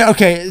this is when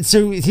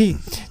so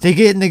they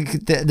get in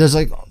there's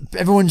like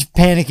everyone's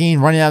panicking,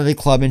 running out of the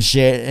club and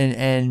shit,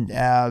 and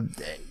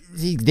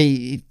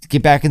they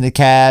get back in the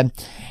cab.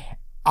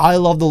 I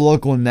love the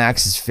look on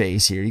Max's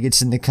face here. He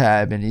gets in the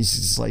cab and he's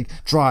just like,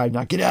 "Drive,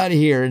 now get out of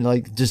here!" And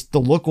like just the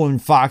look on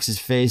Fox's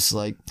face,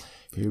 like,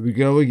 here we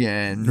go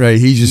again. Right.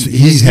 He's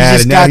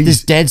just got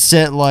this dead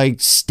set like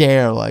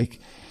stare, like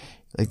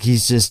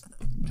he's just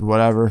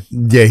whatever.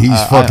 Yeah, he's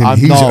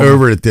he's numb.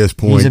 Over it at this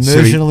point. He's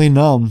emotionally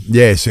numb.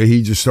 Yeah, so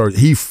he just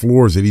he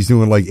floors it. He's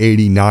doing like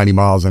 80, 90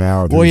 miles an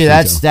hour. Well,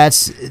 yeah,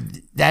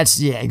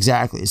 that's yeah,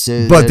 exactly.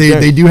 So, but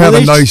they do have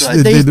a nice.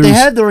 They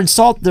have their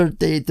insult.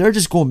 They're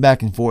just going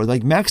back and forth.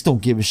 Like Max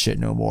don't give a shit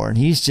no more, and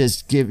he's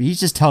just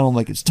telling them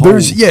like it's told.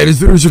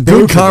 There's a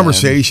good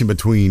conversation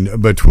between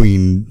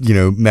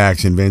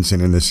Max and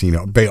Vincent in this scene,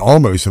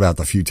 almost about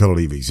the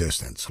futility of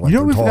existence. Like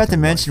we forgot to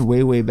mention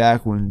way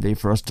back when they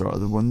first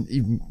started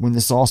when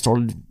this all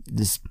started.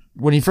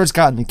 When he first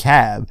got in the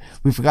cab,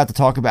 we forgot to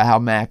talk about how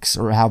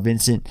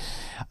Vincent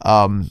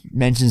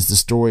mentions the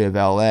story of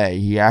L.A.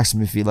 He asks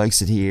him if he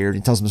likes it here, and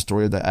he tells him the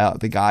story of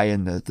the guy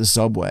in the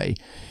subway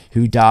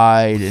who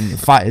died, and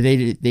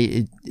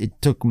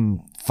it took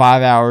him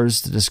 5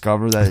 hours to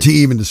discover that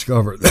he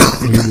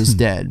was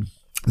dead.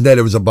 That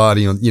it was a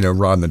body on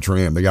riding the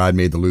tram. The guy had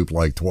made the loop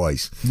like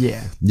twice.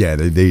 Yeah,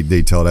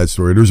 they tell that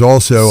story. There's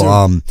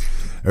also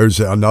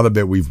there's another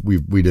bit we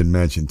didn't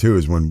mention too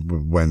is when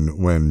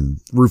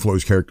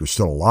Ruffalo's character's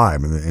still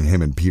alive and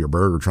him and Peter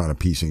Berg are trying to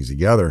piece things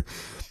together,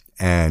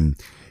 and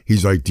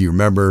he's like, do you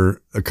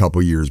remember a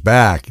couple years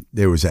back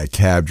there was that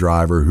cab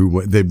driver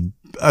who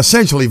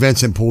essentially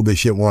Vincent pulled this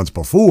shit once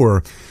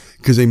before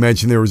because they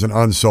mentioned there was an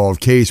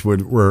unsolved case where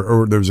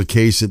there was a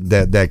case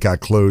that got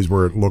closed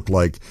where it looked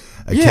like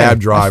a cab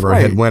driver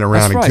had went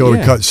around and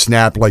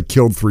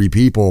killed 3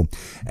 people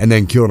and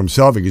then killed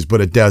himself.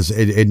 But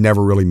it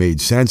never really made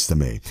sense to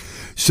me.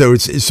 So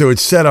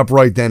it's set up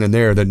right then and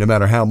there that no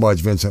matter how much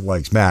Vincent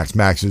likes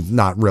Max is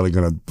not really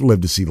going to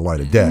live to see the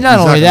light of day. Not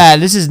only that,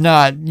 this is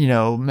not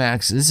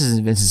Max. This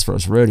isn't Vincent's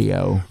first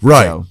rodeo,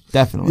 right? So,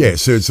 definitely, yeah.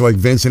 So it's like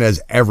Vincent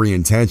has every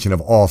intention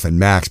of offing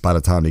Max by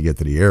the time they get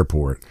to the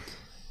airport.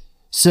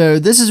 So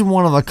this is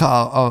one of a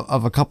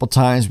couple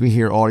times we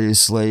hear Audio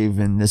Slave,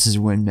 and this is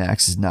when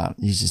Max is not.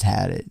 He's just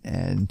had it,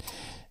 and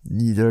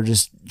they're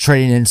just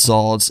trading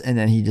insults, and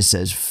then he just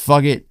says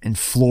 "fuck it" and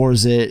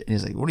floors it, and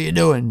he's like, "What are you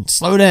doing?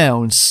 Slow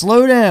down!"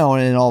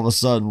 And all of a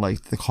sudden,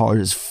 like the car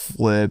just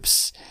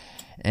flips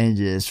and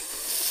just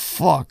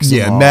fucks.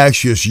 Yeah,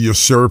 Max just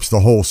usurps the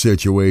whole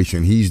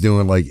situation. He's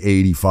doing like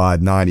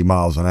 85, 90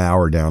 miles an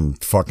hour down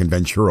fucking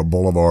Ventura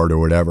Boulevard or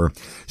whatever,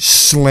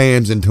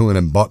 slams into an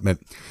abutment.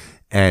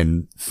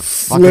 And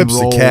flips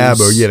the cab.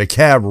 Oh yeah, the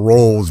cab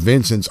rolls.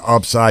 Vincent's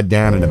upside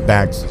down in the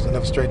back. I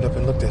never straightened up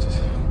and looked at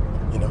it.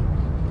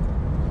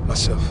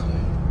 Myself.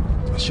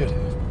 I should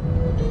have.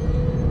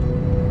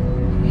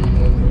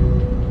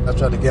 I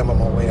tried to gamble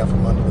my way out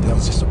from under it. That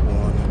was just a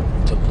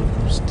warning to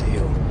lose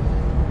deal.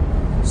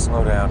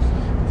 Slow down.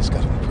 It's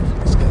got to be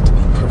perfect. It's got to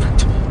be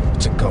perfect.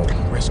 To go.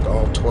 Risk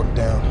all torque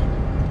down.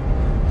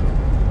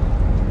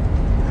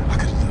 I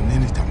could have done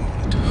anything I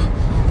wanted to.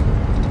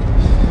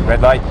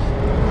 Red light.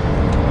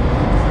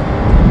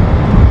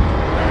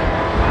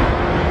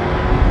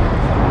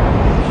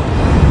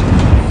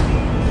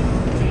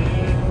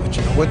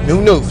 What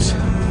new news?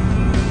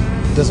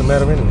 It doesn't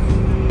matter anyway.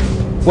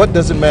 What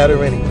does it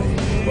matter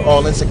anyway? We're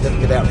all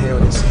insignificant out here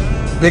in this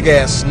big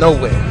ass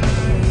nowhere.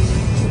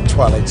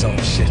 Twilight Zone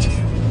shit.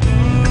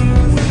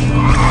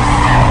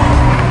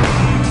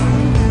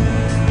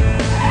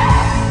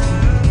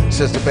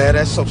 Says the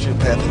badass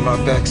sociopath in my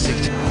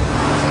backseat.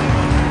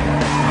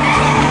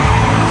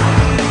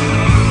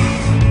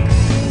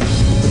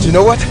 But you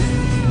know what?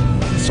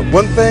 So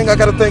one thing I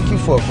gotta thank you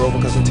for, bro,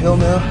 because until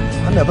now,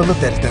 I never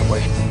looked at it that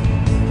way.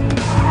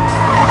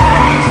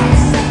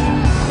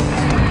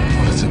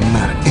 What does it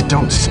matter? It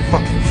don't just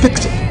fucking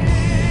fix it.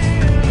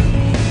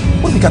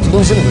 What do we got to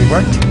lose anyway,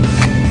 right?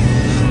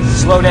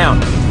 Slow down.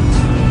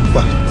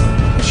 What?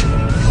 Shoot. You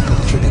gonna pull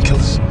the trigger and kill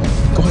us?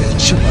 Go ahead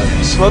and shoot my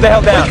ass. Slow the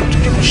hell down. You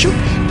gonna shoot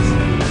me?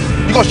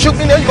 You gonna shoot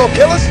me now? You gonna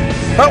kill us?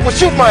 Huh? Well,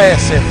 shoot my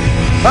ass then.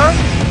 Huh?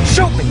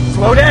 Shoot me.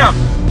 Slow down.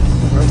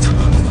 Right.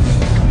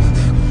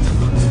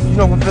 You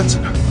know what,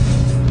 Vincent?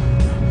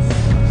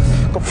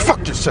 Go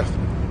fuck yourself.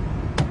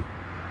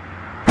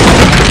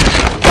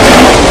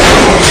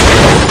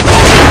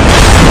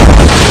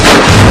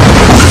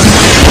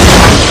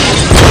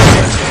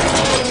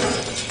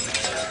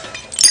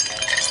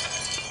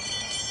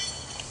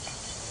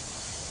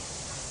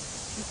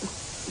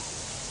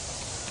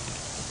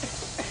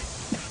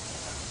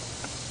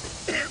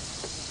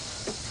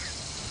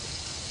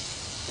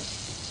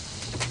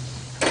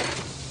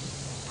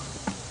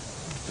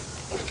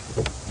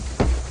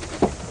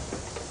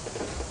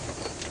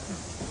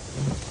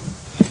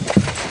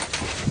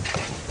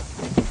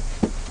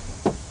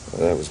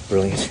 That was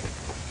brilliant.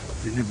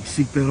 Didn't have your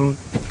seatbelt on?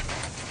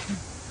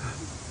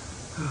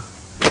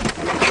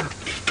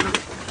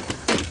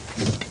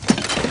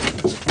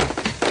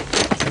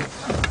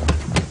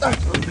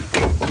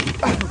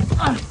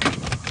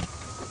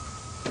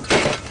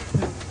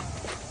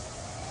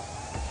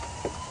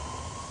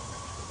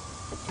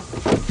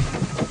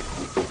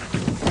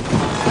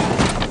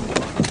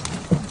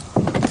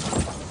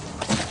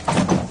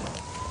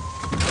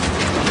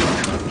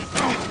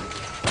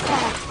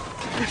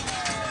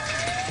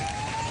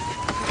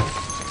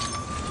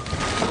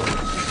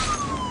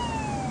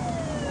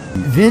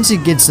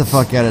 Vincent gets the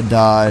fuck out of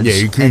Dodge,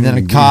 Yeah, and then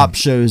a cop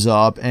shows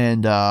up,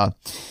 and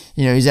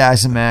he's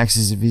asking Max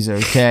if he's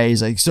okay.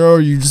 He's like, "Sir,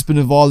 you've just been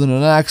involved in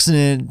an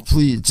accident.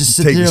 Please, just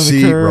sit Take there a on the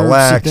seat, curb,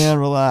 relax. sit down,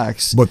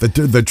 relax." But the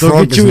They'll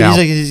trunk get is you, now.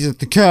 he's like,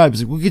 the cab.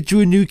 He's like, "We'll get you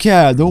a new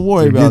cab. Don't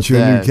worry We'll about get you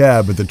that." a new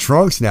cab, but the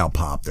trunk's now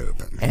popped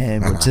open.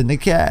 And what's in the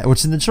cab?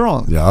 What's in the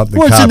trunk? Yeah,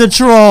 What's in the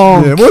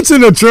trunk? Yeah, what's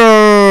in the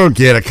trunk?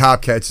 Yeah, the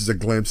cop catches a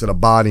glimpse of a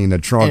body in the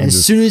trunk. And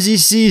as soon as he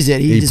sees it,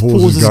 he just pulls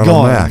pulls his gun.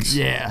 on Max.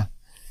 Yeah.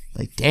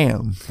 Like,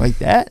 damn, like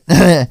that?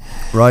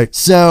 Right.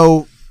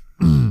 So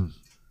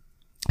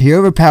he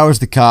overpowers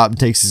the cop and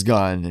takes his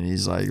gun, and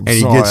he's like,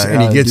 He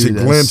gets a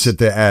glimpse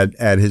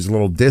at his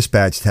little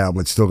dispatch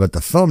tablet, still got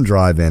the thumb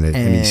drive in it,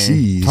 and he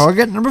sees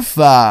target number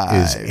 5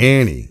 is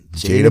Annie,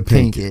 Jada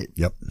Pinkett.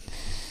 Yep.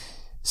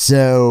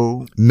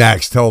 So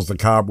Max tells the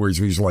cop where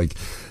he's like,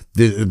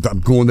 "I'm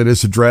going to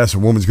this address. A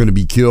woman's going to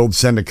be killed.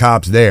 Send the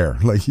cops there."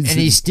 Like, and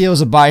he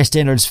steals a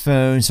bystander's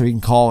phone so he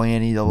can call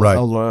Annie to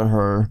alert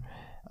her.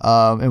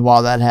 And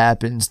while that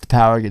happens, the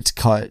power gets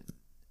cut.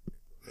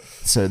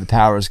 So the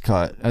power's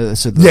cut.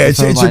 It's a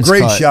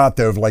great cut. shot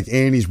though of like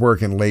Annie's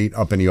working late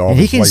up in the office.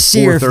 And he can like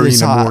see her from 4:30 in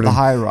the morning. the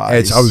high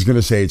rise. I was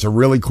gonna say it's a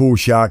really cool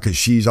shot because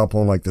she's up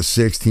on like the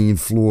 16th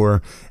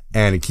floor,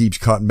 and it keeps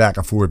cutting back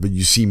and forth. But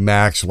you see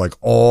Max like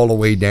all the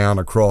way down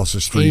across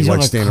the street,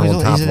 like standing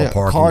on top of a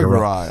parking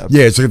garage.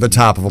 Yeah, it's like at the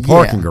top of a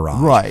parking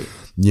garage, right?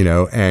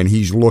 And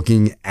he's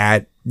looking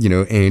at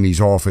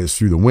Annie's office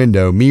through the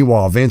window.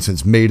 Meanwhile,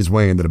 Vincent's made his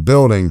way into the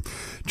building,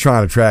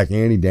 trying to track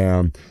Annie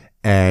down.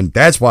 And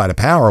that's why the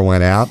power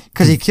went out.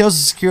 Because he kills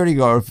the security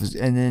guard,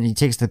 and then he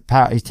takes the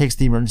power. He takes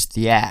the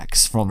emergency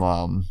axe from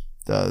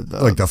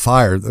the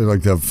fire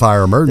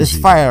emergency.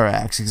 This fire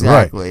axe,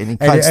 exactly, right. And he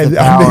cuts the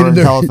power and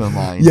telephone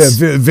lines.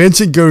 Yeah,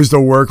 Vincent goes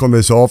to work on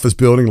this office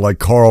building like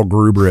Carl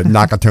Gruber at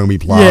Nakatomi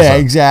Plaza. Yeah,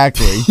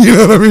 exactly. You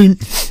know what I mean?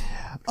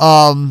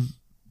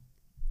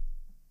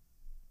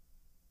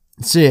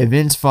 So yeah,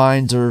 Vince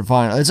finds her.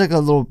 It's like a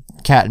little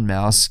cat and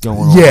mouse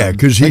going on. Yeah,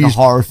 because like a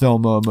horror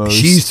film almost.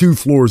 She's 2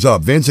 floors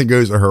up. Vincent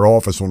goes to her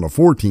office on the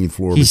 14th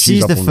floor. He but sees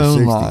she's the up on phone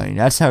the 16th. line.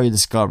 That's how he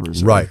discovers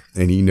her. Right,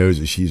 and he knows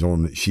that she's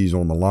on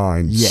the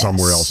line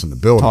somewhere else in the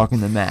building, talking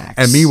to Max.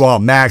 And meanwhile,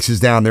 Max is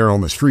down there on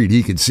the street.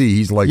 He can see.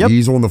 He's like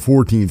he's on the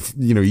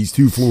 14th. He's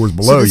 2 floors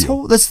below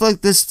you.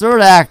 This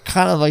third act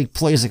kind of like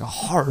plays like a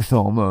horror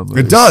film almost.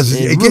 It does.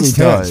 It It really gets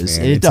tense, does.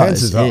 man. It It does.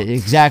 tenses up.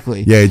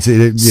 Exactly. Yeah,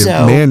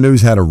 So- man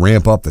knows how to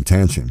ramp up the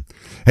tension.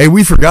 Hey,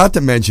 we forgot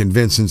to mention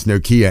Vincent's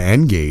Nokia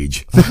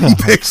N-Gage that he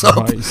picks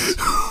up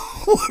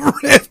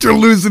after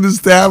losing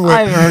his tablet. I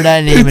haven't heard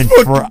that name in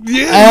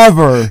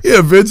forever.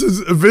 Yeah,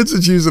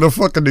 Vincent's using a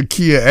fucking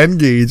Nokia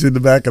N-Gage in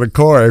the back of the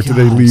car after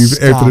they leave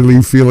stop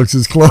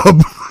Felix's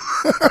club.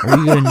 Are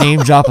you gonna name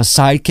drop a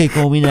sidekick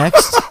on me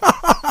next?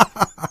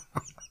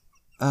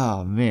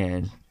 Oh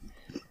man.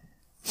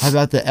 How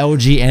about the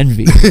LG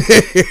Envy?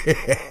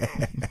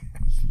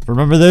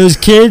 Remember those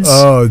kids?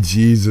 Oh,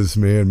 Jesus,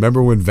 man.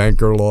 Remember when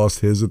Venker lost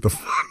his at the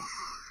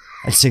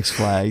at Six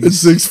Flags? At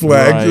Six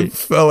Flags. Right. It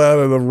fell out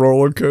of the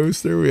roller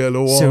coaster. We had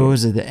to walk. So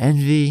was it the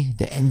Envy,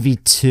 the Envy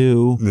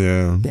 2,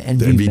 the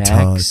Envy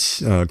Max?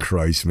 Touch. Oh,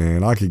 Christ,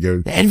 man. I could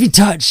go. The Envy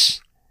Touch.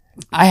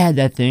 I had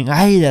that thing. I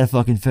hated that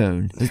fucking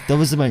phone. That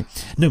was my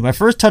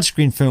first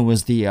touchscreen phone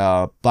was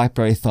the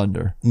BlackBerry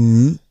Thunder.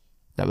 Mm-hmm.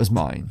 That was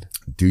mine.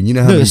 Dude, you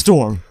know how the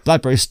Storm.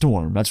 BlackBerry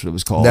Storm. That's what it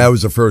was called. That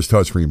was the first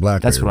touchscreen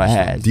BlackBerry. That's what I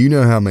had. Do you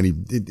know how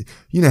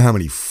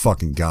many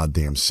fucking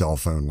goddamn cell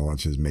phone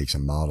launches, makes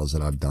and models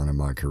that I've done in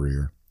my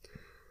career?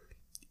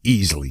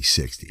 Easily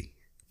 60.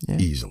 Yeah.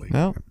 Easily.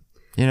 Well,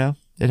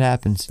 it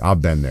happens.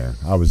 I've been there.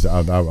 I was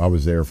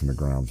there from the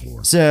ground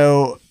floor.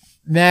 So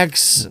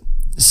Max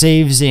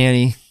saves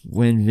Annie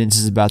when Vince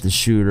is about to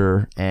shoot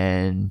her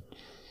and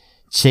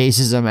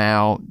chases him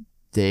out.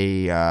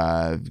 They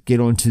get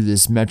onto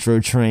this metro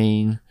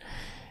train.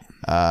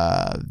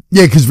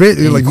 Because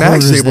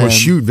Max is able to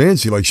shoot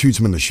Vince. He shoots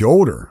him in the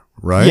shoulder,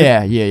 right?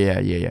 Yeah.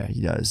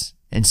 He does.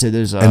 And so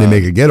there's and they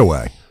make a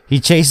getaway. He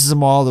chases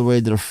them all the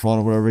way to the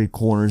front or whatever. He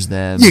corners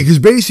them. Yeah, because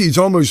basically it's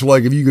almost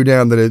like if you go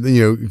down to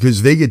the,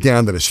 because they get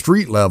down to the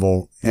street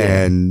level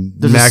and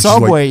there's Max a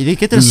subway. They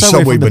get their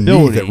subway from the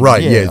beneath building. it,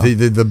 right? Yeah,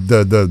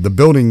 the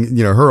building,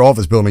 her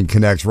office building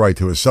connects right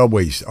to a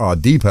subway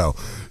depot.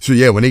 So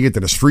yeah, when they get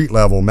to the street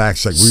level,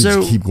 Max is we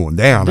just keep going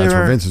down. That's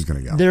where Vince is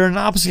going to go. They're in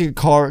opposite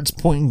cars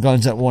pointing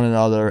guns at one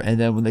another, and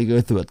then when they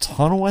go through a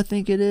tunnel, I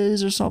think it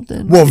is, or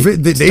something. Well,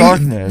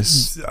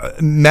 darkness.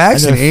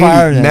 Max and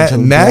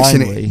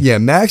Andy,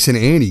 Max and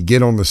Andy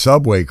get on the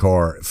subway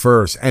car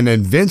first, and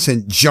then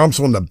Vincent jumps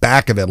on the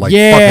back of it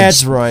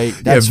that's right.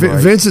 That's right.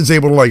 Vincent's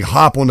able to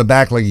hop on the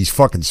back like he's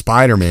fucking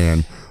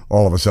Spider-Man.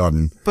 All of a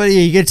sudden, but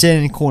yeah, he gets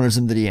in and corners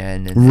him to the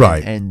end, and,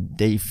 right? And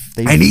they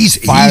he's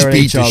fire at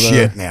beat each to other.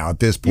 shit now at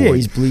this point. Yeah,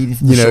 he's bleeding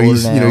from the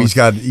shoulder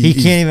now. He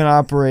can't even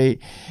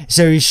operate.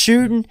 So he's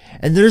shooting,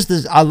 and there's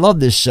this. I love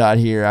this shot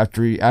here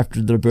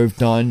after they're both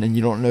done, and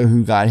you don't know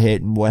who got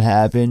hit and what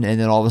happened, and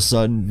then all of a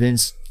sudden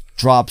Vince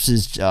drops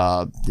his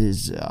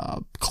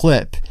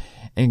clip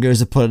and goes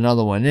to put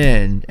another one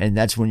in, and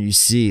that's when you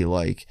see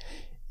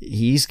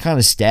he's kind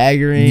of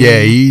staggering. Yeah,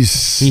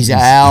 he's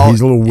out.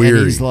 He's a little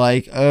weird. He's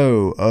like,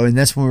 oh, and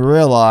that's when we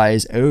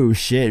realize, oh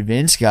shit,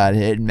 Vince got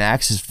hit and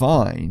Max is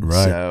fine.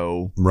 Right.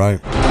 So right.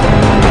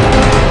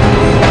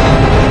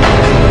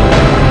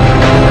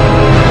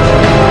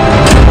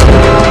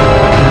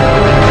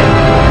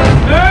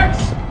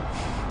 Max!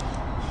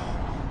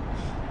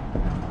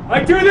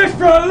 I do this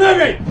for a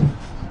living!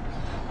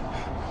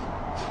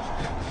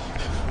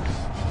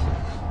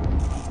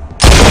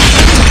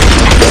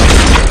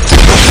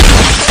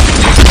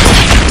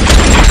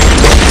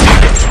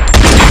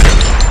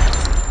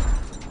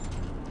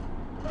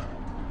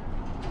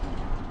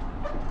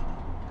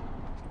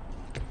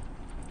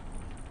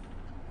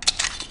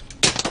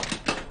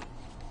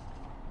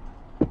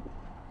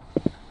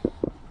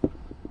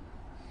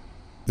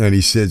 And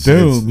he sits.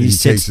 Boom! He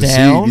sits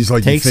down. He's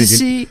like, takes a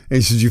seat. And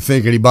he says, "You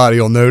think anybody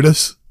will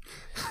notice?"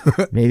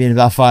 Maybe in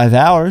about 5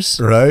 hours,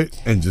 right?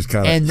 And just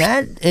kind of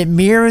it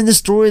mirroring the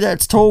story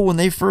that's told when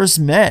they first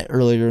met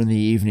earlier in the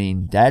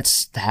evening.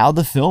 That's how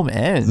the film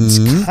ends,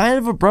 kind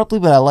of abruptly,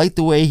 but I like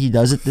the way he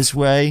does it this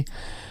way.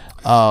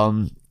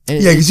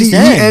 Because he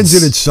ends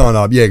it at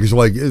sunup. Yeah, because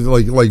like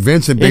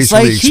Vincent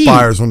basically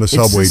expires on the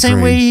subway train. It's the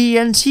same way he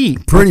ends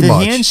Heat. Pretty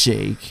much. The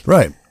handshake.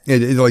 Right.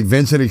 Like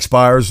Vincent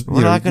expires.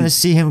 We're not going to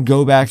see him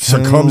go back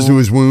home. Succumbs to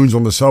his wounds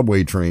on the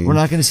subway train. We're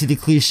not going to see the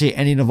cliche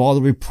ending of all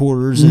the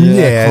reporters and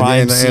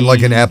and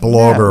like an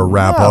epilogue or a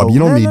wrap up. You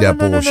don't need that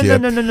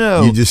bullshit.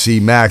 No. You just see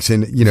Max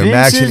and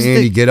Max and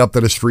Andy get up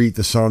to the street.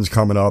 The sun's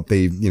coming up.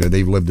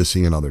 They've lived to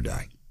see another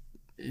day.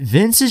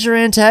 Vince is your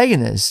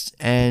antagonist,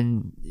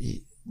 and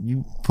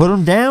you put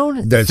him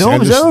down. That's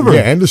film's over.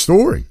 Yeah, end of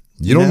story.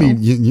 You don't need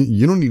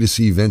you don't need to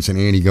see Vince and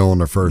Andy go on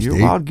their first date.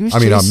 Max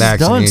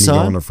and Andy go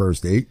on their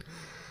first date.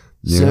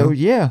 So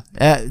yeah,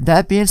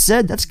 that being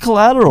said, that's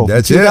Collateral.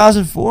 That's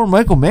 2004,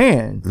 Michael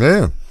Mann.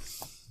 Yeah.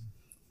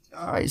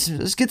 All right, so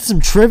let's get to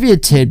some trivia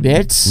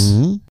tidbits.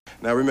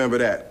 Mm-hmm. Now remember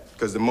that,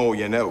 because the more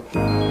you know.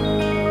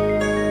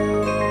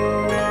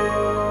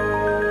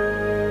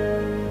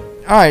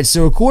 All right,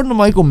 so according to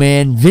Michael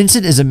Mann,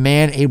 Vincent is a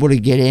man able to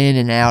get in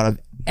and out of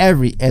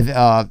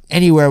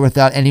anywhere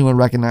without anyone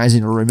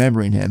recognizing or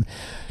remembering him.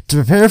 To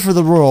prepare for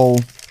the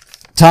role,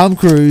 Tom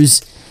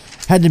Cruise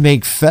had to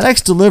make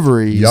FedEx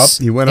deliveries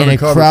he went in a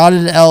undercover.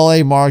 crowded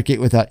LA market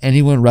without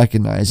anyone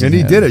recognizing him.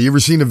 And he did it. You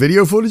ever seen the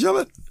video footage of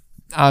it?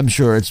 I'm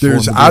sure it's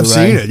I've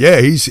seen it.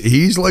 Yeah,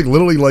 he's like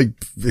literally like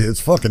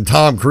it's fucking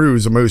Tom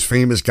Cruise, the most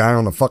famous guy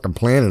on the fucking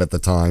planet at the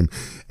time,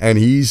 and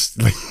he's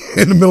like,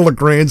 in the middle of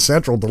Grand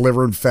Central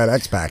delivering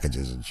FedEx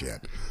packages and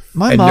shit.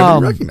 My and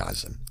mom nobody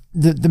recognized him.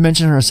 To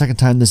mention her a second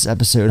time this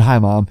episode. Hi,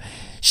 Mom.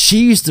 She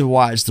used to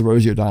watch the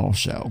Rosie O'Donnell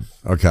show.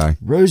 Okay.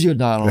 Rosie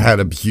O'Donnell had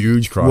a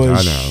huge crush.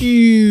 Was I know.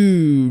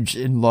 Huge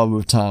in love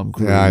with Tom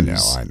Cruise. Yeah, I know.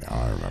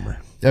 I remember.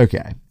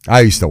 Okay.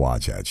 I used to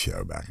watch that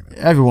show back in the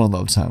day. Everyone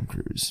loved Tom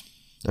Cruise.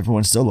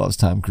 Everyone still loves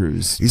Tom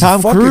Cruise. He's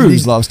Tom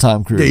Cruise loves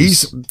Tom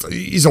Cruise.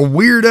 He's a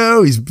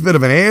weirdo. He's a bit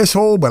of an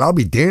asshole, but I'll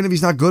be damned if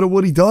he's not good at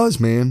what he does,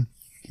 man.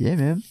 Yeah,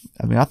 man.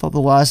 I mean, I thought the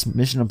last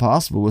Mission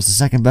Impossible was the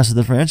second best of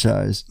the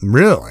franchise.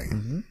 Really?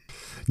 Mm-hmm.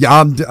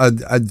 Yeah,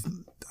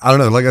 I don't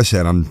know. Like I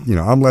said, I'm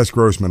Les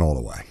Grossman all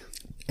the way.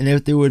 And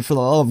if they would, for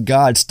the love of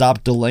God,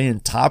 stop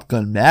delaying Top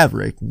Gun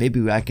Maverick,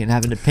 maybe I can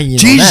have an opinion on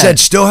Jesus, that. that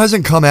still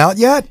hasn't come out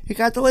yet? It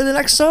got delayed the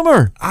next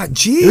summer.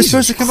 Jesus it was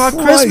supposed to come out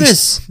Christ.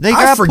 Christmas. They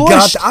got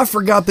pushed. I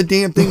forgot the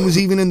damn thing was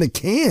even in the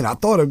can. I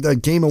thought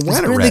it came and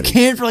went already. It's been in the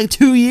can for like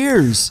 2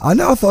 years. I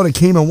know. I thought it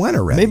came and went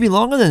already. Maybe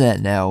longer than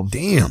that now.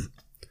 Damn.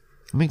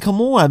 I mean, come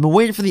on. I've been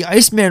waiting for the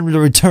Iceman to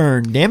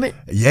return. Damn it.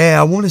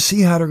 Yeah, I want to see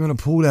how they're going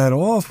to pull that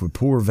off with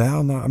poor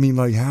Val. I mean,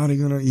 like, how are they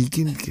going to... He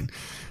can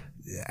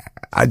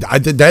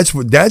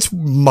that's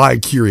my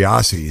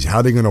curiosity is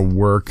how they're going to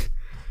work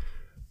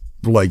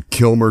like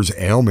Kilmer's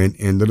ailment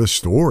into the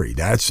story.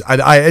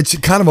 It's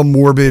kind of a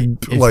morbid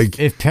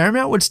if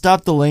Paramount would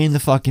stop delaying the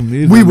fucking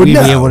movie, we'd be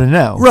able to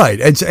know.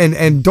 Right.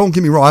 And don't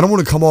get me wrong, I don't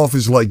want to come off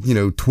as like,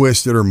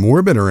 twisted or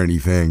morbid or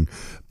anything,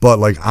 but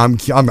like I'm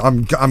glad that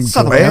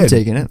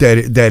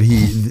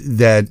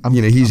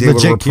he's able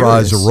to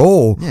reprise a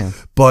role. Yeah.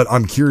 But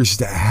I'm curious as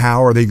to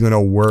how are they going to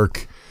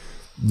work,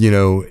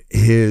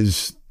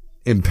 his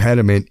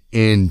impediment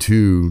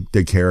into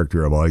the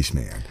character of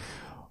Iceman.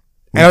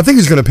 And I think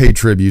he's going to pay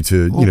tribute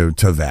to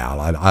to Val.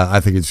 I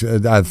think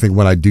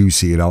when I do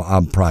see it,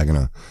 I'm probably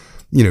going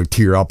to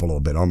tear up a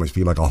little bit, almost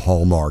be like a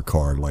Hallmark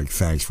card, like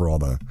thanks for all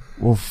the.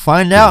 We'll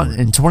find out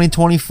in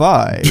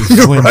 2025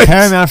 when Right.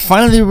 Paramount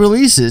finally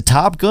releases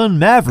Top Gun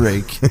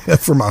Maverick.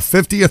 For my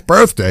 50th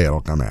birthday,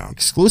 it'll come out.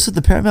 Exclusive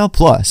to Paramount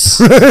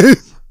Plus.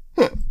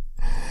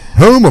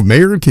 Home of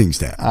Mayor of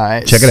Kingstown. All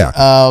right. Check it out.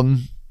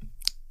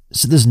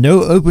 So there's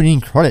no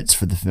opening credits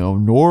for the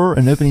film, nor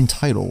an opening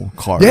title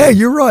card. Yeah,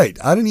 you're right.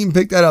 I didn't even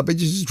pick that up. It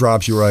just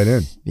drops you right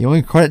in. The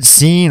only credits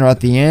seen are at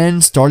the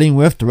end, starting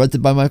with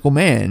directed by Michael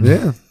Mann.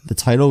 Yeah. The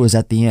title was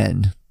at the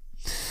end.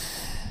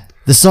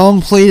 The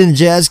song played in the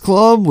jazz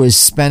club was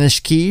Spanish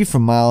Key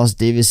from Miles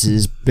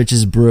Davis's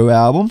Bitches Brew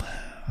album,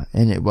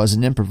 and it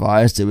wasn't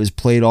improvised. It was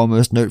played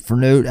almost note for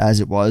note as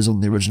it was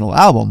on the original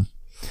album.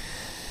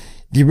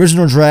 The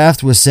original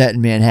draft was set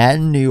in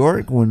Manhattan, New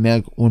York. When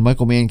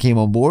Michael Mann came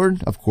on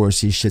board, of course,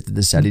 he shifted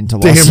the setting to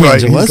Los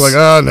Angeles. He's like,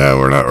 oh no,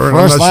 we're not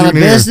First line of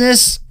shooting here.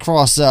 business,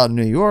 cross out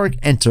New York,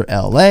 enter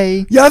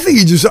L.A. Yeah, I think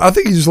he just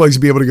likes to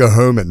be able to go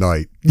home at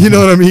night. You know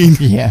what I mean?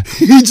 Yeah.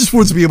 He just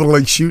wants to be able to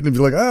like shoot and be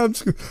like, I'm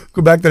just gonna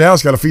go back to the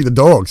house, got to feed the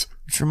dogs.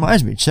 Which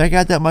reminds me, check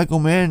out that Michael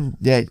Mann,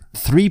 that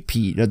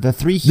three-peat, the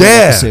three-heat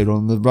Yeah. episode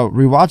on the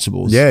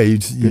rewatchables. Yeah, you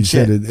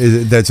said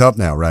that's up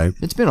now, right?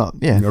 It's been up,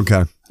 yeah.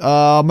 Okay.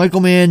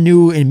 Michael Mann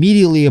knew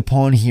immediately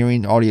upon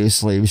hearing Audio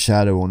Slave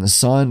Shadow on the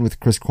Sun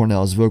with Chris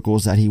Cornell's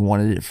vocals that he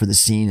wanted it for the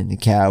scene in the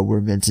cab where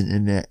Vincent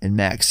and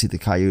Max see the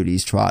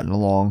coyotes trotting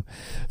along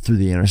through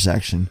the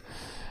intersection.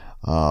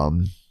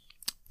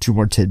 Two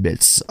more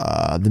tidbits.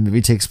 The movie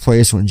takes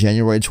place on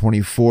January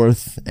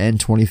 24th and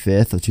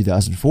 25th of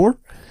 2004.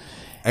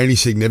 Any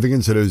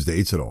significance to those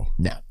dates at all?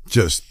 No.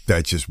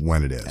 That's just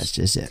when it is. That's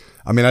just it.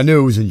 I mean, I knew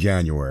it was in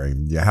January.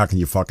 Yeah, how can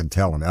you fucking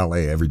tell in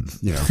LA every,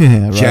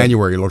 Right.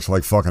 January looks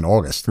like fucking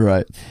August.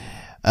 Right.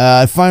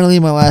 Finally,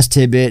 my last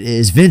tidbit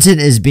is Vincent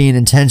is being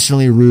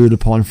intentionally rude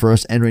upon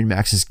first entering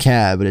Max's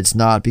cab, but it's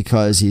not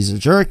because he's a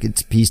jerk.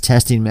 He's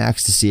testing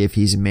Max to see if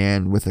he's a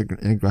man with an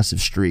aggressive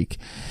streak.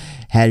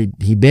 Had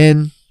he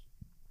been,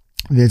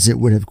 Vincent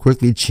would have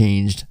quickly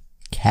changed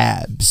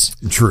cabs.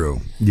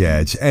 True.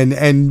 Yeah.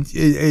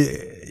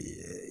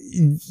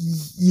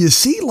 You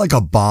see like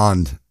a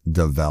bond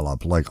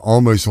develop, like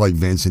almost like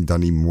Vincent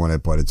doesn't even want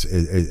it, but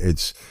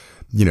it's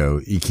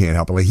he can't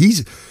help it. Like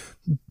he's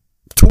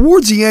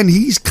towards the end,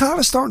 he's kind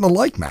of starting to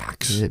like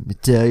Max. Let me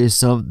tell you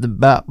something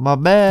about my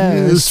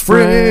best His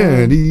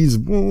friend. He's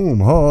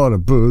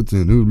warm-hearted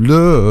person who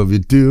love you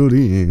till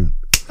the end.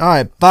 All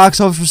right, box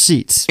office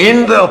receipts.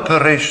 In the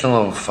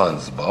operational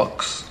funds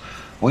box,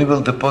 we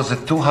will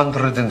deposit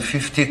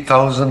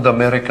 250,000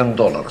 American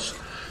dollars.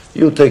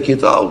 You take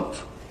it out,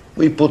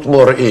 we put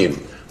more in.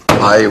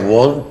 I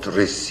want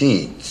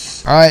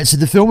receipts. All right, so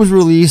the film was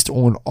released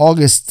on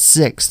August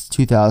 6th,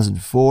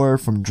 2004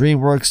 from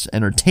DreamWorks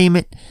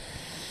Entertainment,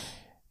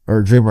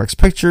 or DreamWorks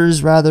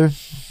Pictures, rather.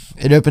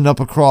 It opened up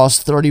across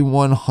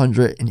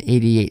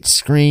 3,188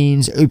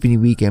 screens.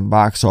 Opening weekend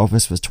box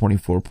office was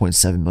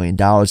 $24.7 million,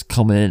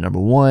 coming in at number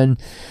one.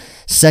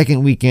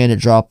 Second weekend, it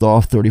dropped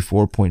off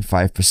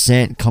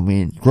 34.5%,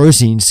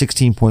 grossing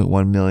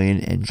 $16.1 million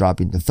and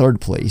dropping to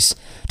third place.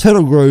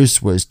 Total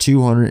gross was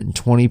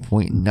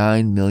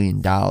 $220.9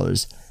 million.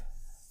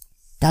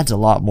 That's a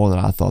lot more than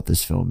I thought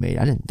this film made.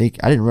 I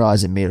didn't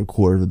realize it made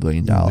 $250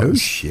 million. No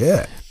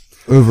shit.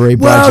 Over a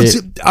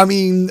budget I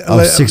mean, of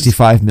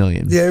 $65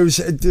 million. Yeah,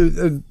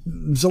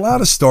 there's a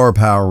lot of star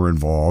power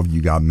involved.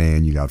 You got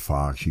Mann, you got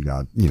Fox, you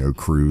got,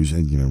 Cruise,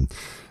 and,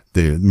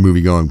 the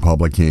movie-going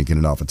public can't get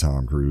enough of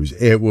Tom Cruise.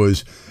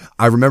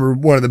 I remember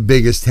one of the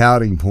biggest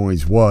touting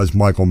points was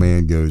Michael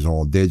Mann goes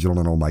all digital,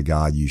 and oh my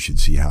God, you should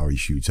see how he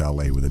shoots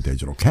LA with a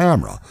digital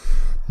camera.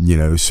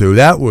 So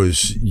that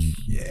was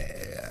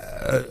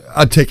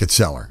a ticket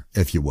seller,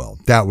 if you will.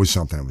 That was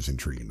something that was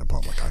intriguing the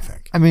public, I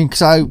think. I mean,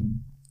 because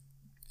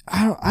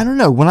I don't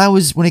know,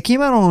 when it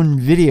came out on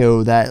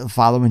video that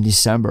following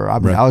December, I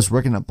was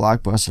working at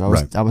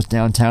Blockbuster. I was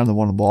downtown, the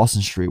one on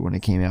Boston Street, when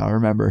it came out. I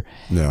remember,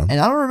 and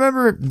I don't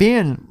remember it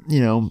being,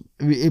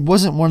 it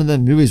wasn't one of the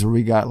movies where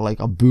we got like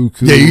a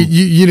buku. Yeah,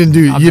 you didn't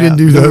do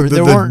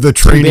the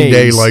training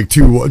day, like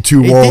two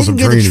walls of training. It didn't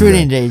get the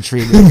training day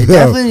treatment. It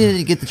definitely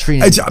didn't get the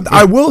training.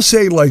 I will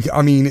say,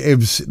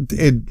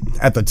 it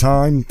at the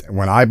time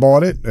when I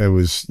bought it, it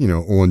was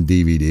on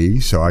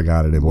DVD, so I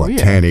got it at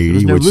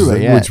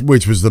 1080,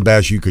 which was the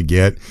best you could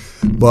get,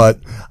 but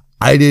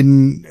I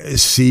didn't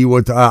see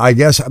what I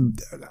guess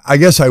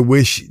I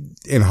wish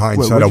in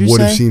hindsight I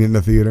would have seen it in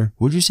the theater.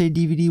 What'd you say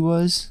DVD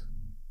was?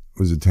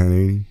 Was it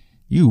 1080?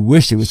 You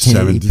wished it was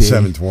 1080p.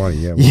 720,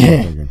 yeah.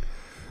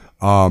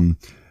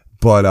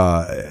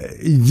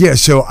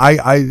 So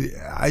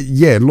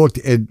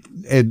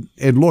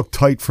it looked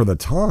tight for the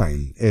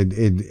time.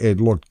 It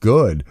looked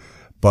good.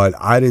 But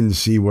I didn't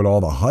see what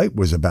all the hype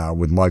was about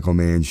with Michael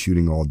Mann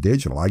shooting all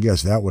digital. I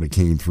guess that would have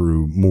came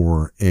through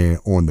more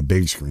on the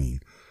big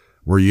screen.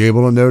 Were you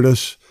able to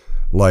notice?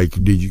 Like,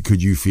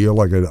 could you feel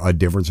like a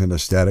difference in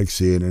aesthetics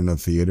seeing it in a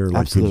theater?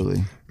 Like,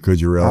 absolutely. Could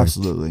you really?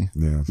 Absolutely.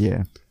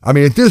 Yeah. I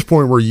mean, at this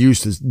point, we're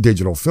used to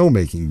digital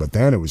filmmaking, but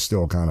then it was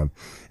still kind of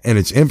in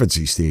its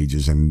infancy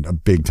stages, and a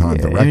big time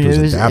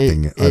directors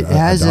adapting. It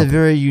has a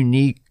very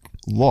unique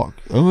look,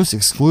 almost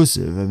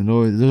exclusive. I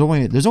mean,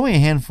 there's only a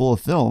handful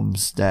of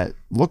films that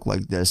look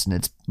like this, and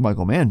it's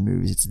Michael Mann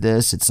movies. It's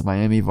this, it's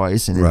Miami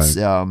Vice, and it's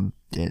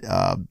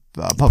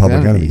Public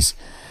Enemies.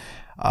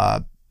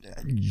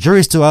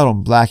 Jury's still out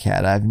on Black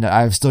Hat.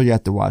 I've still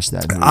yet to watch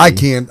that movie. I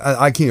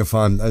can't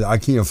find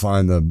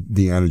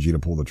the energy to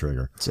pull the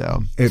trigger.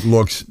 So it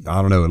looks,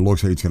 I don't know, it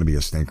looks like it's going to be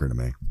a stinker to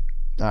me.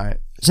 All right.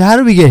 So how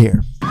did we get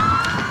here?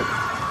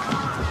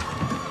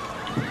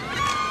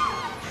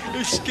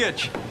 Hey,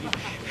 Sketch.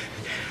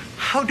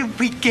 How did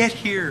we get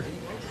here?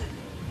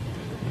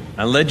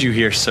 I led you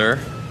here, sir.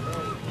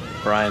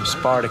 For I am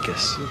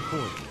Spartacus.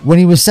 When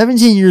he was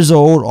 17 years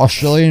old,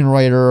 Australian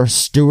writer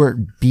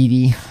Stuart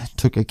Beattie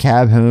took a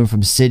cab home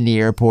from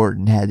Sydney Airport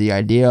and had the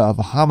idea of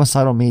a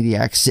homicidal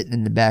maniac sitting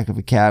in the back of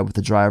a cab with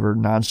the driver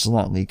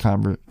nonchalantly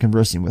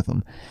conversing with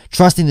him,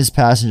 trusting his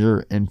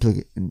passenger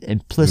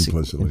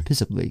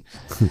implicitly.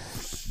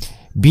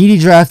 Beattie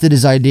drafted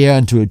his idea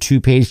into a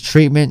 2-page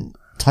treatment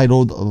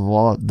titled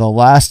The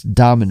Last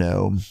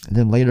Domino, and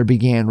then later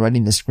began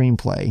writing the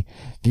screenplay.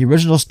 The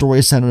original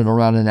story centered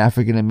around an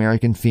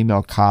African-American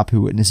female cop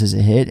who witnesses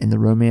a hit and the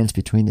romance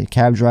between the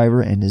cab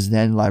driver and his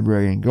then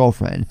librarian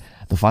girlfriend.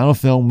 The final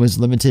film was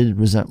a limited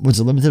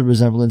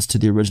resemblance to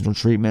the original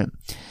treatment.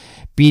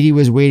 Beattie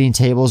was waiting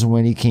tables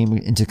when he came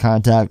into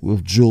contact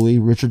with Julie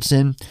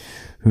Richardson,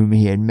 whom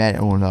he had met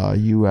on a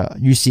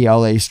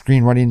UCLA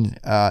screenwriting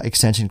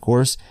extension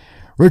course.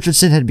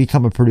 Richardson had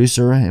become a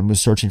producer and was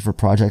searching for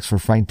projects for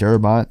Frank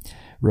Darabont,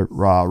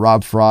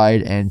 Rob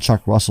Fried, and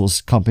Chuck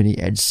Russell's company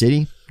Edge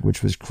City,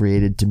 which was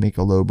created to make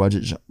low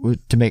budget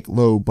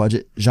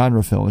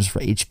genre films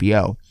for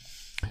HBO.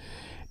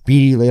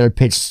 Beattie later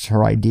pitched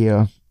her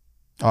idea.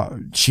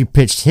 She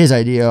pitched his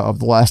idea of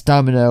The Last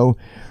Domino.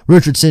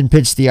 Richardson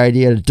pitched the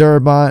idea to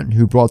Darabont,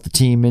 who brought the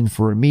team in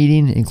for a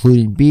meeting,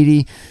 including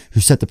Beattie,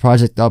 who set the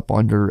project up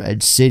under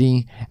Edge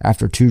City.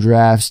 After 2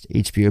 drafts,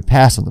 HBO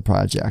passed on the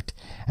project.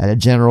 At a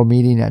general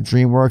meeting at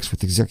DreamWorks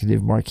with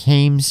executive Mark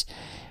Hames,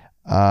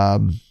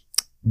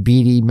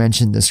 Beattie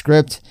mentioned the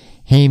script.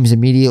 Hames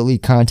immediately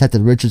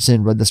contacted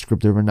Richardson, read the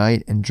script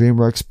overnight, and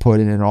DreamWorks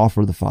put in an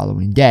offer the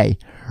following day.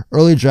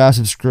 Early drafts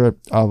of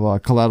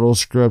Collateral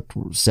script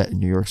were set in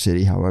New York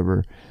City.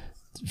 However,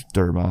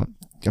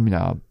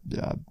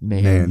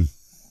 Mann,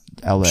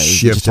 LA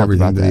shipped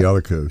everything to the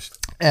other coast.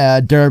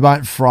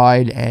 Darabont,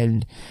 Fried,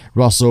 and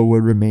Russell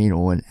would remain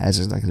on as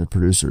executive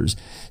producers.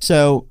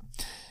 So,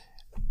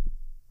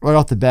 right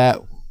off the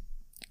bat,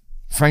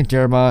 Frank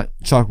Darabont,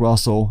 Chuck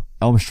Russell,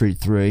 Elm Street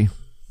 3.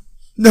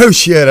 No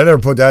shit, I never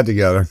put that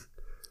together.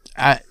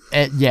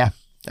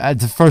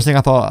 The first thing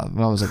I thought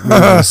when I was like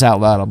reading this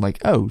out loud, I'm like,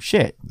 oh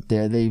shit,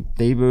 they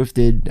both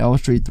did Elm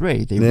Street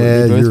 3. They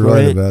both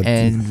wrote it,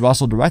 and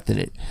Russell directed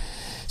it.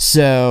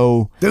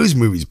 So those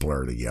movies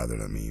blur together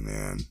to me,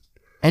 man.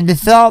 And the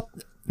thought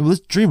was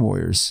Dream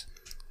Warriors.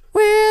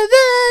 We're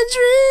the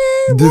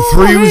Dream The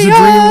 3 was the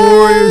Dream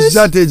Warriors.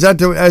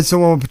 That's the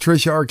one with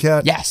Patricia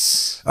Arquette?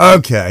 Yes.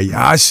 Okay,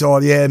 I saw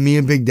it. Yeah, me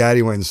and Big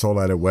Daddy went and saw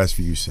that at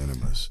Westview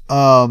Cinemas.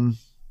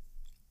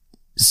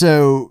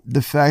 So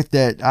the fact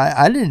that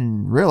I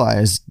didn't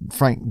realize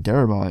Frank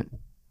Darabont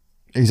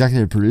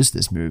executive produced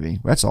this movie.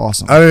 That's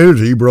awesome. I did.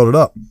 He brought it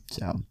up.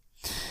 So,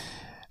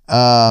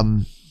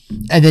 and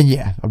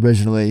then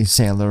originally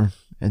Sandler,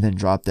 and then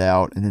dropped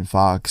out, and then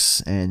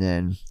Fox, and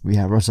then we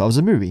have ourselves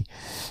a movie.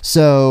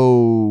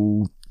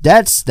 So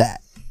that's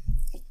that.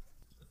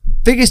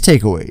 Biggest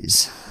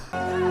takeaways.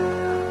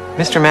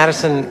 Mr.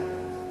 Madison,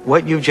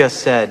 what you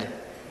just said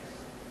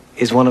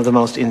is one of the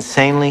most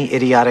insanely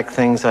idiotic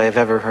things I have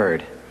ever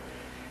heard.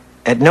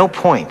 At no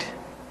point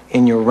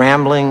in your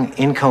rambling,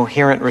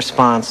 incoherent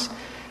response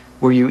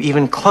were you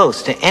even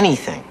close to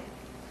anything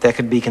that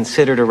could be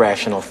considered a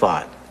rational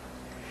thought.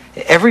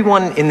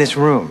 Everyone in this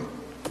room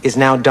is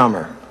now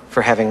dumber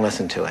for having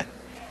listened to it.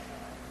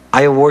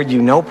 I award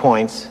you no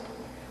points,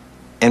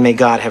 and may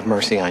God have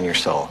mercy on your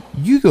soul.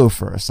 You go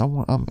first.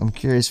 I'm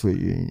curious. Do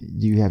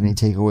you have any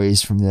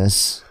takeaways from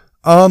this?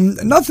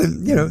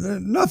 Nothing.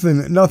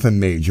 Nothing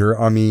major.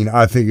 I mean,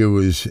 I think it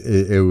was.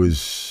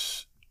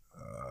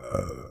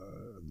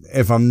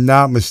 If I'm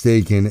not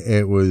mistaken,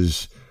 it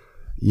was.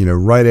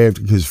 Right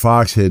after, because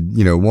Fox had,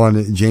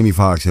 Jamie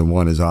Foxx had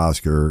won his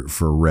Oscar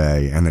for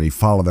Ray, and then he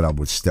followed it up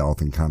with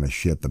Stealth and kind of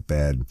shit the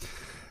bed,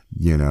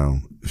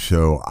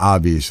 So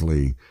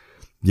obviously,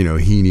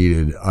 he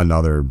needed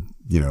another,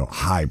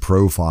 high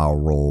profile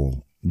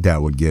role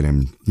that would get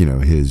him,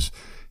 his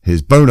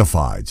bona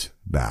fides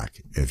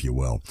back, if you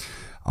will.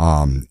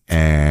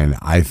 And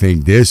I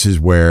think this is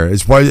where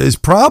it's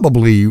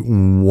probably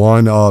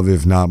one of,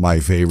 if not my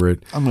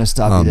favorite. I'm going to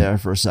stop you there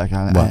for a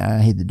second. I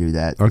hate to do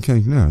that. Okay,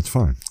 no, it's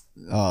fine.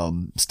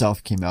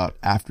 Stealth came out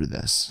after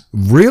this.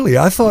 Really?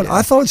 I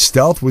thought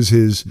Stealth was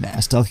his. Nah,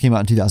 Stealth came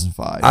out in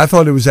 2005. I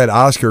thought it was that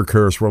Oscar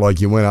curse where,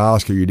 like, you win an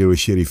Oscar, you do a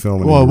shitty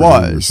film. And well, it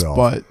was, yourself.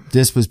 But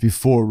this was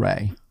before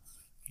Ray.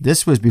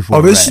 This was before.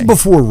 Oh, this is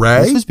before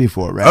Ray. This was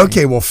before Ray.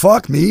 Okay, well,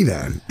 fuck me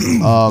then.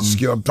 No,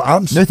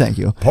 thank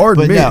you.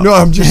 Pardon me. No,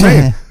 I'm just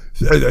saying.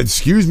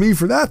 Excuse me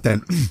for that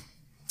then.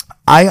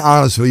 I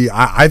honestly,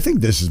 I think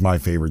this is my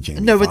favorite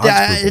Jamie. No, but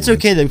it's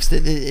okay though because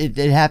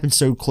it happened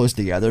so close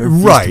together.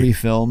 Right, 3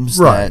 films.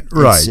 Right.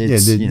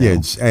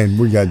 It's, and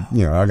we got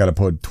I got to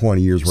put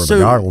 20 years worth of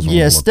goggles on.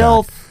 Yeah,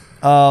 Stealth.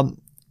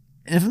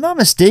 If I'm not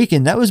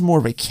mistaken, that was more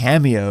of a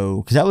cameo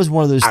because that was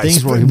one of those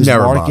things where he was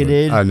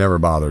marketed. I never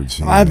bothered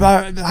seeing it.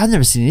 I've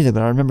never seen it either,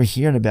 but I remember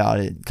hearing about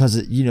it because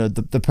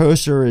the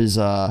poster is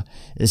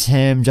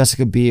him,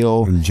 Jessica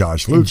Biel, and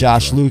Josh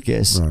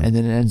Lucas, right. And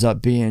then it ends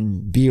up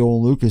being Biel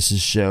and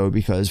Lucas's show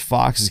because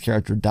Fox's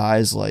character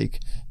dies. Like,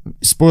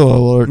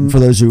 spoiler alert for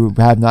those who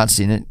have not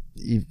seen it.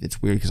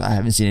 It's weird because I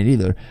haven't seen it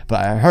either,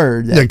 but I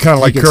heard that kind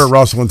of like Kurt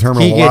Russell in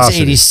Terminal Velocity.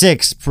 He gets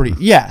 86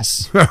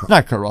 yes.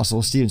 Not Kurt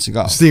Russell, Steven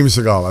Seagal. Steven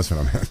Seagal, that's what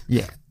I meant.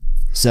 Yeah.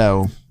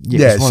 So,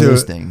 it's one of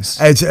those things.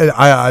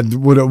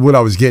 What I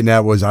was getting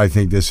at was I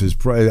think this is,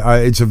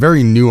 it's a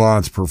very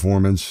nuanced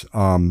performance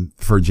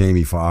for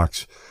Jamie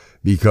Foxx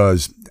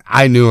because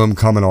I knew him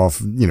coming off,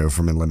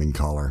 from In Living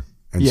Color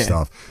and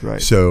stuff.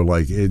 Right. So,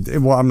 like,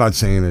 I'm not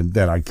saying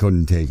that I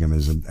couldn't take him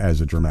as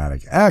a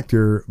dramatic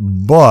actor,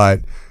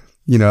 but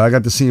I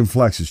got to see him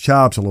flex his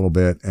chops a little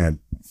bit, and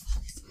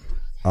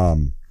I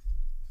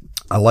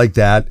like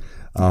that.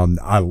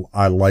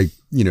 I like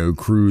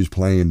Cruise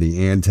playing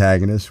the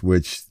antagonist,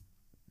 which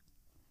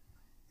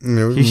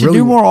he should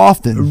do more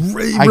often.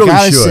 I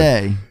gotta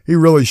say, he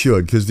really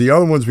should, because the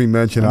other ones we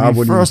mentioned, I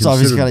wouldn't. First off,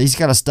 he's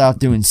got to stop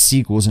doing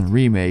sequels and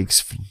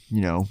remakes.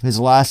 His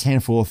last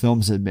handful of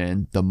films have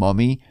been The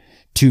Mummy,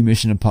 2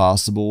 Mission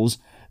Impossibles,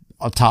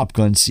 a Top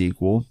Gun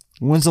sequel.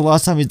 When's the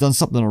last time he's done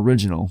something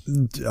original?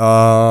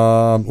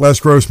 Les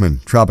Grossman,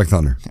 Tropic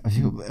Thunder.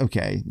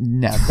 Okay,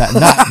 no,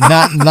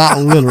 not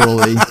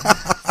literally.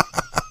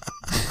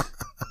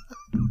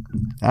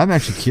 I'm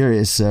actually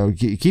curious, so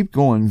keep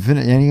going.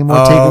 Any more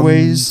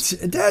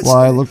takeaways while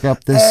I look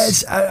up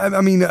this? I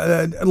mean,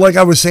 like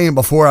I was saying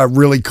before, I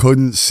really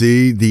couldn't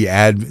see the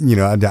ad.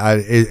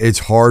 It's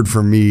hard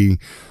for me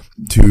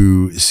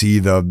to see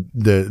the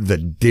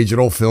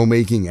digital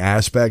filmmaking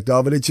aspect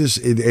of it.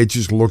 It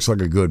just looks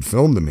like a good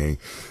film to me,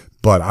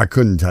 but I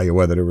couldn't tell you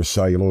whether it was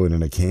celluloid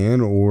in a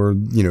can or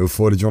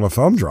footage on a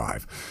thumb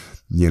drive.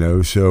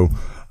 So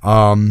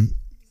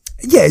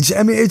it's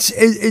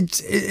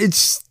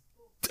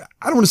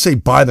I don't want to say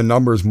by the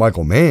numbers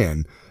Michael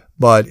Mann,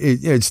 but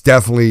it's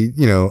definitely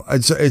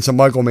it's a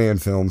Michael Mann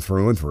film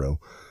through and through.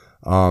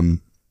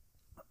 And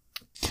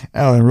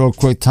real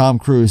quick, Tom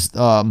Cruise.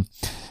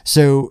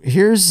 So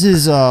here's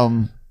his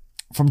from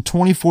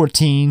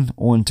 2014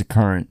 on to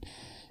current.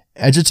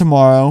 Edge of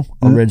Tomorrow,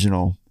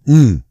 original.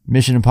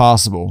 Mission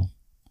Impossible.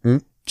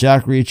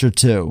 Jack Reacher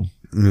 2.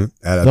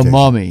 The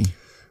Mummy.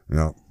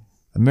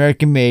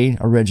 American Made,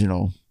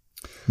 original.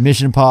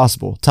 Mission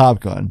Impossible. Top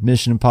Gun.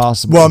 Mission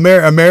Impossible. Well,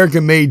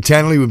 American Made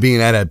technically would be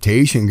an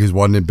adaptation because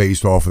wasn't it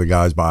based off of the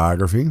guy's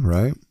biography,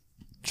 right?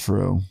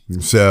 True.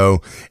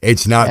 So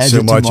it's not Edge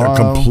so much a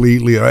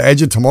completely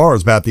Edge of Tomorrow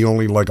is about the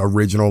only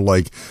original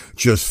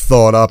just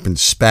thought up and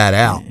spat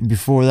out. And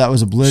before that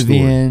was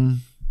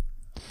Oblivion.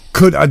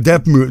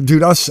 That movie,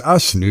 dude? I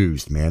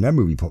snoozed, man. That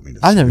movie put me to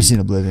sleep. I've never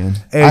seen Oblivion.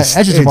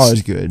 Edge of Tomorrow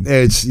is good.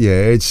 It's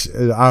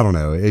I don't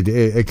know.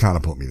 It kind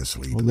of put me to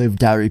sleep. Well, live,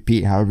 die,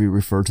 repeat. However you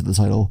refer to the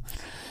title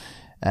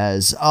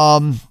as.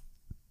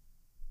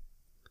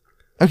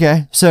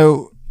 Okay,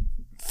 so.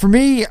 For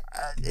me,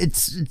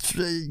 it's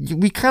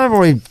we kind of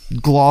already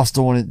glossed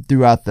on it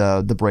throughout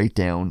the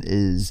breakdown.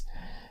 Is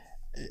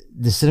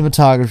the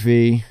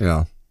cinematography?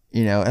 Yeah.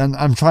 And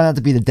I'm trying not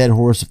to be the dead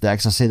horse with that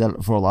because I say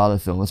that for a lot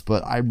of films,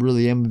 but I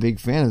really am a big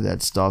fan of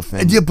that stuff.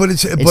 And yeah, but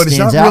it's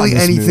not really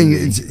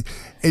anything.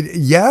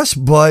 Yes,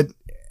 but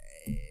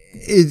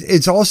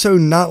it's also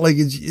not like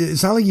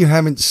it's not like you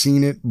haven't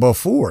seen it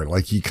before.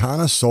 Like you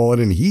kind of saw it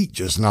in Heat,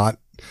 just not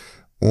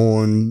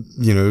on,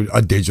 you know,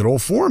 a digital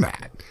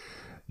format.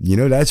 You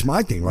know, that's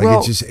my thing. Like,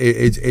 it's just,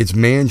 it's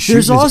man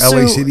shooting his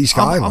LA City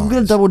skyline. I'm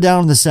going to double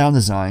down on the sound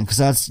design, because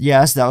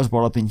that was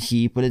brought up in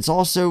Heat, but it's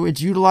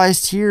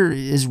utilized here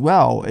as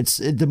well.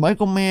 The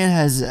Michael Mann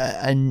has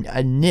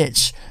a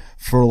niche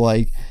for,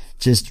 like,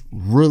 just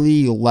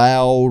really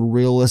loud,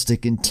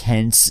 realistic,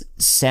 intense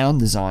sound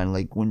design.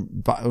 Like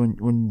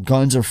when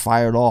guns are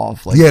fired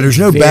off. Like, there's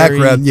no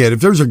background. Yeah, if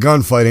there's a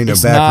gunfight, ain't no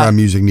background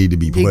music need to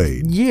be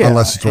played.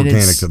 Unless it's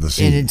organic to the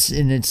scene.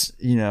 And it's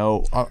you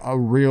know, a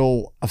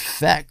real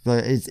effect.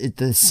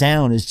 The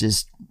sound is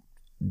just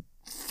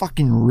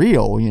fucking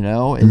real, you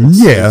know. And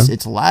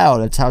it's loud.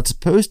 That's how it's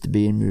supposed to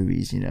be in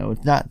movies, you know.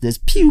 It's not this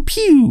pew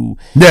pew.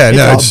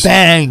 It's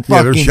bang,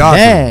 fucking they're shocking.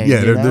 Bang.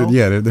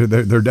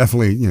 They're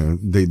definitely, you know,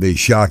 they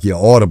shock you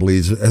audibly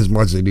as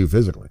much as they do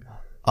physically.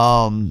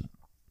 And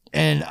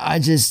I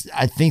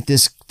think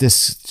this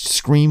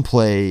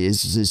screenplay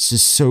is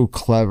just so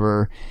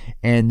clever,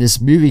 and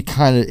this movie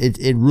kind of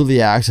it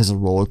really acts as a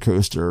roller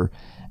coaster.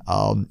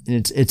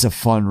 It's a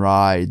fun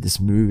ride. This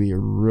movie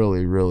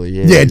really, really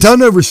is. Yeah, it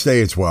doesn't overstay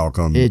its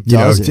welcome. It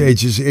doesn't. It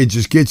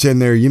just gets in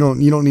there. You don't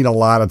need a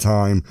lot of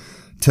time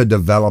to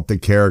develop the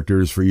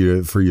characters for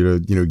you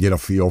to you know, get a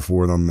feel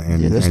for them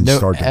and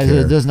start to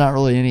care. There's not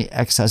really any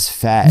excess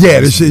fat.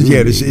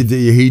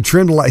 He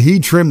trimmed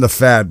the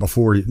fat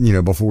before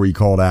he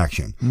called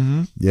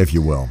action, if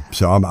you will.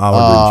 So I'll agree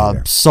with you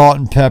there. Salt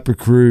and pepper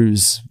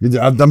Cruise.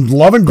 I'm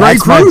loving Grey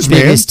Cruz,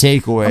 man. Biggest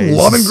takeaway. I'm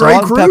loving Grey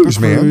Cruz,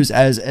 man. Cruz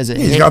as a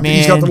he's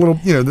hitman. got the little,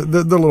 you know,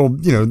 the little,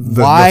 you know,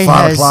 the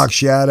 5 o'clock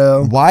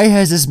shadow. Why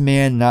has this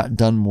man not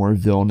done more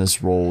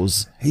villainous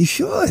roles? He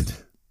should.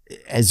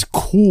 As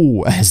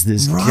cool as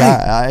this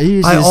guy,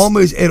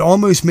 it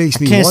almost makes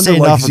me wonder,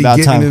 like, is he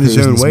getting in his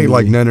own way?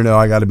 Like, no,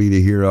 I got to be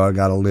the hero. I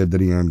got to live to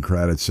the end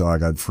credits, so I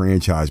got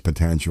franchise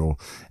potential,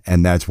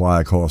 and that's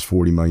why it costs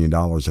 $40 million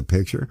a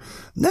picture.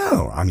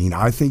 No, I mean,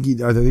 I think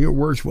it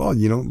works well.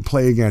 You don't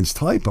play against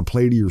type, but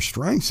play to your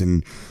strengths,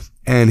 and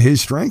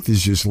his strength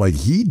is just like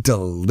he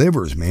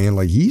delivers, man.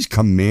 Like he's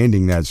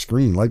commanding that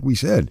screen. Like we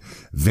said,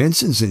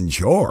 Vincent's in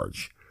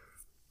charge.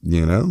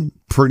 You know,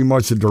 pretty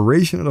much the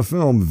duration of the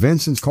film,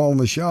 Vincent's calling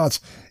the shots,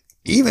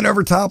 even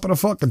over top of the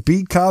fucking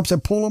beat cops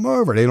that pull him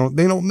over. They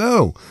don't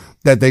know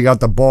that they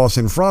got the boss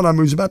in front of them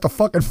who's about to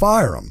fucking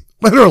fire him.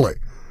 Literally.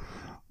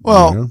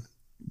 Well, you know?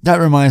 That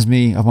reminds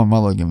me of my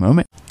Mulligan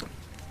moment.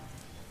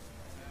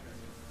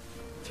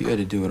 If you had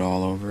to do it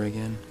all over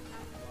again,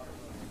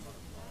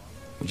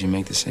 would you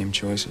make the same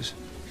choices?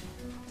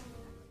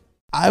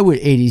 I would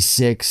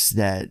 86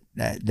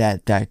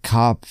 that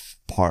cop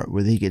part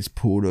where he gets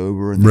pulled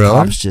over and the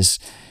cops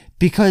just,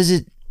 because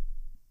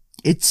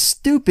it's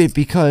stupid,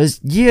 because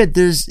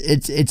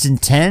it's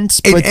intense,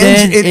 but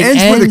it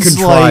ends with a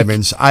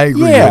contrivance. I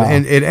agree.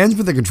 And it ends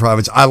with a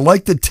contrivance. I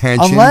like the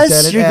tension that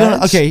it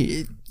adds.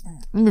 Okay,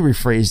 let me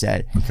rephrase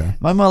that. Okay.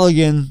 My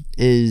mulligan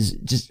is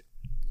just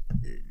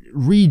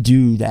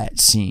redo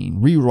that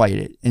scene, rewrite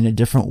it in a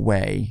different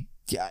way.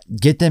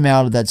 Get them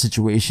out of that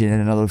situation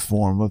in another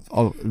form,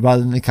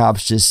 rather than the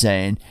cops just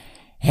saying,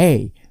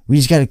 "Hey, we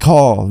just got a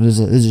call. There's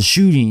a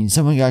shooting.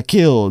 Someone got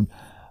killed.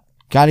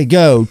 Got to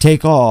go.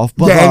 Take off."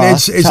 Blah, and blah,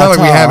 it's not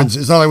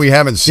like we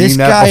haven't seen this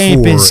that guy before.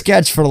 Ain't been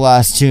sketched for the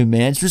last 2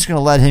 minutes. We're just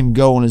gonna let him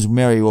go on his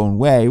merry own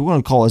way. We're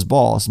gonna call his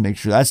boss and make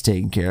sure that's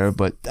taken care of.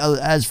 But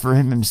as for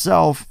him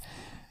himself,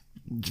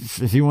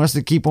 if he wants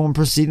to keep on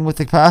proceeding with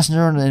the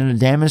passenger in a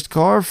damaged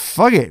car,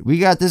 fuck it. We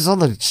got this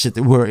other shit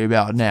to worry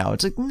about now.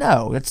 It's like,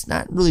 no, it's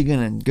not really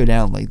going to go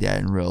down like that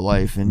in real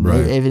life. And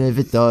even if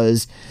it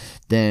does,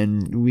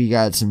 then we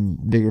got some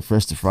bigger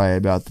fish to fry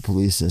about the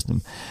police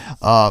system.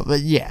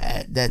 But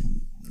yeah,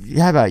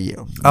 how about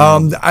you?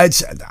 I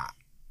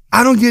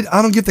don't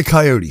get the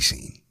coyote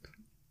scene.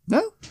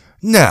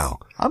 No.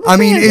 I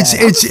mean,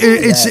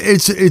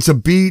 it's a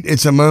beat.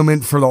 It's a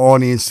moment for the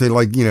audience to,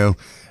 like, you know,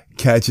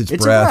 catch its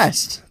breath. A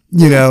rest.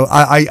 You know,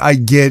 I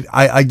get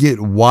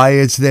why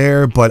it's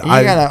there, but you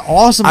got an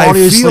awesome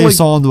audio slave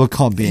song to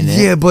accompany it.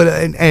 Yeah, but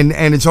and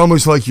it's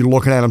almost like you're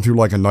looking at them through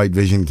like a night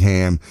vision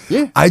cam.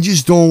 Yeah. I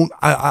just don't.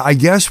 I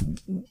guess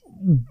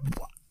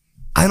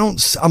I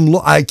don't.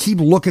 I keep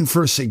looking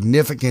for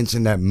significance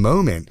in that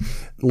moment,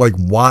 like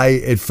why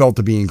it felt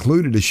to be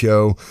included to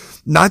show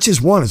not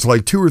just one. It's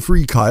like 2 or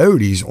 3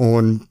 coyotes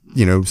on,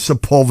 you know,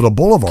 Sepulveda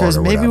Boulevard. Because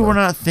maybe whatever. we're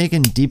not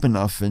thinking deep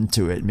enough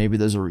into it. Maybe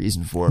there's a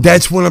reason for it.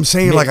 That's what I'm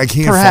saying. Like, I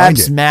can't find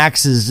it. Perhaps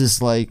Max is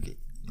just like,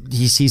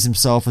 he sees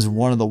himself as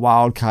one of the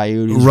wild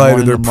coyotes, right?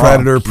 Or their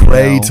predator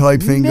prey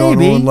type thing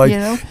going on. Like,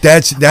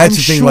 that's the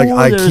thing. Like,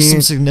 I can't.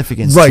 Some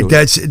significance, right? To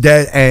that's it.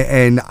 that,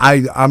 and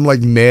I'm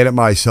like mad at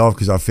myself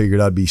because I figured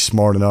I'd be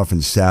smart enough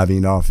and savvy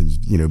enough, and,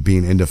 you know,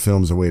 being into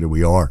films the way that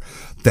we are,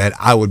 that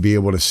I would be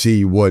able to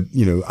see what,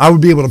 I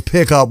would be able to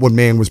pick up what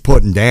man was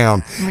putting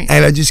down.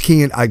 And I just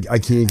can't, I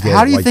can't get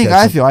How do you like think that.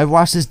 I feel? I've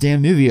watched this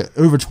damn movie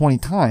over 20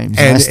 times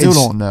and I still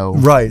don't know.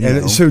 Right. you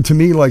And know? so to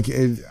me, like,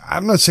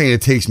 I'm not saying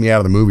it takes me out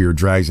of the movie or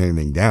drags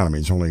anything down. I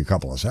mean, it's only a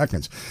couple of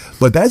seconds.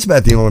 But that's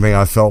about the only thing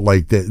I felt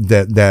like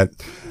that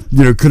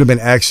could have been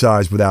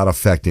excised without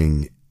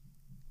affecting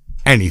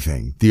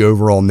anything. The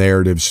overall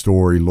narrative,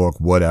 story, look,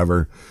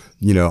 whatever.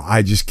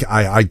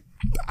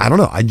 I don't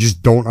know. I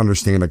just don't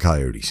understand the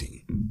coyote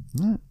scene.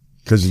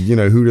 Because,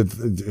 who'd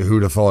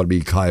have thought it'd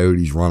be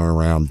coyotes running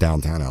around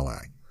downtown LA?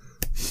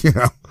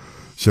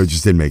 So it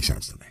just didn't make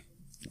sense to me.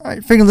 All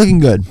right, finger looking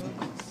good.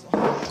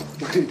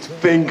 It's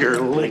finger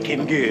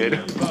licking good.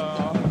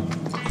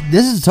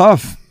 This is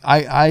tough.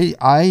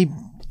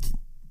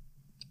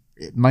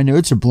 My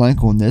notes are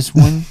blank on this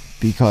one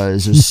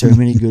because there's so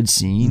many good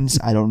scenes.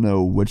 I don't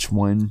know which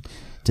one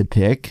to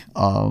pick.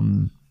 I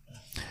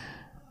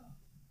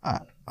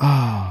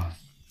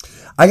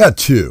got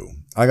two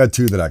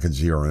that I could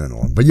zero in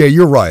on. But yeah,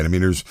 you're right. I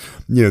mean, there's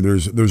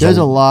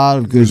a lot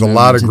of good. There's a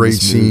lot of moments in great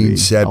this movie.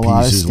 scenes, set A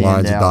lot of pieces,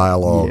 lines of standout.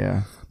 dialogue.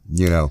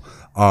 Yeah.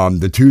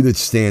 The two that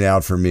stand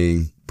out for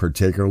me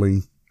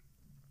particularly,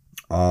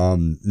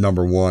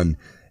 number one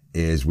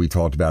is we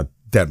talked about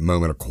that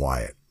moment of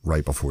quiet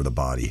right before the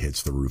body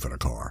hits the roof of the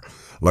car.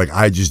 Like,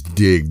 I just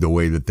dig the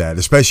way that,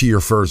 especially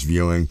your first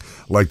viewing,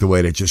 like the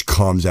way that just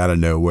comes out of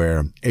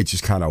nowhere. It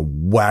just kind of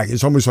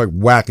it's almost like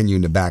whacking you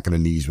in the back of the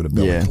knees with a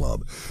billy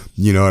club.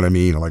 You know what I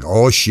mean? Like,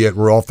 oh shit,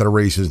 we're off to the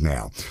races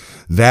now.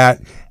 That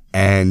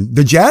and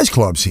the jazz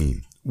club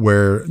scene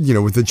where,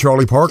 with the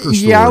Charlie Parker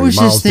story. Yeah, I was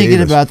Miles just thinking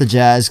Davis. about the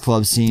jazz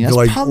club scene. That's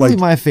probably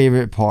my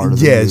favorite part of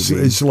the movie.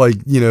 It's like,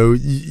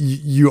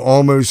 you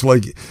almost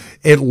like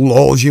it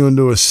lulls you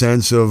into a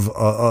sense of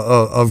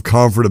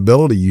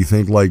comfortability. You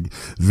think like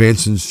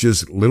Vincent's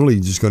just literally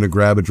just going to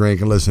grab a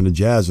drink and listen to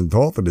jazz and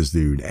talk to this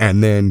dude.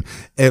 And then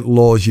it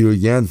lulls you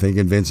again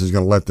thinking Vincent's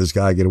going to let this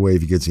guy get away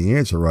if he gets the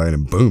answer right.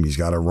 And boom, he's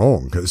got it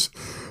wrong. Cause,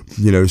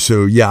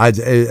 so yeah,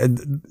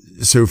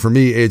 so for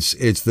me, it's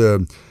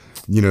the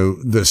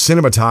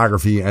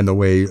cinematography and the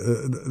way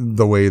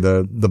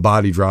the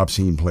body drop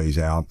scene plays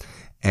out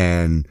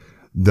and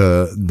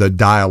the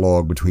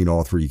dialogue between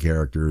all three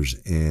characters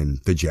in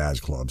the jazz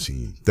club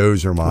scene.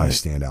 Those are my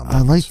standout moments.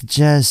 I like the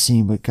jazz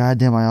scene, but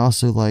goddamn, I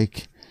also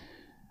like.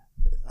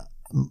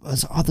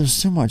 There's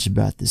so much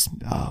about this.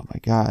 Oh my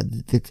god,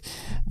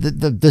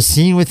 the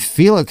scene with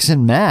Felix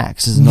and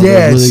Max is another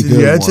really good one.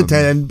 Yeah, it's a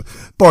 10.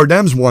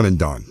 Bardem's one and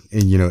done,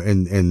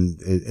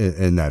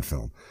 in that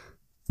film.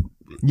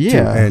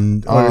 Yeah,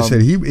 and like I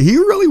said, he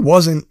really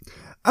wasn't.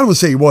 I don't want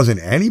to say he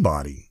wasn't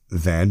anybody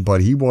then,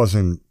 but he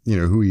wasn't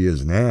who he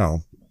is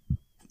now.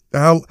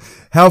 How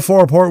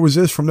far apart was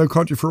this from No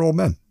Country for Old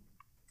Men?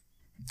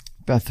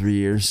 About 3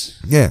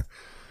 years. Yeah.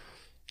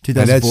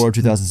 2004,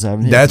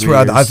 2007. That's where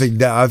I think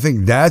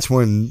that's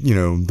when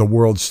the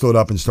world stood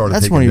up and started.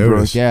 That's taking when he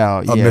notice broke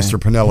out. of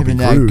Mr. Penelope Even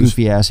Cruz. that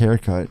goofy ass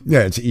haircut.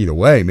 Yeah, it's either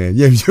way, man.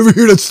 Yeah, you ever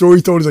hear that story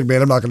he told? He's like,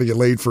 man, I'm not going to get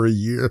laid for a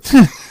year.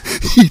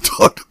 He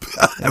talked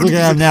about it. Look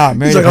at him now,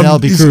 married He's to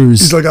Penelope Cruz.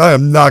 He's like,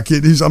 I'm not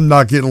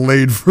getting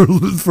laid for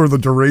the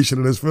duration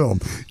of this film.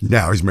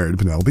 Now he's married to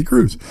Penelope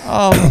Cruz.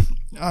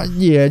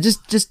 Yeah,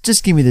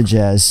 just give me the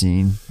jazz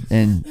scene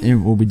and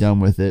we'll be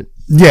done with it.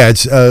 Yeah,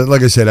 it's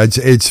like I said,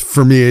 it's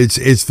for me,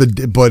 it's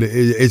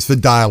the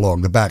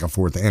dialogue, the back and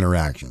forth, the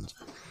interactions,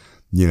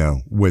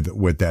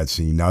 with that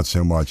scene, not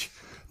so much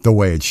the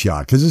way it's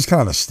shot, because it's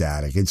kind of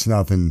static. It's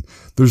nothing.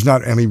 There's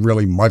not any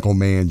really Michael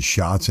Mann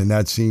shots in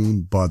that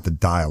scene, but the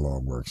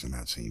dialogue works in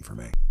that scene for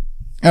me.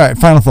 All right,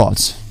 final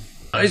thoughts.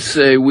 I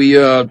say we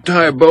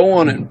tie a bow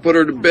on it and put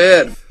her to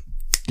bed.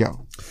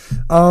 Go.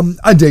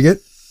 I dig it.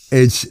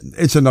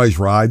 It's a nice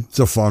ride. It's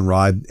a fun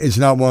ride. It's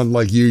not one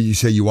like you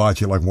say you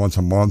watch it like once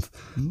a month.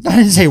 I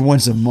didn't say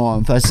once a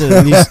month. I said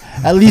at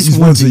least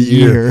once a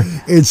year.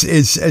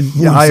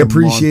 I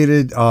appreciate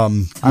it. I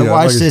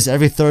watch this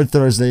every third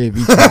Thursday of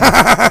each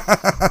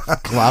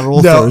month.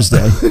 Collateral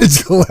Thursday.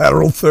 It's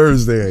Collateral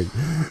Thursday.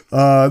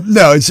 I've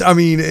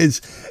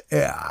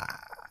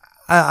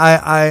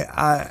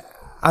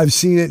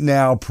seen it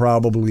now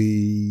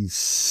probably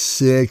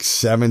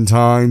 6-7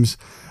 times.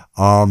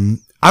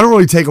 I don't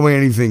really take away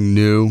anything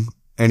new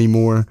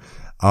anymore.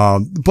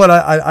 But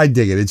I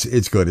dig it.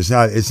 It's good. It's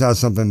not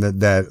something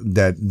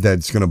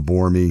that's going to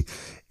bore me.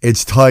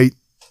 It's tight.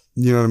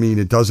 You know what I mean?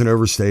 It doesn't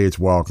overstay its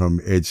welcome.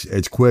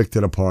 It's quick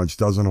to the punch.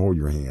 Doesn't hold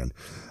your hand.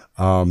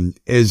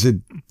 Is it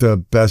the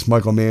best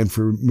Michael Mann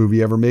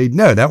movie ever made?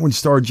 No, that one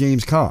starred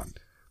James Caan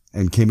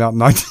and came out in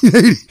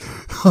 1980.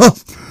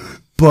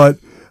 But,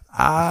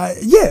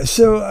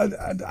 so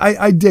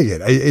I dig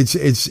it.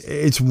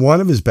 It's one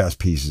of his best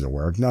pieces of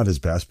work, not his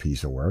best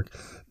piece of work,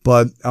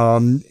 but,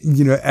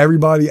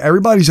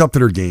 everybody's up to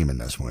their game in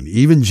this one.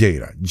 Even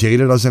Jada.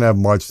 Jada doesn't have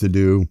much to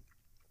do,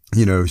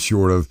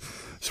 sort of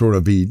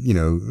be,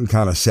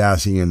 kind of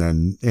sassy and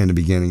then in the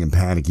beginning and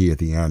panicky at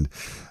the end.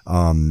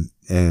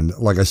 And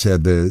like I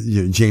said,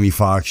 Jamie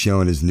Foxx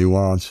showing his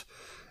nuance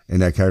in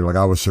that character. Like,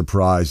 I was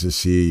surprised to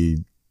see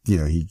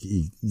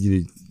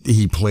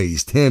he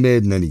plays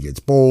timid and then he gets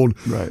bold.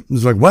 Right.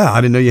 It's like, wow,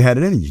 I didn't know you had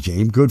it in you,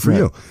 James. Good for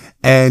you.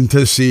 And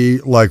to see,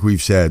 like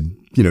we've said,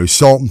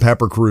 Salt and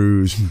Pepper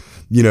Cruz,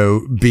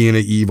 being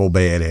an evil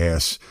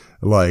badass.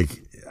 Like,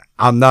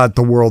 I'm not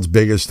the world's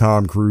biggest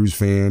Tom Cruise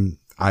fan.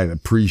 I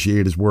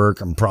appreciate his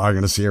work. I'm probably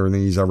going to see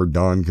everything he's ever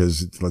done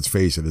because, let's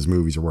face it, his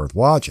movies are worth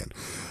watching.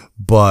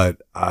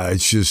 But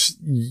it's just,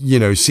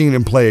 seeing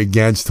him play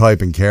against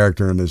type and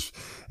character in this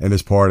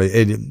part,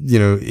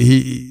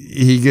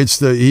 he gets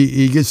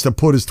to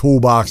put his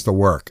toolbox to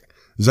work.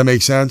 Does that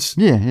make sense?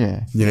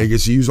 Yeah. He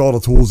gets to use all the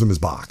tools in his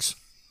box.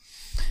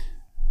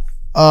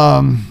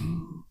 Yeah,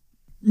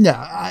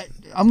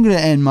 I'm going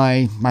to end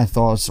my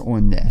thoughts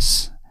on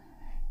this.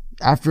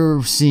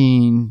 After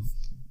seeing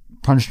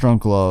Punch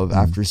Drunk Love,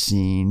 after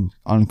seeing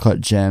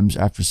Uncut Gems,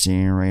 after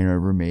seeing Reign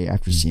Over Me,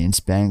 after seeing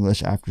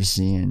Spanglish, after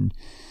seeing...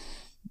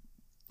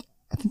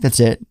 I think that's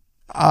it.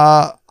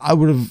 I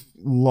would have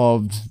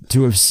loved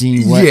to have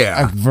seen what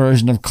a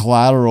version of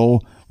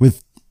Collateral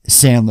with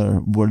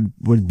Sandler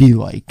would be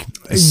like.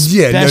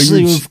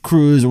 Especially with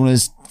Cruise on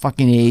his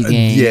fucking A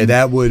game. Yeah,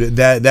 that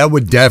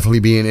would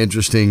definitely be an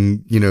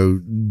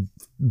interesting,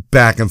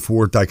 back and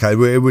forth.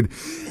 It would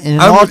in an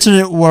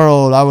alternate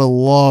world. I would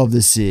love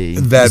to see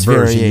that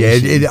version.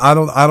 Yeah, I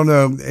don't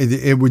know.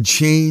 It would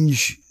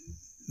change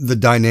the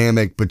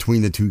dynamic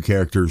between the two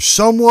characters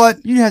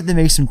somewhat. You'd have to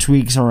make some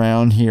tweaks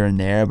around here and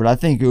there, but I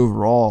think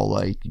overall,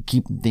 like,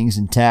 keeping things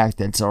intact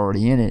that's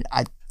already in it,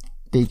 I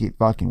think it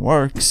fucking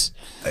works.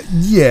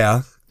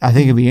 Yeah. I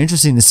think it'd be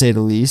interesting to say the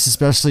least,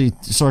 especially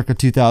circa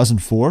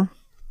 2004.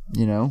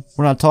 We're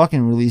not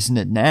talking releasing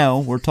it now.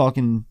 We're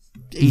talking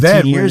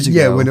 18 years ago.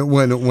 Yeah,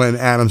 when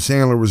Adam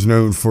Sandler was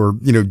known for,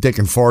 dick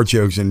and fart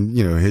jokes and,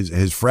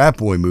 his frat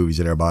boy movies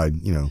that everybody,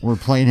 Or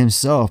playing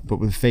himself, but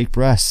with fake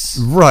breasts.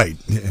 Right.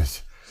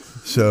 Yes.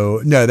 So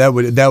no, that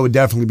would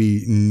definitely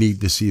be neat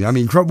to see. I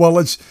mean, well,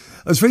 let's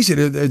face it.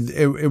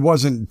 It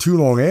wasn't too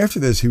long after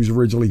this he was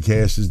originally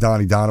cast as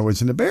Donnie Donowitz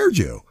in The Bear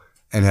Jew,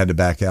 and had to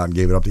back out and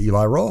gave it up to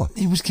Eli Roth.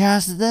 He was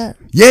cast as that.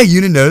 Yeah, you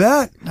didn't know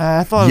that?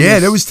 I thought. Yeah,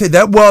 there was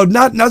that. Well,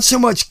 not so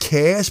much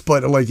cast,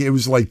 but like it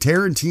was like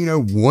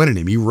Tarantino wanted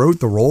him. He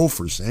wrote the role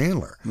for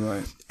Sandler.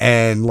 Right.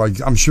 And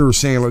like I'm sure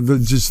Sandler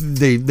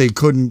they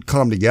couldn't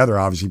come together,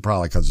 obviously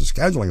probably because of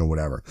scheduling or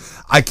whatever.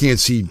 I can't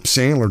see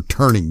Sandler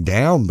turning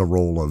down the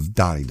role of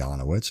Donnie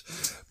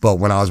Donowitz. But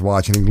when I was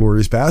watching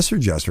Inglourious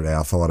Basterds yesterday,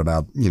 I thought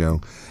about,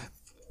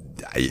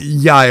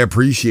 I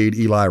appreciate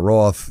Eli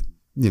Roth,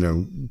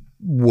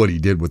 what he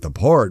did with the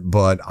part,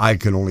 but I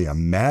can only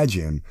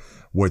imagine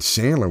what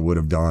Sandler would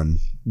have done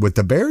with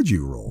the Bear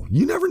Jew role.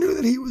 You never knew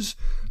that he was.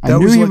 I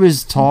knew he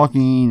was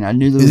talking. I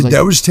knew there was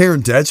that was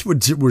Tarantino. That's what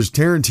was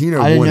Tarantino.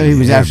 I didn't know he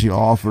was actually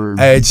offered.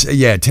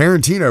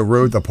 Tarantino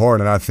wrote the part,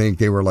 and I think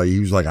they were like,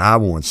 he was like, I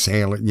want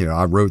Sandler.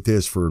 I wrote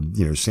this for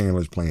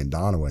Sandler's playing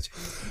Donowitz.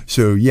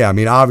 So yeah, I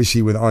mean,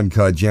 obviously with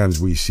Uncut Gems,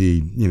 we see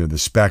the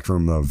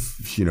spectrum of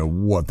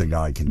what the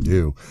guy can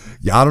do.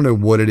 Yeah, I don't know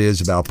what it is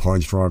about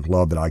Punch Drunk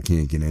Love that I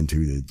can't get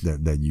into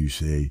that you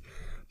see.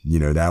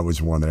 That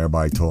was one that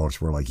everybody talks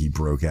where like he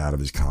broke out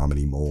of his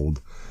comedy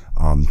mold.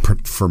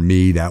 For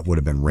me, that would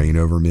have been Reign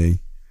Over Me.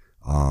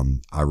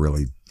 I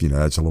really,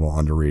 that's a little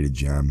underrated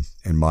gem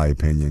in my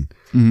opinion.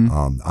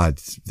 Mm-hmm.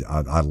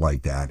 I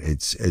like that.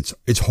 It's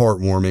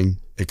heartwarming.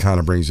 It kind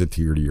of brings a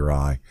tear to your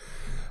eye.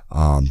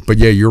 But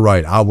yeah, you're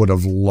right. I would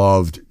have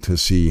loved to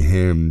see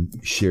him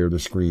share the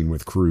screen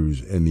with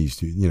Cruise and these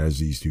two, as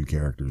these two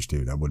characters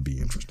too. That would be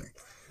interesting.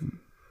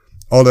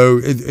 Although,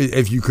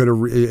 if you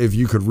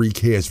could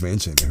recast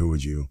Vincent, who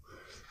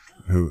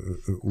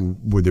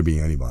would there be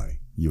anybody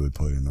you would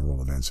put in the role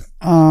of Vincent?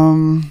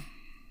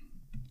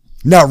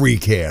 Not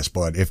recast,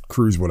 but if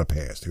Cruise would have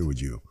passed, who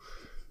would you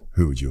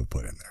have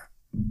put in there?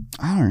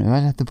 I don't know.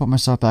 I'd have to put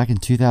myself back in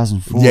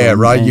 2004. Yeah,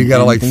 right. You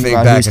got to think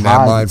back in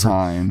that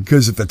mind.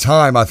 Because at the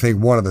time, I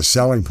think one of the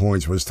selling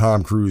points was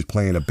Tom Cruise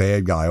playing a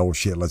bad guy. Oh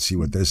shit, let's see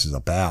what this is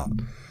about.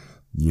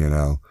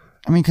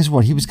 I mean, because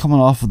he was coming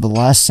off of The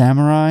Last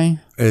Samurai.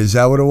 Is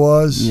that what it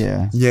was?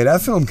 Yeah. Yeah,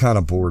 that film kind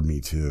of bored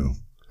me too.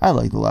 I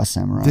like The Last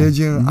Samurai. Did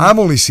you? Mm-hmm. I've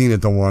only seen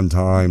it the one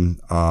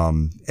time.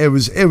 It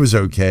was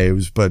okay.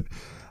 But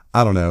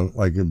I don't know.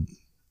 Like,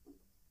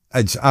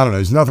 I don't know.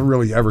 There's nothing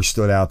really ever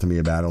stood out to me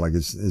about it. Like,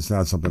 it's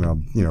not something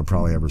I'll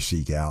probably ever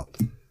seek out.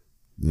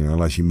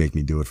 Unless you make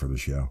me do it for the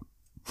show.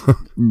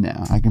 No,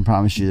 I can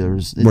promise you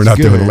we're not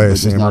doing The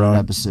Last Samurai. Not an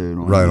episode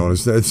on right on.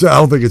 I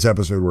don't think it's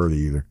episode worthy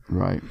either.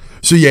 Right.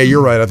 So yeah,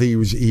 you're right. I think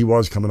he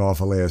was coming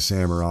off of Last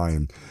Samurai,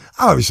 and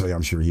obviously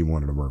I'm sure he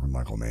wanted to work with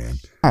Michael Mann.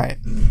 All right.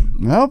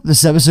 Well,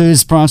 this episode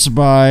is sponsored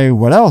by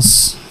what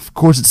else? Of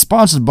course, it's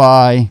sponsored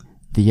by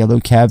the Yellow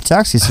Cab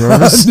Taxi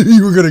Service. I knew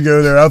you were going to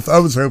go there. I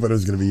was hoping it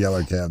was going to be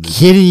Yellow Cab.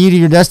 Getting you to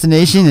your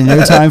destination in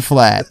no time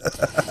flat.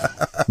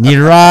 Need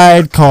a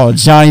ride? Call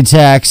Johnny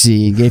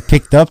Taxi. Get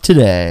picked up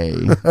today.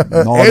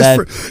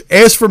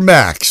 Ask for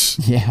Max.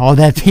 Yeah, all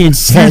that being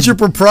said, future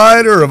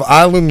proprietor of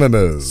Island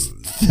Limos.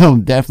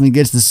 Film definitely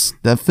gets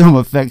the film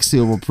effects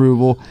seal of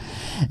approval,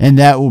 and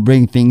that will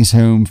bring things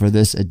home for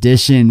this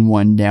edition.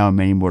 One down,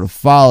 many more to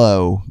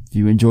follow. If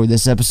you enjoyed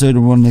this episode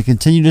and want to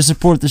continue to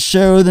support the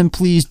show, then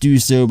please do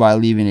so by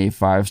leaving a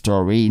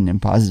 5-star rating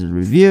and positive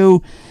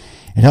review.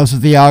 It helps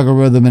with the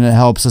algorithm and it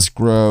helps us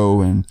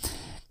grow, and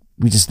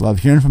we just love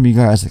hearing from you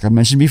guys, like I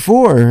mentioned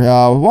before.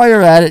 While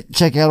you're at it,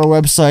 check out our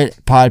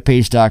website,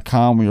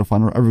 podpage.com, where you'll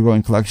find our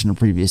ever-growing collection of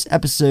previous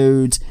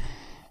episodes.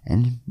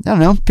 And, I don't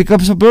know, pick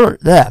up some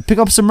merch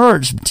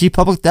from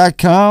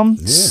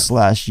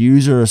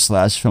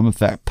tpublic.com/user/film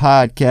effect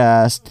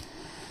podcast.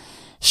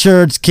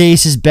 Shirts,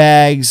 cases,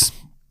 bags,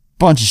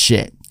 bunch of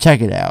shit. Check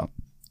it out.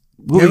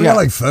 We got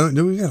like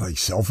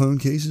cell phone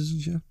cases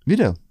and shit? We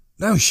do.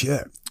 No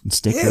shit. And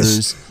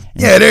stickers.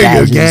 And there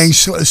badges. you go, gang.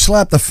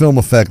 Slap the Film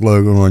Effect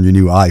logo on your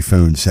new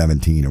iPhone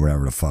 17 or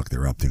whatever the fuck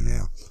they're up to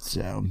now.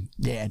 So,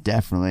 yeah,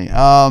 definitely.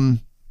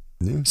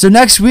 So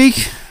next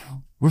week,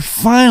 we're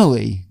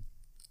finally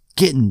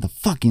getting the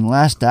fucking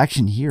Last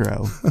Action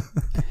Hero.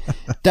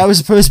 That was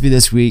supposed to be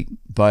this week,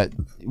 but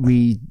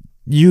me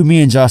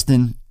and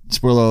Justin,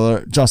 spoiler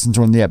alert, Justin's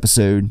on the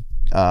episode,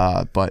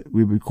 but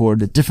we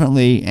recorded it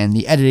differently, and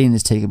the editing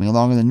is taking me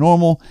longer than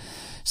normal.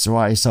 So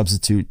I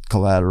substitute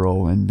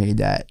Collateral and made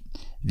that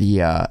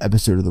the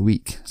episode of the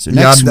week. So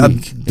next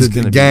week is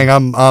going to be...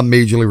 I'm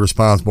majorly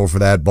responsible for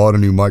that. Bought a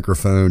new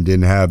microphone,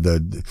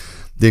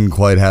 didn't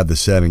quite have the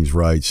settings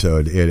right, so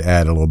it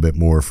added a little bit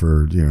more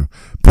for,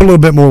 put a little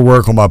bit more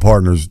work on my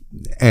partner's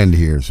end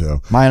here.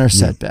 So minor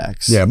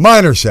setbacks. Yeah,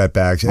 minor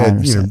setbacks.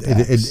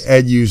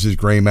 Ed uses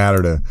gray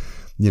matter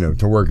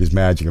to work his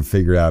magic and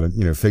figure out a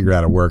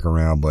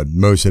workaround, but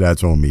most of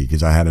that's on me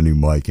because I had a new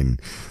mic and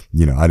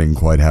I didn't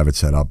quite have it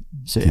set up.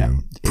 So,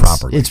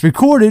 properly. It's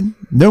recorded.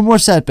 No more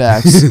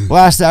setbacks.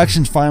 Last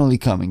Action's finally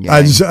coming.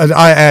 I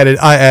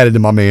added to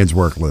my man's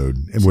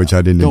workload, which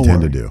I didn't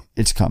intend to do.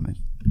 It's coming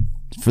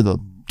for the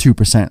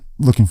 2%.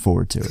 Looking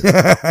forward to it.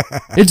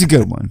 It's a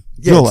good one.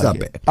 Yeah, it's not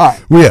bad. All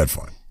right, we had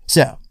fun.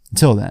 So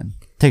until then,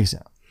 take us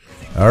out.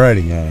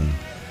 Alrighty, gang.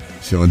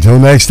 So until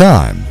next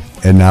time,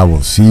 and now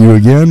we'll see you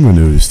again when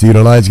those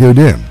theater lights go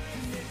dim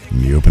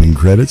and the opening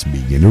credits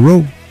begin to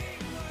roll.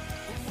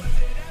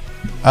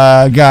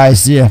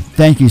 Guys,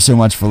 thank you so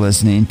much for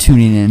listening,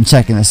 tuning in,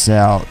 checking us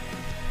out.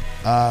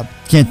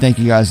 Can't thank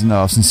you guys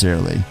enough,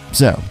 sincerely.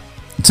 So,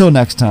 until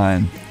next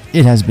time,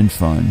 it has been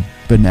fun,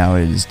 but now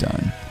it is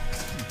done.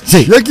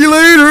 See you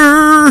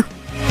later!